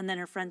 And then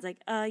her friend's like,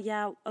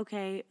 yeah,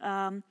 okay,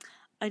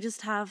 I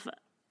just have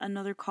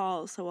another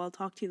call, so I'll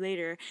talk to you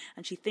later.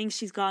 And she thinks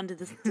she's gone to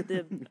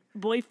the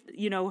boy,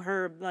 you know,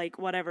 her, like,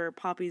 whatever,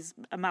 Poppy's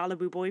a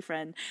Malibu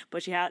boyfriend,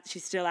 but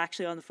she's still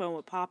actually on the phone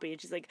with Poppy, and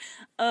she's like,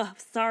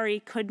 sorry,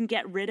 couldn't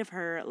get rid of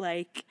her,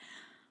 like,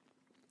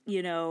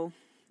 you know,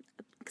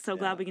 so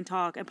glad we can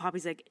talk. And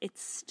Poppy's like,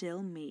 it's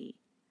still me.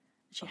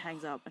 She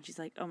hangs up and she's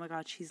like, oh my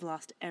god, she's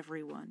lost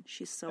everyone.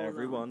 She's so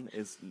everyone alone.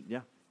 Is, yeah.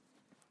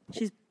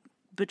 She's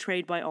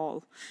betrayed by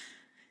all.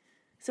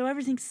 So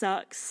everything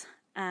sucks.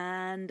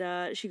 And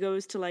she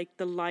goes to, like,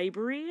 the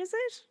library, is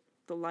it?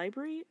 The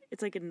library?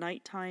 It's like a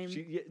nighttime.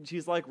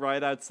 She's like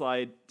right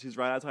outside. She's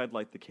right outside,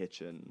 like, the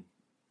kitchen.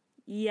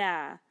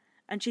 Yeah,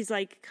 and she's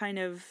like kind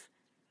of.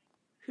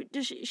 Who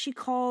does she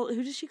call?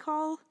 Who does she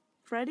call?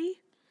 Freddie.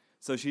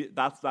 So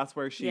that's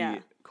where she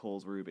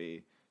calls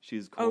Ruby.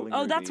 She's calling.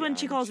 Oh, Ruby, that's when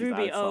she calls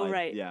Ruby. Outside. Oh,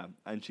 right. Yeah,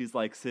 and she's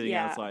like sitting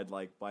outside,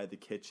 like by the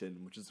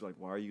kitchen, which is like,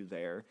 why are you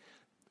there?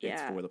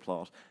 It's for the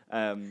plot.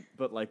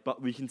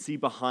 But we can see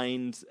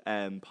behind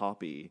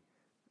Poppy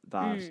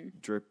that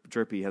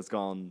Drippy has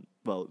gone.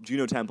 Well,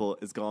 Juno Temple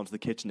has gone to the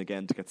kitchen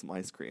again to get some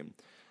ice cream.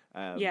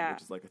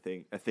 Which is like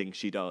a thing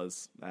she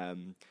does.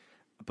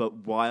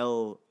 But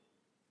while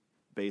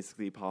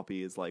basically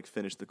Poppy is like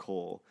finished the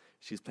call,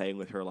 she's playing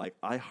with her like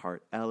I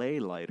Heart LA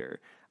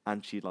lighter,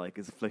 and she like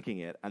is flicking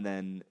it, and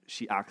then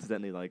she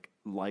accidentally like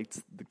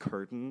lights the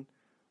curtain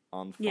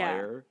on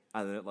fire,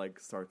 and then it like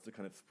starts to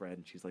kind of spread,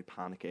 and she's like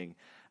panicking,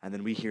 and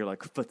then we hear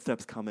like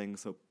footsteps coming,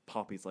 so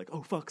Poppy's like,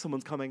 oh fuck,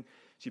 someone's coming.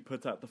 She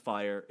puts out the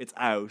fire, it's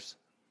out,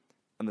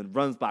 and then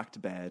runs back to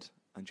bed,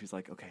 and she's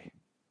like, okay,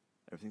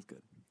 everything's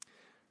good.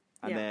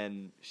 And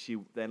then she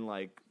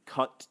like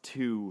cut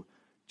to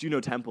Juno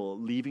Temple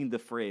leaving the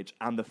fridge,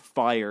 and the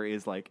fire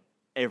is like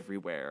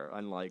everywhere,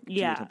 and like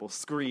Juno Temple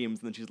screams,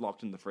 and then she's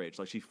locked in the fridge,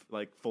 like she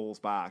like falls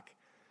back,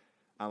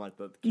 and like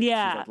she's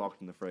like locked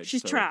in the fridge.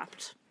 She's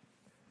trapped.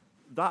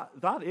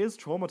 That is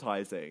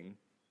traumatizing.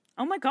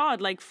 Oh my god,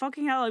 like,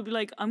 fucking hell, I'd be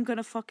like, I'm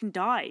gonna fucking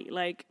die.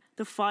 Like,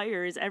 the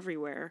fire is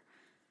everywhere.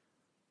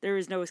 There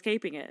is no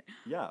escaping it.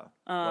 Yeah.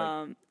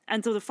 And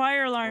so the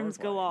fire alarms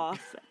go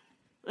off.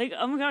 Like,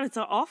 oh my god, it's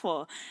so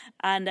awful.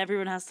 And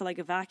everyone has to, like,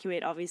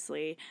 evacuate,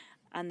 obviously.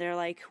 And they're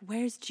like,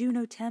 where's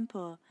Juno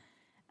Temple?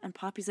 And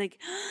Poppy's like,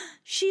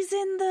 she's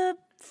in the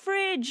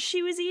fridge.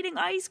 She was eating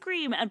ice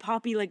cream. And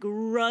Poppy, like,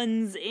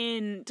 runs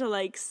in to,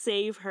 like,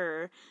 save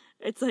her.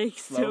 It's, like,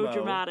 Slow-mo, so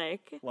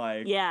dramatic.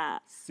 Like,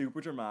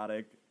 super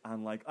dramatic.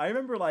 And, like, I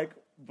remember, like,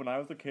 when I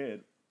was a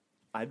kid,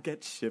 I'd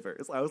get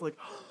shivers. I was like,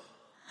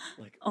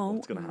 Like, Oh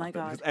what's gonna my happen?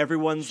 God. Because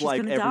everyone's She's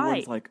gonna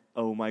everyone's die. like,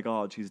 oh my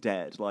God, she's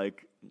dead.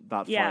 Like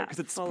that Yeah, fire, because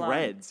it full on.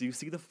 spreads. You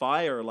see the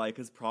fire like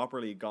has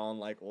properly gone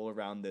like all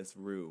around this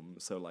room.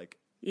 So like,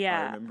 I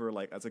Yeah. remember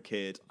like as a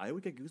kid, I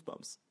would get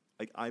goosebumps.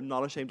 Like I'm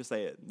not ashamed to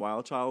say it.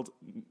 Wild Child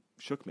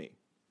shook me.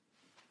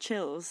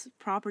 Chills,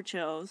 proper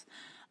chills.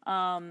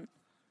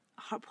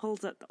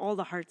 Pulls at all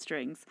the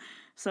heartstrings.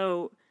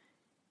 So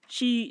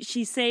she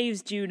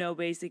saves Juno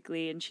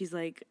basically, and she's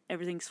like,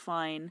 everything's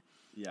fine.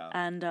 Yeah.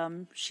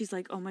 And she's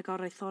like, oh my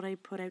God, I thought I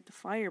put out the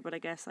fire, but I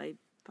guess I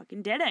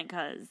fucking didn't,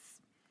 because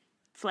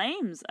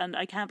flames, and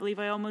I can't believe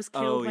I almost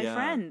killed my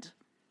friend.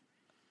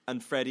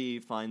 And Freddy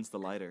finds the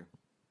lighter.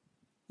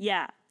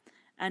 Yeah.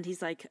 And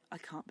he's like, I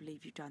can't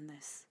believe you've done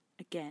this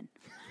again.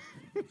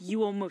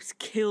 You almost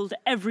killed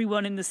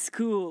everyone in the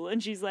school.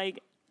 And she's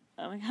like,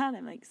 oh my God,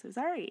 I'm like, so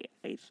sorry.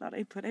 I thought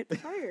I put out the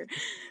fire.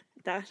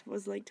 That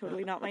was like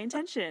totally not my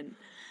intention.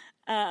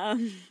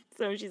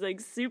 So she's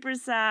like super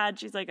sad.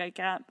 She's like, I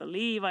can't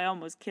believe I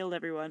almost killed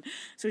everyone.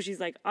 So she's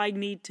like, I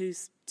need to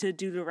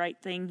do the right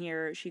thing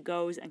here. She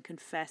goes and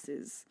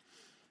confesses.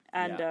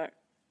 And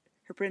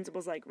her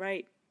principal's like,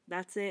 right,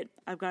 that's it.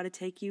 I've got to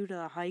take you to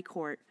the high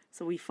court.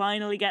 So we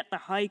finally get the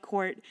high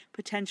court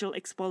potential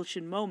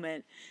expulsion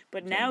moment.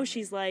 But now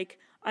she's like,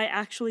 I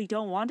actually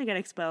don't want to get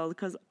expelled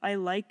because I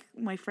like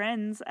my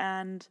friends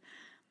and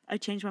I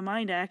changed my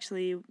mind. I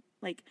actually,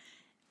 like,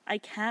 I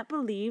can't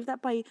believe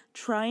that by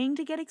trying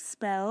to get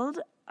expelled,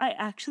 I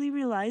actually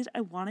realized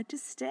I wanted to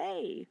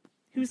stay.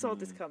 Who saw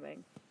this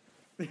coming?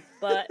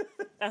 But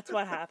that's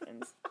what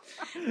happens.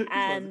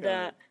 And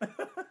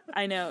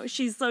I know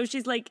she's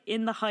like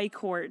in the high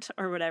court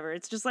or whatever.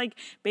 It's just like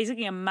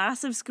basically a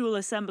massive school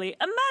assembly.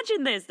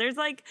 Imagine this. There's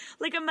like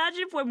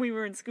imagine if when we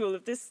were in school,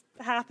 if this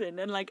happened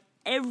and like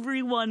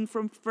everyone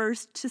from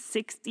first to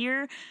sixth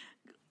year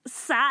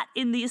sat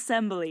in the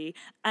assembly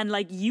and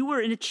like you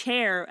were in a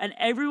chair and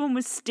everyone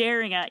was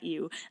staring at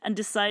you and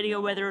deciding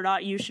on whether or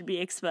not you should be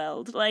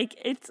expelled. Like,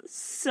 it's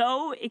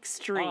so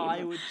extreme. Oh,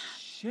 I would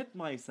shit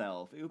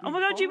myself. It would be oh my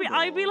God,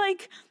 I'd be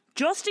like,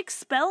 just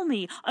expel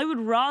me. I would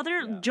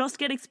rather just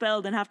get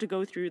expelled than have to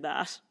go through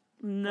that.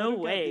 No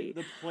way.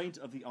 The point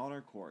of the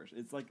honor court,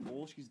 it's like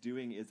all she's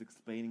doing is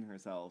explaining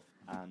herself.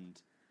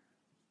 And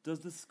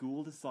does the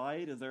school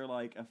decide? Is there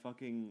like a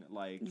fucking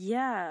like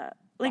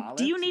like,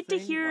 do you need to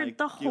hear like,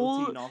 the whole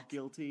guilty, not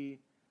guilty?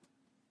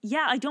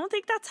 Yeah, I don't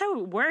think that's how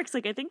it works.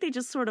 Like, I think they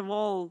just sort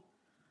of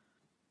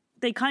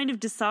they kind of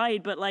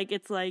decide, but like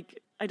it's like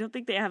I don't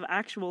think they have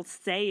actual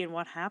say in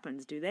what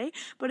happens, do they?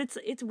 But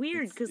it's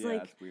weird because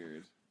it's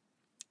weird.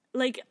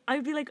 Like,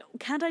 I'd be like,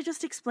 can't I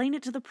just explain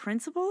it to the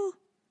principal?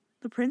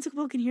 The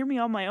principal can hear me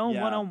on my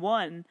own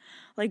one-on-one.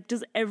 Like,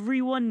 does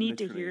everyone need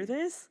to hear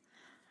this?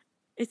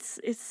 It's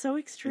so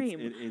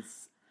extreme.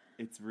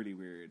 It's really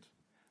weird.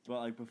 But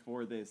like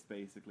before this,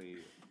 basically,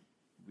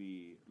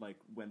 we like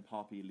when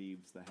Poppy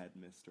leaves the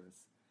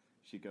headmistress,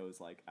 she goes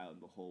like out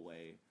in the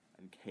hallway,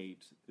 and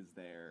Kate is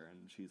there,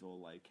 and she's all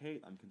like,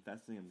 "Kate, I'm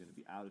confessing, I'm going to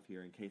be out of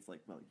here." And Kate's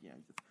like, "Well, yeah,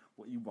 it's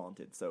what you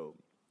wanted, so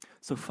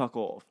fuck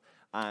off."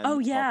 And oh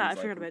yeah, Poppy's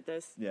I forgot about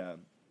this. Yeah,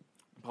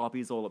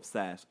 Poppy's all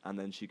upset, and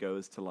then she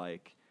goes to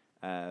like,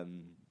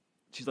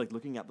 she's like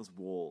looking at this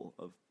wall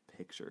of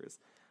pictures.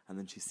 And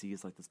then she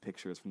sees like this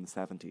pictures from the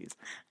 70s,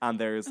 and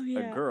there's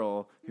a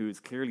girl who's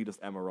clearly just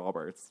Emma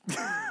Roberts.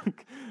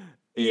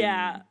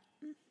 in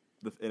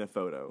a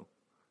photo.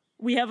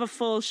 We have a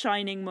full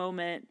Shining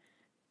moment.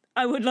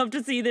 I would love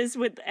to see this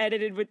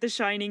edited with the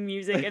Shining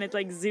music, and it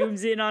like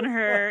zooms in on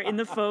her in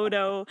the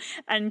photo,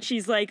 and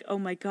she's like, "Oh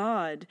my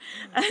God!"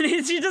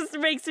 And she just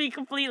makes me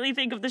completely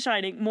think of The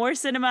Shining. More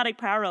cinematic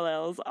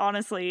parallels,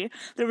 honestly.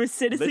 There was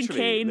Citizen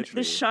Kane,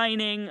 The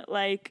Shining,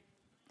 like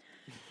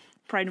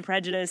Pride and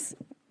Prejudice.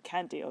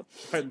 Can't deal.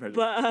 But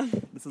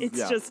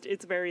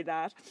it's very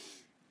that.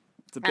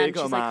 It's a big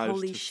homage like,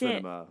 holy to shit.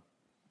 cinema.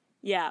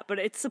 Yeah, but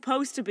it's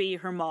supposed to be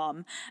her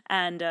mom.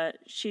 And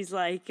she's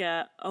like,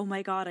 oh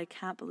my God, I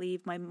can't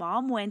believe my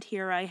mom went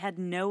here. I had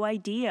no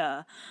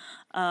idea.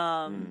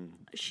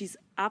 She's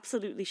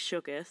absolutely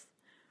shooketh.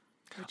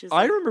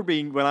 I remember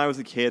when I was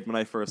a kid, when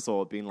I first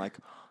saw it, being like,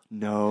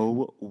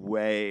 no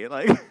way.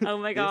 Like, oh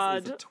my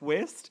God. This is a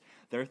twist.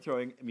 They're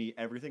throwing me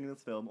everything in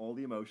this film, all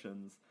the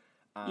emotions.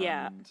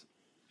 And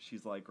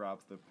she's like,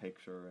 grabs the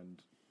picture,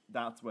 and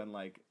that's when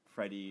like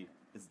Freddy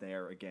is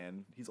there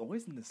again. He's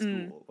always in the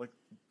school. Like,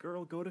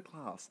 girl, go to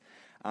class.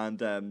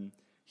 And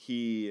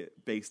he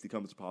basically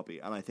comes to Poppy,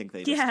 and I think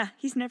they just,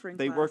 he's never in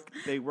class.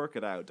 They work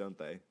it out, don't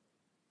they?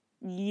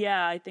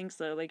 Yeah, I think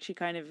so. Like, she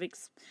kind of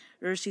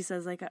or she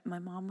says like, my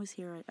mom was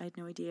here, I had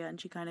no idea. And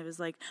she kind of is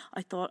like,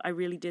 I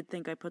really did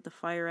think I put the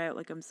fire out,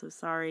 like, I'm so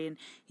sorry. And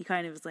he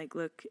kind of is like,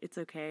 look, it's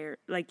okay. Or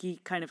like,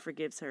 he kind of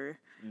forgives her.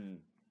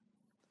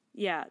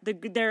 Yeah,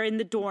 they're in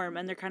the dorm,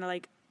 and they're kind of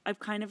like, I've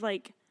kind of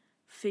like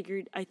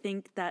figured, I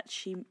think that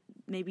she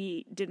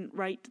maybe didn't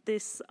write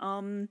this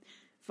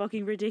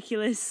fucking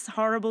ridiculous,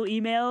 horrible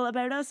email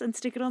about us and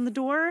stick it on the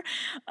door.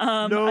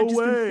 I've just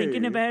been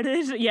thinking about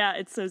it. Yeah,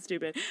 it's so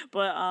stupid.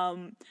 But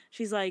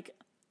she's like,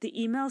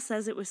 the email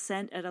says it was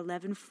sent at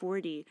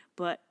 11:40,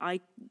 but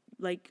I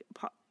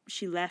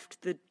she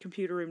left the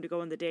computer room to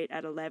go on the date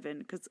at 11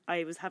 because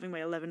I was having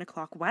my 11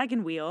 o'clock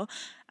wagon wheel,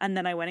 and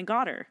then I went and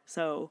got her.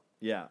 So,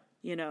 Yeah.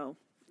 you know,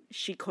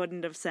 she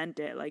couldn't have sent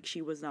it. Like,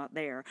 she was not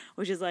there,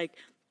 which is like,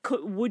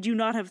 would you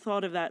not have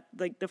thought of that,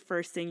 like, the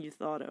first thing you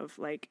thought of?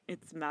 Like,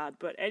 it's mad.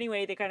 But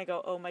anyway, they kind of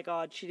go, oh my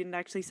God, she didn't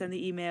actually send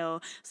the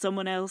email.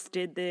 Someone else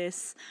did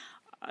this.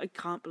 I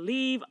can't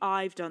believe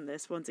I've done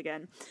this once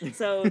again.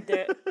 So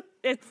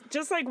it's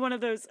just like one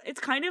of those,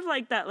 it's kind of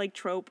like that, like,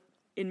 trope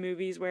in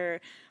movies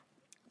where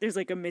there's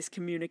like a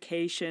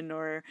miscommunication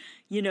or,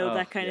 you know,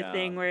 that kind of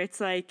thing where it's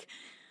like,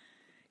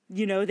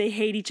 you know, they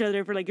hate each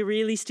other for like a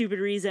really stupid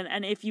reason.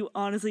 And if you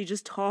honestly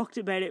just talked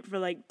about it for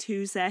like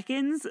 2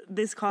 seconds,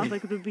 this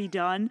conflict would be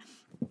done.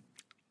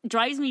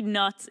 Drives me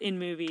nuts in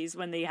movies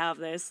when they have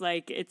this.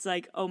 Like, it's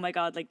like, oh my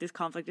God, like this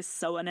conflict is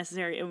so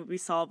unnecessary. It would be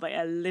solved by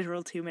a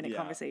literal 2-minute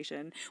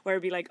conversation where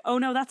it'd be like, oh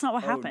no, that's not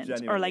what happened.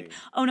 Genuinely. Or like,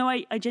 oh no,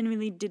 I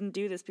genuinely didn't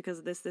do this because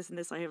of this, this, and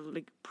this. I have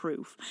like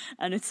proof.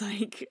 And it's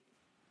like,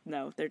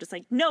 no, they're just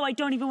like, no, I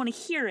don't even want to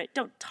hear it.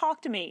 Don't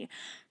talk to me.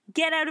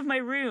 Get out of my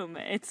room.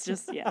 It's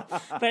just, yeah.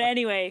 But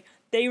anyway,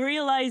 they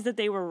realize that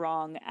they were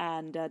wrong,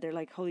 and they're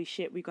like, holy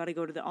shit, we got to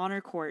go to the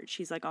honor court.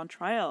 She's like on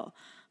trial.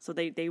 So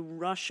they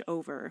rush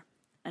over,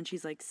 and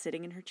she's like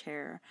sitting in her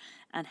chair,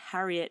 and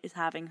Harriet is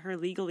having her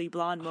Legally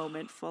Blonde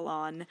moment full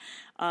on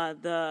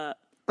the,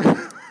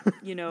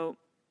 you know,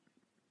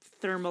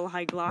 thermal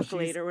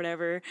hydrocolate or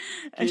whatever.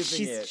 And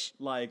she's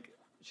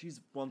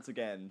she's once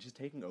again, she's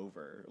taking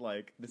over.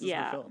 Like, this is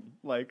her film.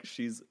 Like,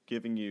 she's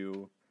giving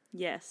you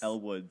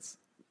Elwood's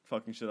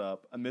fucking shit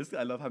up. And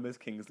I love how Miss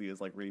Kingsley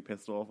is like really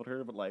pissed off at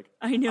her, but like,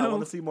 I know. I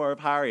want to see more of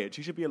Harriet.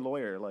 She should be a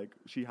lawyer. Like,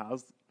 she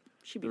has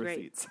She'd the be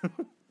receipts.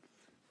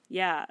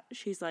 Yeah,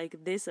 she's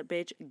like, this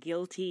bitch,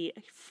 guilty,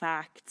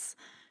 facts.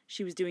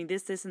 She was doing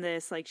this, this, and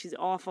this. Like, she's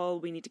awful.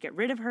 We need to get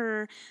rid of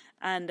her.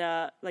 And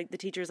like the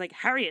teacher's like,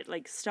 Harriet,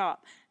 like,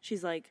 stop.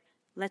 She's like,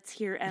 let's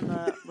hear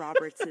Emma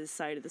Roberts'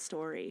 side of the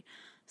story.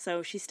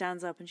 So she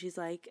stands up and she's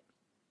like,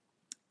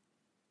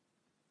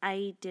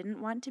 I didn't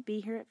want to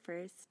be here at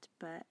first,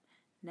 but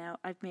now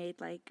I've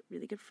made like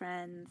really good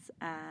friends,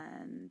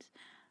 and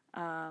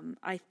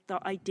I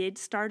thought I did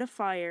start a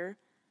fire.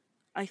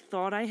 I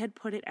thought I had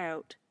put it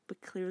out,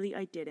 but clearly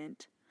I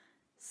didn't.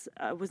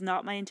 It was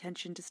not my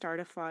intention to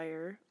start a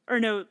fire. Or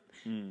no,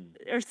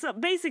 or so,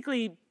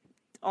 basically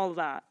all of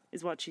that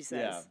is what she says.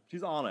 Yeah,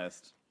 she's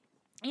honest.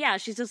 Yeah,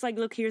 she's just like,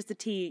 look, here's the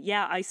tea.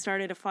 Yeah, I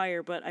started a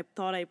fire, but I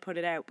thought I put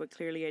it out, but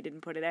clearly I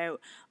didn't put it out.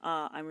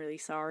 I'm really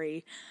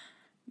sorry.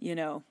 You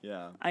know,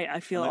 I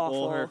feel awful.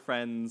 All her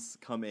friends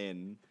come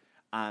in,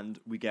 and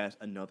we get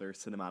another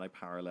cinematic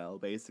parallel.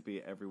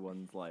 Basically,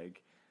 everyone's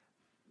like,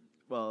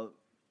 well,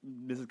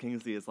 Mrs.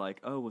 Kingsley is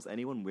like, oh, was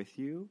anyone with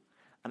you?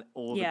 And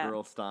all the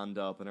girls stand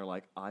up and are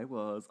like, I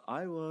was.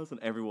 And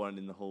everyone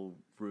in the whole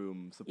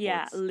room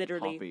supports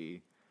literally.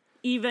 Poppy.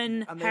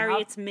 Even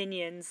Harriet's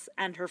minions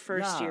and her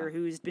first year,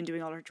 who's been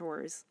doing all her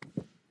chores.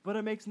 But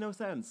it makes no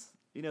sense.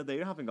 You know, they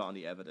haven't got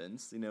any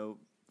evidence. You know,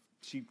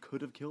 she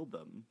could have killed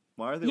them.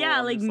 Why are they all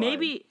on like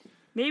her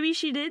maybe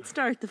she did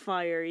start the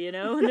fire, you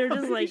know? And they're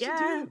just like,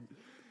 yeah.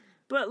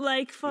 But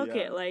like, fuck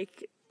it.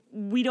 Like,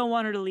 we don't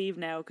want her to leave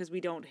now because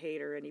we don't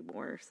hate her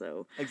anymore.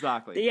 So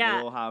exactly. Yeah.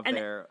 They all have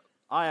their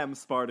I am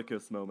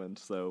Spartacus moment.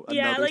 So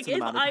another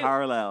cinematic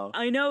parallel.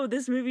 I know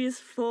this movie is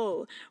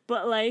full,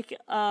 but like,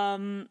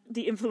 the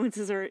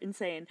influences are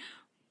insane.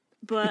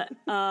 But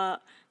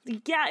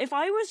if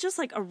I was just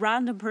like a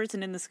random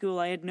person in the school,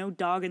 I had no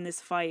dog in this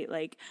fight,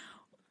 like,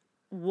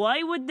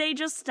 why would they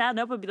just stand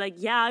up and be like,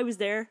 yeah, I was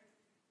there?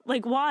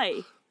 Like,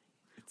 why?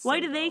 Why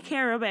do they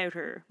care about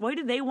her? Why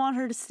do they want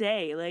her to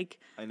stay? Like,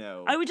 I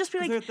know. I would just be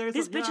like,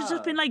 this bitch has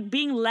just been like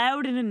being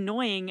loud and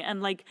annoying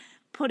and like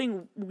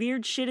putting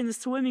weird shit in the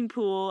swimming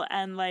pool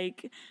and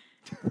like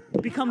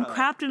become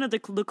captain of the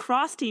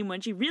lacrosse team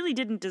when she really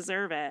didn't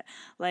deserve it.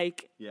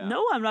 Like,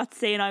 no, I'm not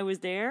saying I was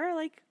there.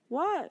 Like,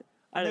 what?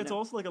 And it's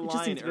also like a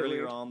line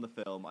earlier on in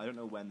the film. I don't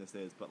know when this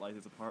is, but like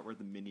there's a part where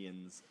the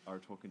minions are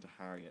talking to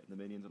Harriet, and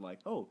the minions are like,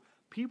 "Oh,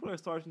 people are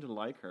starting to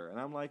like her," and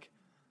I'm like,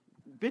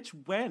 "Bitch,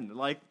 when?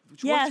 Like,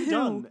 what's she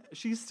done?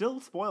 She's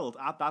still spoiled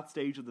at that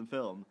stage of the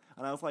film."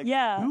 And I was like,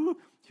 "Who?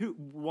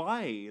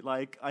 Why?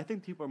 Like, I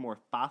think people are more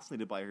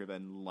fascinated by her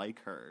than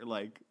like her.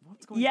 Like,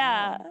 what's going on?"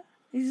 Yeah,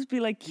 you just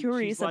be like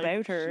curious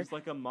about her. She's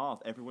like a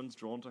moth. Everyone's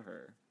drawn to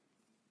her.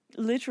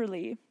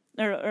 Literally.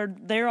 Or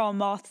they're all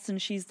moths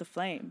and she's the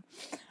flame.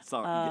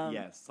 Sorry.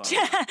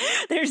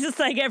 There's just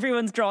like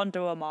everyone's drawn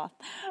to a moth.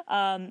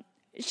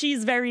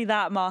 She's very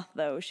that moth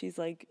though. She's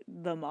like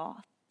the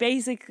moth.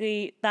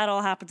 Basically, that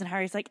all happens and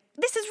Harry's like,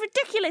 this is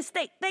ridiculous.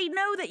 They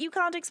know that you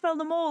can't expel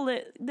them all.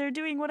 They're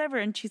doing whatever.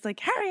 And she's like,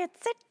 Harriet,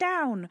 sit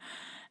down.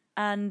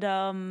 And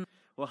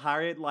well,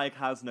 Harriet like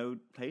has no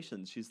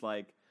patience. She's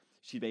like,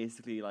 she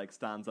basically like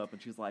stands up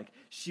and she's like,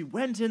 she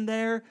went in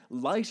there,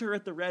 lighter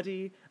at the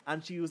ready,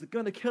 and she was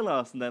gonna kill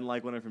us. And then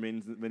like one of her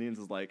minions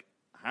is like,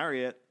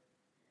 Harriet,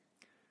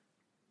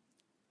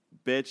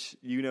 bitch,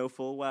 you know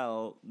full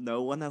well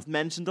no one has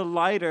mentioned a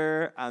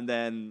lighter. And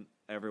then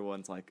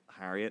everyone's like,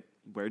 Harriet,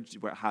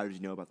 how did you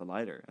know about the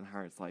lighter? And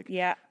Harriet's like,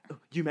 Yeah. "Oh,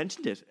 you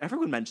mentioned it.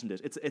 Everyone mentioned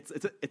it.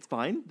 It's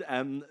fine.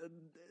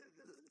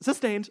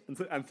 Sustained,"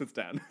 and sits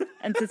down.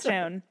 And sits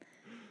down.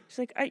 She's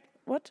like,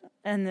 what?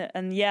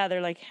 And yeah,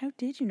 they're like, how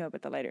did you know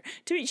about the lighter?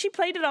 To me, she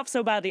played it off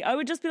so badly. I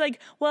would just be like,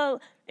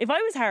 well, if I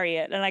was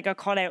Harriet and I got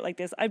caught out like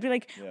this, I'd be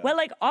like, well,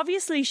 like,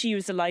 obviously she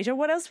used a lighter.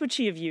 What else would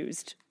she have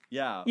used?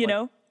 Yeah. You like,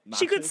 know?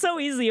 She could matches. so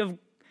easily have,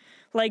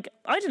 like,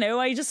 I don't know,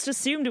 I just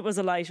assumed it was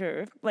a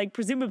lighter. Like,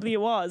 presumably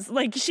it was.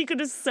 Like, she could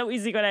have so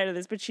easily got out of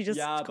this, but she just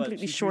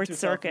completely short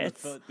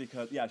circuits.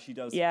 Because she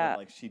does. Yeah. But,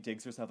 like, she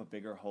digs herself a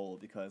bigger hole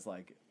because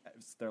like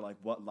they're like,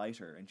 what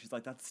lighter? And she's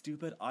like, that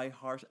stupid I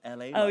Heart LA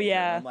lighter. Oh,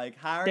 yeah. And I'm like,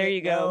 Harriet, There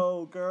you go.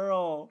 no,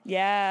 girl.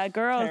 Yeah,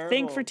 girl, think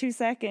Terrible. for 2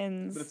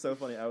 seconds. But it's so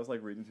funny. I was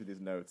like reading through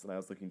these notes and I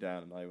was looking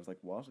down and I was like,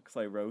 what? Because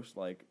I wrote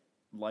like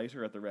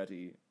lighter at the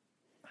ready.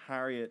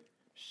 Harriet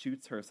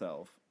shoots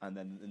herself, and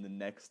then in the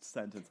next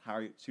sentence,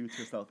 Harriet shoots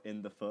herself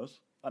in the foot.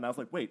 And I was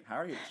like, wait,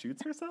 Harriet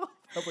shoots herself?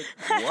 I was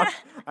like, what?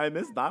 I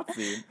missed that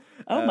scene.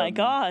 Oh my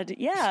god!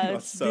 Yeah,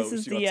 got so- this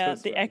is she got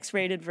so the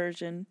X-rated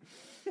version.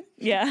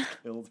 Yeah,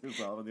 Killed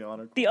herself in the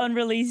honor. the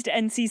unreleased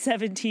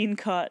NC-17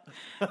 cut.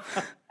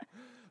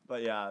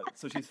 But yeah,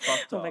 so she's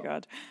fucked up. Oh my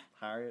god!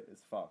 Harriet is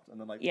fucked. And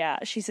then like, Yeah,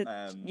 she's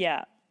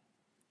yeah.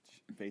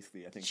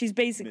 basically, I think She's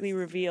basically Miss-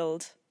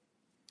 revealed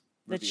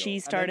that she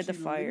revealed. started And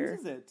then the fire.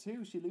 She loses it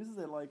too. She loses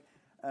it. Like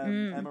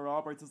Emma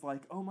Roberts is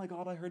like, "Oh my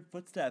god, I heard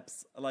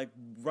footsteps. Like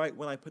right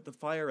when I put the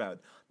fire out,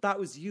 that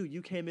was you.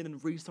 You came in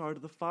and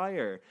restarted the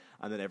fire."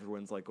 And then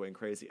everyone's like going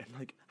crazy, and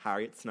like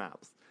Harriet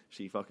snaps.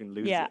 She fucking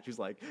loses Yeah. it. She's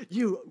like,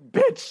 "You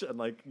bitch!" and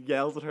like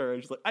yells at her,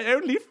 and she's like, "I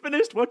only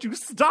finished what you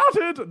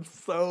started." And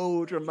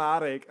so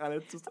dramatic, and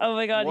it's just Oh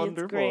my god,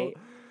 wonderful. it's great.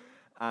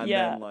 And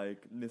Yeah. then,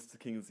 like, Mr.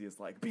 Kingsley is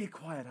like, "Be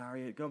quiet,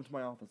 Harriet. Come to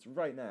my office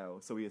right now."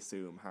 So we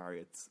assume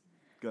Harriet's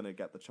gonna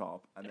get the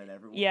chop. And then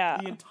everyone, Yeah.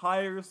 the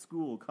entire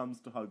school comes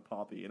to hug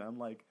Poppy. And I'm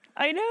like,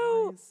 I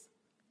know. guys,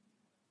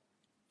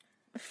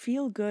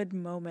 Feel good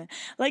moment.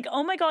 Like,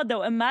 oh my god,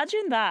 though,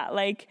 imagine that.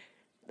 Like,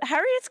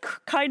 Harriet's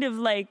kind of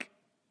like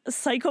a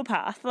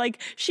psychopath.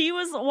 Like, she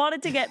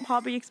wanted to get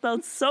Poppy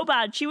expelled so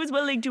bad. She was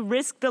willing to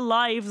risk the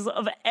lives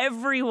of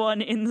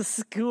everyone in the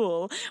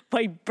school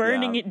by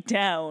burning Yeah. it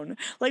down.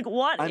 Like,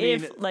 what I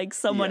if mean, like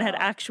someone had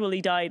yeah. actually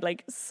died?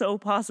 Like, so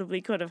possibly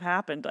could have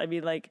happened. I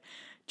mean, like,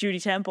 Judy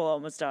Temple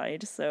almost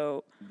died.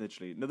 So,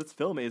 literally. No, this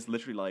film is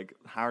literally like,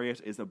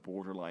 Harriet is a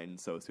borderline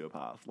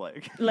sociopath.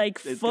 Like,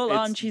 full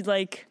on, she's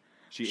like,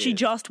 She she is.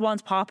 just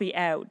wants Poppy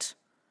out.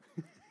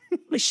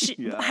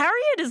 Yeah.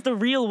 Harriet is the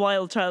real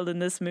wild child in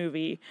this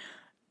movie.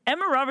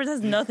 Emma Roberts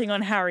has nothing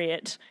on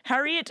Harriet.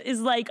 Harriet is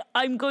like,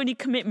 I'm going to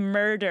commit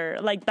murder.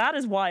 Like, that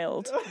is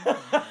wild.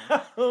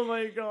 oh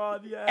my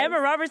god, yeah. Emma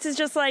Roberts is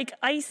just like,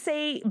 I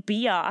say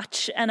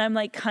biatch, and I'm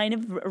like kind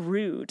of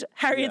rude.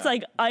 Harriet's Yeah.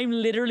 like, I'm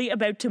literally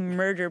about to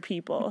murder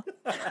people.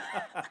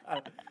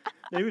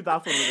 Maybe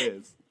that's what it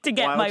is. To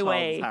get Wild my Child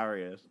way. is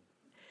Harriet.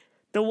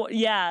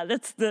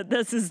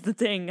 This is the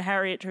thing.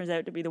 Harriet turns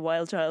out to be the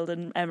wild child,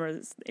 and Emma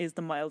is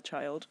the mild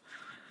child.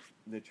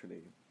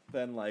 Literally.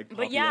 Then like, But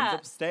Poppy yeah. ends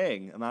up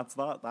staying, and that's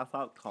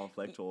that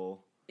conflict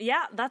all.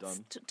 Yeah, that's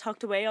Done.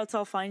 tucked away. It's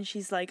all fine.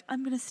 She's like,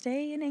 I'm going to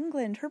stay in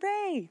England.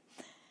 Hooray.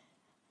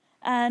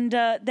 And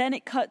then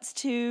it cuts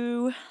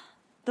to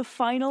the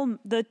final,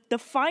 the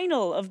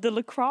final of the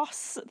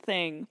lacrosse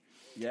thing.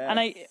 Yeah.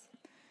 And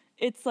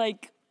it's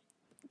like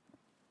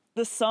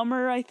the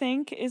summer, I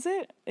think, is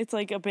it? It's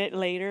like a bit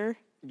later.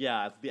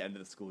 Yeah, it's the end of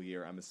the school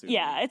year, I'm assuming.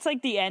 Yeah, it's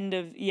like the end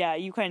of,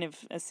 you kind of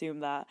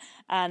assume that.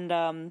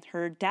 And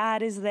her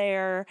dad is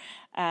there,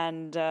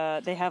 and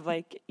they have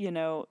like,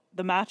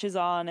 the match is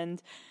on,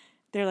 and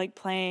they're like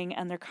playing,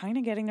 and they're kind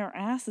of getting their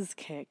asses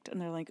kicked,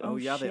 and they're like, oh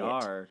yeah, shit. they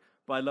are.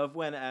 But I love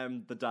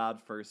when the dad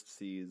first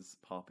sees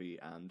Poppy,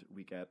 and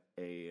we get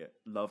a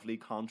lovely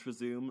contra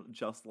zoom,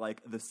 just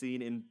like the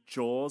scene in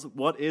Jaws.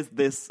 What is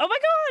this? Oh my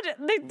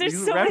god, there's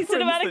These so many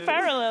cinematic references.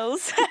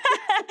 parallels.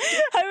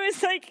 I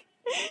was like,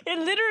 it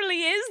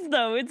literally is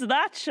though. It's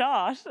that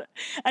shot,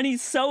 and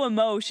he's so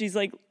emotional. He's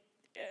like,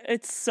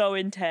 it's so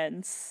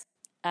intense,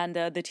 and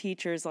the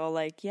teacher's all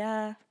like,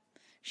 yeah,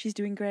 she's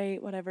doing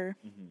great, whatever.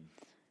 Mm-hmm.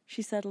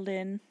 She settled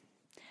in,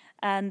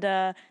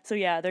 and so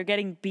yeah, they're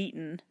getting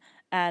beaten,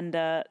 and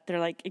they're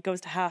like, it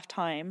goes to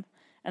halftime,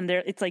 and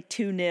it's like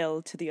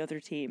 2-0 to the other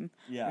team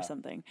or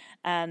something,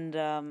 and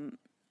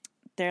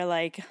they're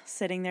like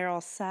sitting there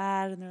all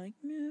sad, and they're like,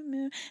 meh,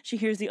 meh. She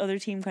hears the other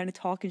team kind of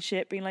talking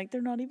shit, being like,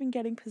 they're not even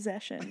getting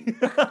possession.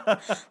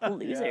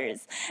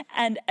 Losers.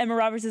 And Emma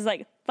Roberts is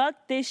like, fuck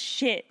this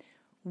shit.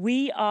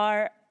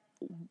 What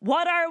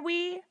are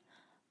we?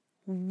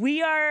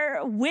 We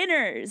are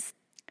winners.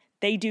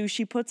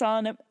 She puts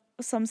on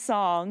some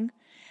song,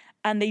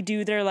 and they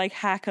do their like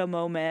haka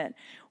moment,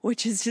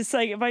 which is just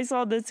like, if I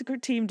saw this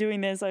team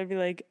doing this, I'd be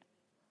like,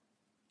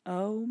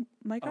 oh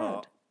my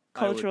God.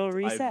 Cultural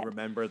reset. I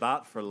remember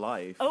that for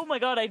life. Oh my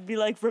god, I'd be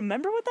like,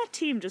 remember what that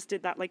team just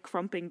did, that like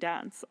crumping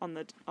dance on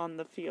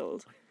the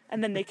field,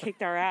 and then they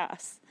kicked our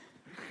ass.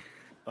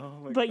 Oh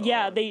my But God.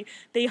 yeah,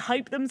 they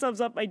hype themselves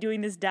up by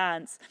doing this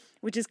dance,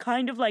 which is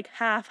kind of like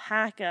half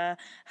haka,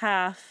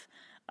 half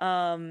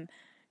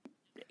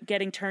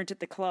getting turned at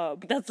the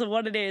club. That's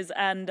what it is.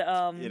 And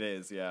it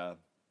is, yeah.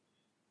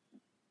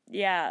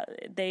 Yeah,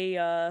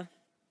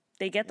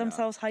 they get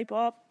themselves hype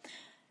up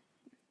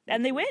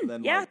and they win.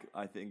 Then, yeah. like,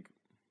 I think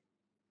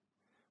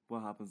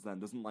what happens then?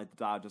 Doesn't like the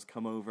dad just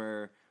come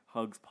over,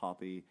 hugs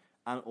Poppy,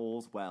 and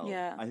all's well?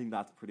 Yeah. I think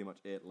that's pretty much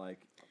it. Like,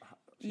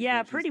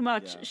 Pretty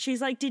much. Yeah. She's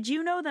like, "Did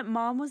you know that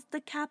Mom was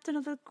the captain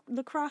of the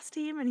lacrosse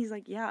team?" And he's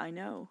like, "Yeah, I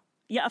know.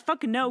 Yeah, I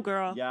fucking know,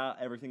 girl." Yeah,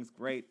 everything's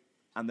great.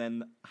 And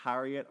then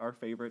Harriet, our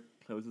favorite,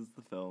 closes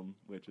the film,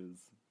 which is,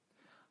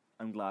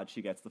 I'm glad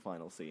she gets the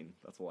final scene.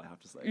 That's all I have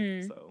to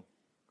say. So,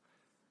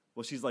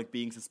 well, she's like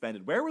being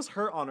suspended. Where was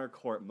her honor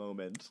court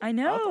moment? I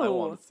know. That's what I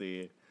want to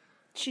see.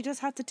 She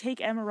just had to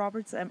take Emma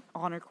Roberts'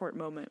 honor court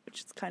moment,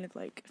 which is kind of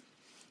like,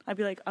 I'd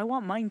be like, I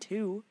want mine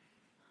too.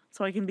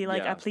 So I can be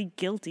like, Yeah. I plead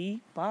guilty.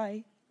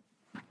 Bye.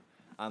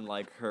 And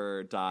like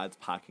her dad's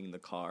packing the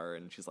car,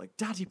 and she's like,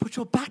 "Daddy, put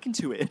your back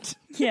into it."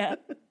 Yeah.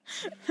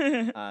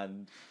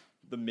 And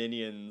the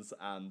minions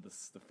and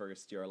the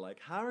first year are like,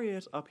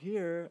 "Harriet, up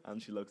here,"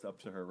 and she looks up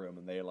to her room,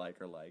 and they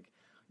like are like,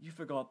 "You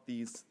forgot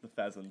the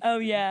pheasants." Oh,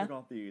 You yeah.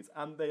 forgot these,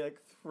 and they like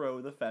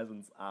throw the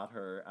pheasants at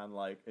her, and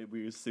like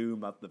we assume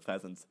that the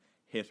pheasants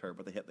hit her,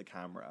 but they hit the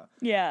camera.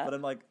 Yeah. But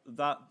I'm like,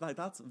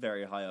 that's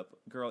very high up,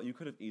 girl. You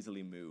could have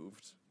easily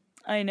moved.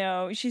 I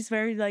know. She's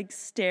very like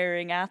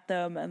staring at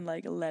them and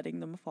like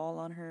letting them fall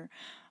on her.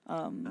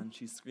 And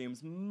she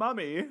screams,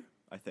 "Mummy!"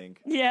 I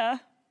think. Yeah.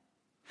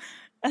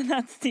 And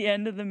that's the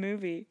end of the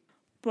movie.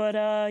 But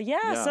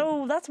Yeah.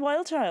 so that's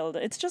Wild Child.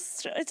 It's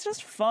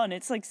just fun.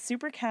 It's like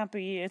super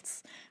campy.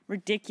 It's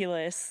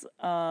ridiculous.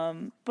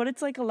 But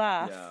it's like a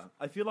laugh. Yeah,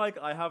 I feel like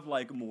I have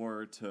like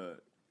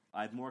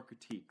I have more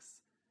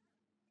critiques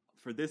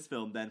for this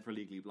film than for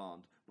Legally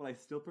Blonde, but I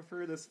still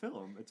prefer this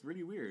film. It's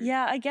really weird.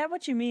 Yeah, I get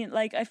what you mean.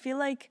 Like, I feel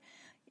like,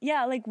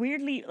 yeah, like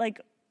weirdly,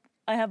 like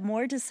I have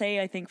more to say,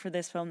 I think, for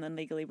this film than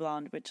Legally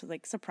Blonde, which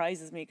like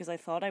surprises me because I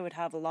thought I would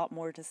have a lot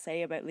more to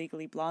say about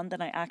Legally Blonde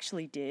than I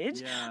actually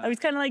did. Yeah. I was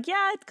kind of like,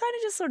 yeah, it kind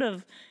of just sort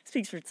of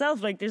speaks for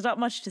itself. Like, there's not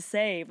much to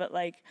say, but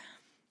like,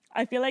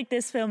 I feel like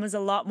this film is a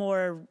lot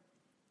more.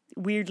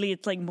 Weirdly,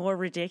 it's like more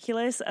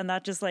ridiculous, and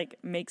that just like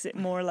makes it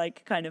more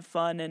like kind of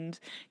fun and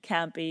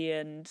campy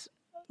and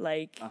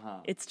like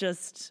it's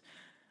just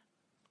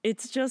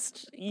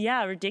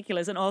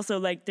ridiculous. And also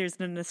like there's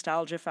the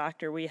nostalgia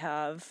factor we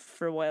have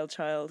for Wild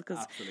Child because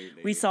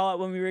Absolutely. we saw it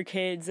when we were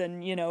kids,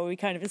 and you know we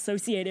kind of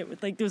associate it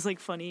with like those like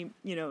funny,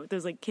 you know,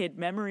 those like kid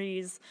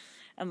memories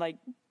and like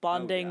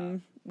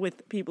bonding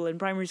with people in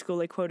primary school,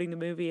 like quoting the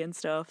movie and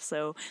stuff.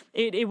 So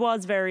it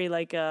was very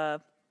like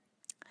a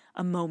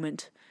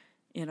moment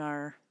in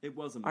our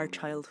moment.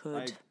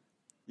 childhood.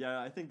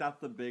 I think that's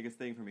the biggest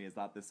thing for me is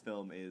that this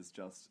film is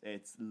just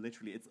it's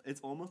literally it's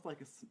almost like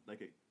a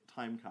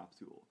time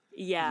capsule. 'Cause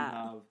Yeah. you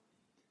have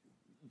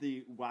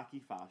the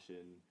wacky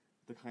fashion,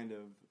 the kind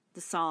of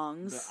The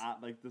songs.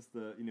 like this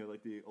the you know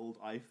like the old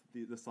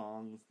the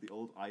songs, the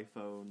old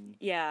iPhone,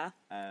 Yeah.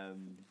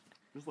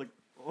 just like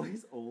all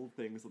these old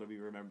things that we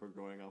remember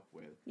growing up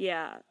with.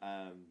 Yeah.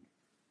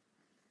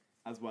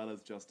 As well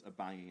as just a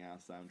banging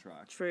ass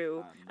soundtrack.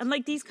 True. And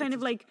like these kind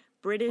of like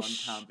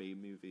British fun campy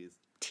movies.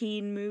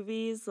 teen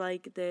movies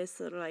like this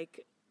that are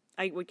like,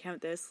 I would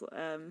count this,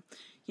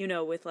 you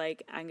know, with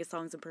like Angus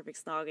Songs and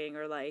Perfect Snogging,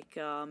 or like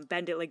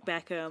Bend It Like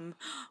Beckham.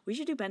 We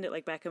should do Bend It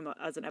Like Beckham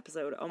as an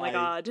episode. Oh my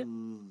god.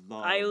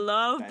 I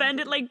love Bend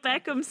It Like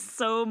Beckham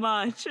so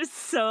much. It's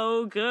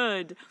so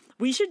good.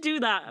 We should do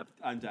that.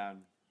 I'm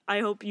down. I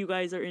hope you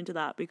guys are into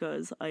that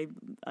because I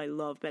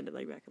love Bend It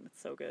Like Beckham.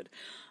 It's so good.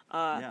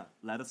 Yeah,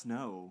 let us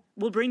know.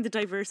 We'll bring the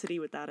diversity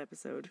with that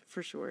episode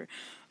for sure.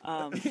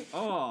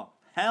 Oh,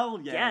 hell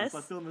yes. Yes.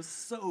 That film is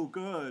so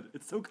good.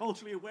 It's so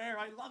culturally aware.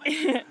 I love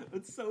it.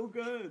 It's so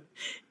good.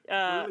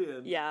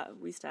 Brilliant. Yeah,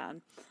 we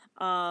stand.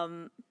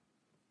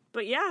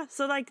 But yeah,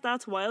 so like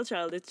that's Wild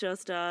Child. It's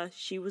just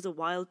she was a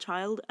wild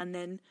child and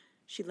then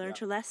she learned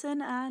her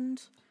lesson,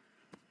 and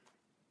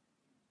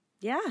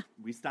yeah.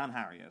 We stand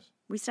Harriet.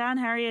 We stand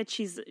Harriet.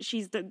 She's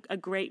a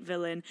great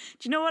villain.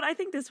 Do you know what? I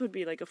think this would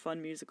be like a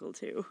fun musical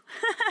too.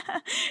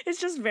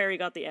 It's just very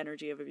got the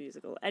energy of a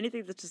musical.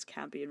 Anything that's just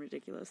campy and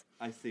ridiculous.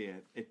 I see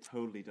it. It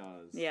totally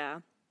does. Yeah.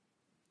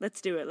 Let's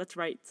do it. Let's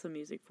write some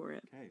music for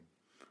it. Okay.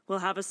 We'll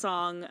have a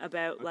song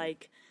about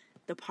like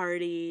the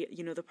party,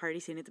 you know, the party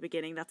scene at the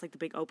beginning. That's like the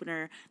big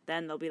opener.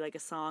 Then there'll be like a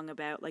song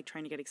about like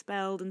trying to get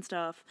expelled and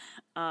stuff.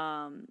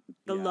 The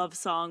love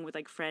song with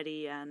like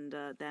Freddie and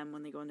them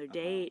when they go on their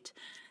date.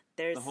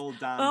 There's The whole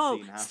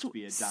dance scene has to be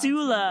a dance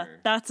Sula. number.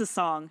 That's a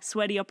song.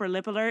 Sweaty Upper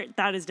Lip Alert.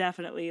 That is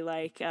definitely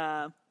like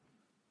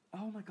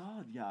Oh my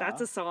god, yeah.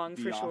 That's a song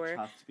for Biatch sure.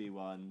 has to be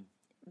one.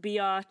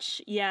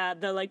 Biatch, yeah,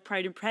 the like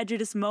Pride and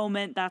Prejudice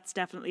moment, that's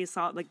definitely a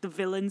song, like the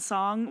villain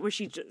song where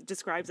she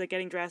describes like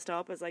getting dressed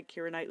up as like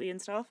Keira Knightley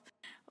and stuff.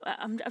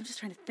 I'm just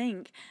trying to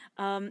think.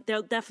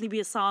 There'll definitely be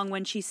a song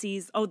when she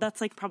sees. Oh,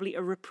 that's like probably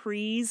a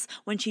reprise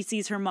when she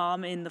sees her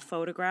mom in the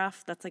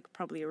photograph. That's like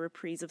probably a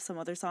reprise of some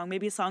other song.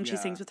 Maybe a song she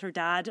sings with her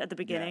dad at the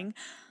beginning.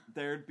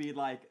 There'd be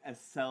like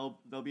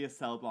there'll be a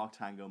cell block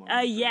tango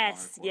moment.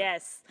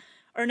 Yes.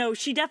 Or no,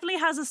 she definitely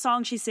has a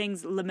song she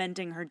sings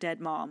lamenting her dead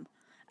mom,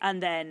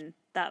 and then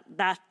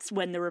that's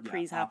when the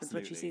reprise happens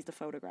when she sees the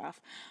photograph.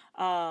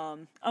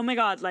 Oh my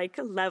god, like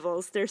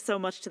levels. There's so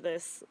much to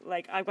this.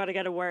 Like I've got to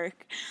get to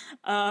work.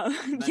 Then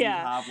you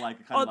have like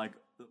a kind of like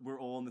we're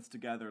all in this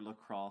together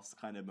lacrosse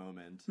kind of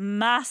moment.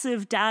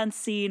 Massive dance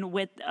scene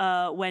with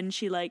when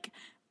she like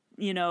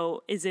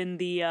is in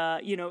the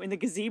in the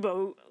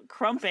gazebo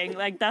crumping.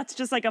 Like that's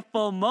just like a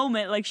full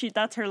moment. Like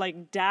that's her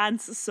like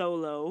dance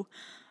solo.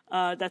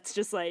 That's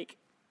just like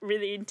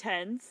really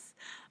intense.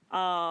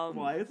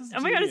 Why is this? Oh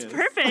my god, it's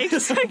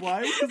perfect. Like,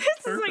 why is this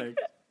perfect?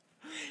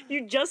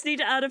 You just need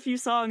to add a few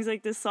songs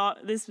like this.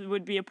 This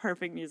would be a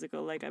perfect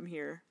musical. Like I'm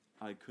here.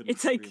 I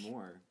couldn't agree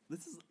more.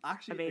 This is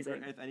actually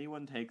amazing. If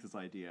anyone takes this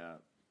idea,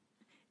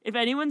 if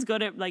anyone's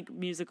good at like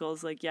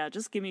musicals, like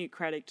just give me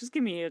credit. Just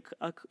give me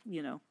a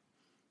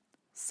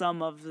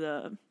some of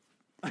the.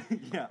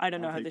 I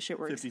don't know how this shit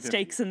works. 50-50.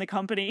 Stakes in the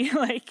company,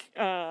 like.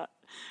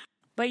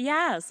 But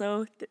yeah,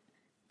 so.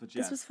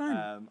 This was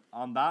fun.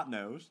 On that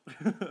note.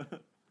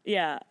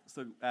 Yeah.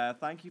 So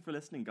thank you for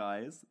listening,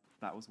 guys.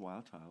 That was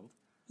Wild Child.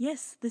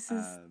 Yes, this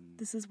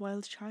is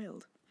Wild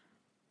Child.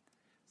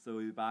 So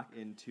we'll be back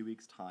in 2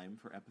 weeks' time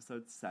for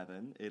episode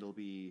 7. It'll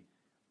be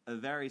a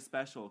very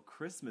special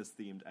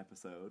Christmas-themed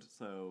episode.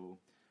 So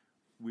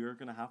we're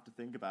gonna have to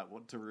think about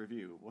what to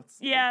review. What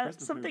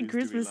something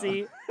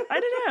Christmassy. I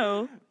don't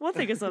know. We'll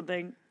think of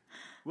something.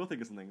 We'll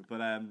think of something.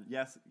 But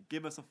yes,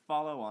 give us a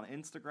follow on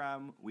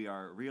Instagram. We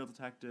are Real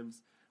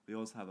Detectives. We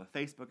also have a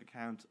Facebook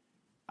account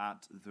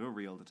at The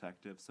Real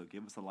Detective, so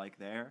give us a like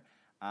there.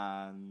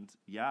 And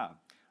yeah,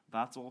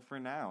 that's all for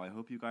now. I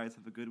hope you guys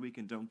have a good week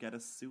and don't get a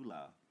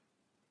Sula.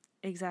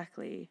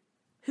 Exactly.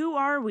 Who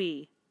are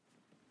we?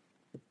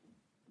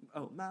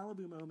 Oh,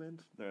 Malibu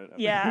moment.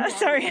 Yeah,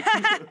 sorry.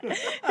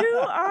 Who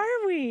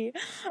are we?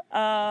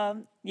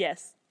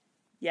 Yes.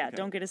 Yeah, okay.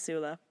 Don't get a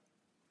Sula.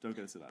 Don't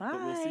get a Sula. Bye.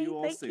 But we'll see you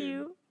all Thank soon.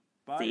 You.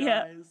 Bye, see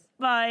ya. guys.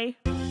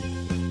 Bye.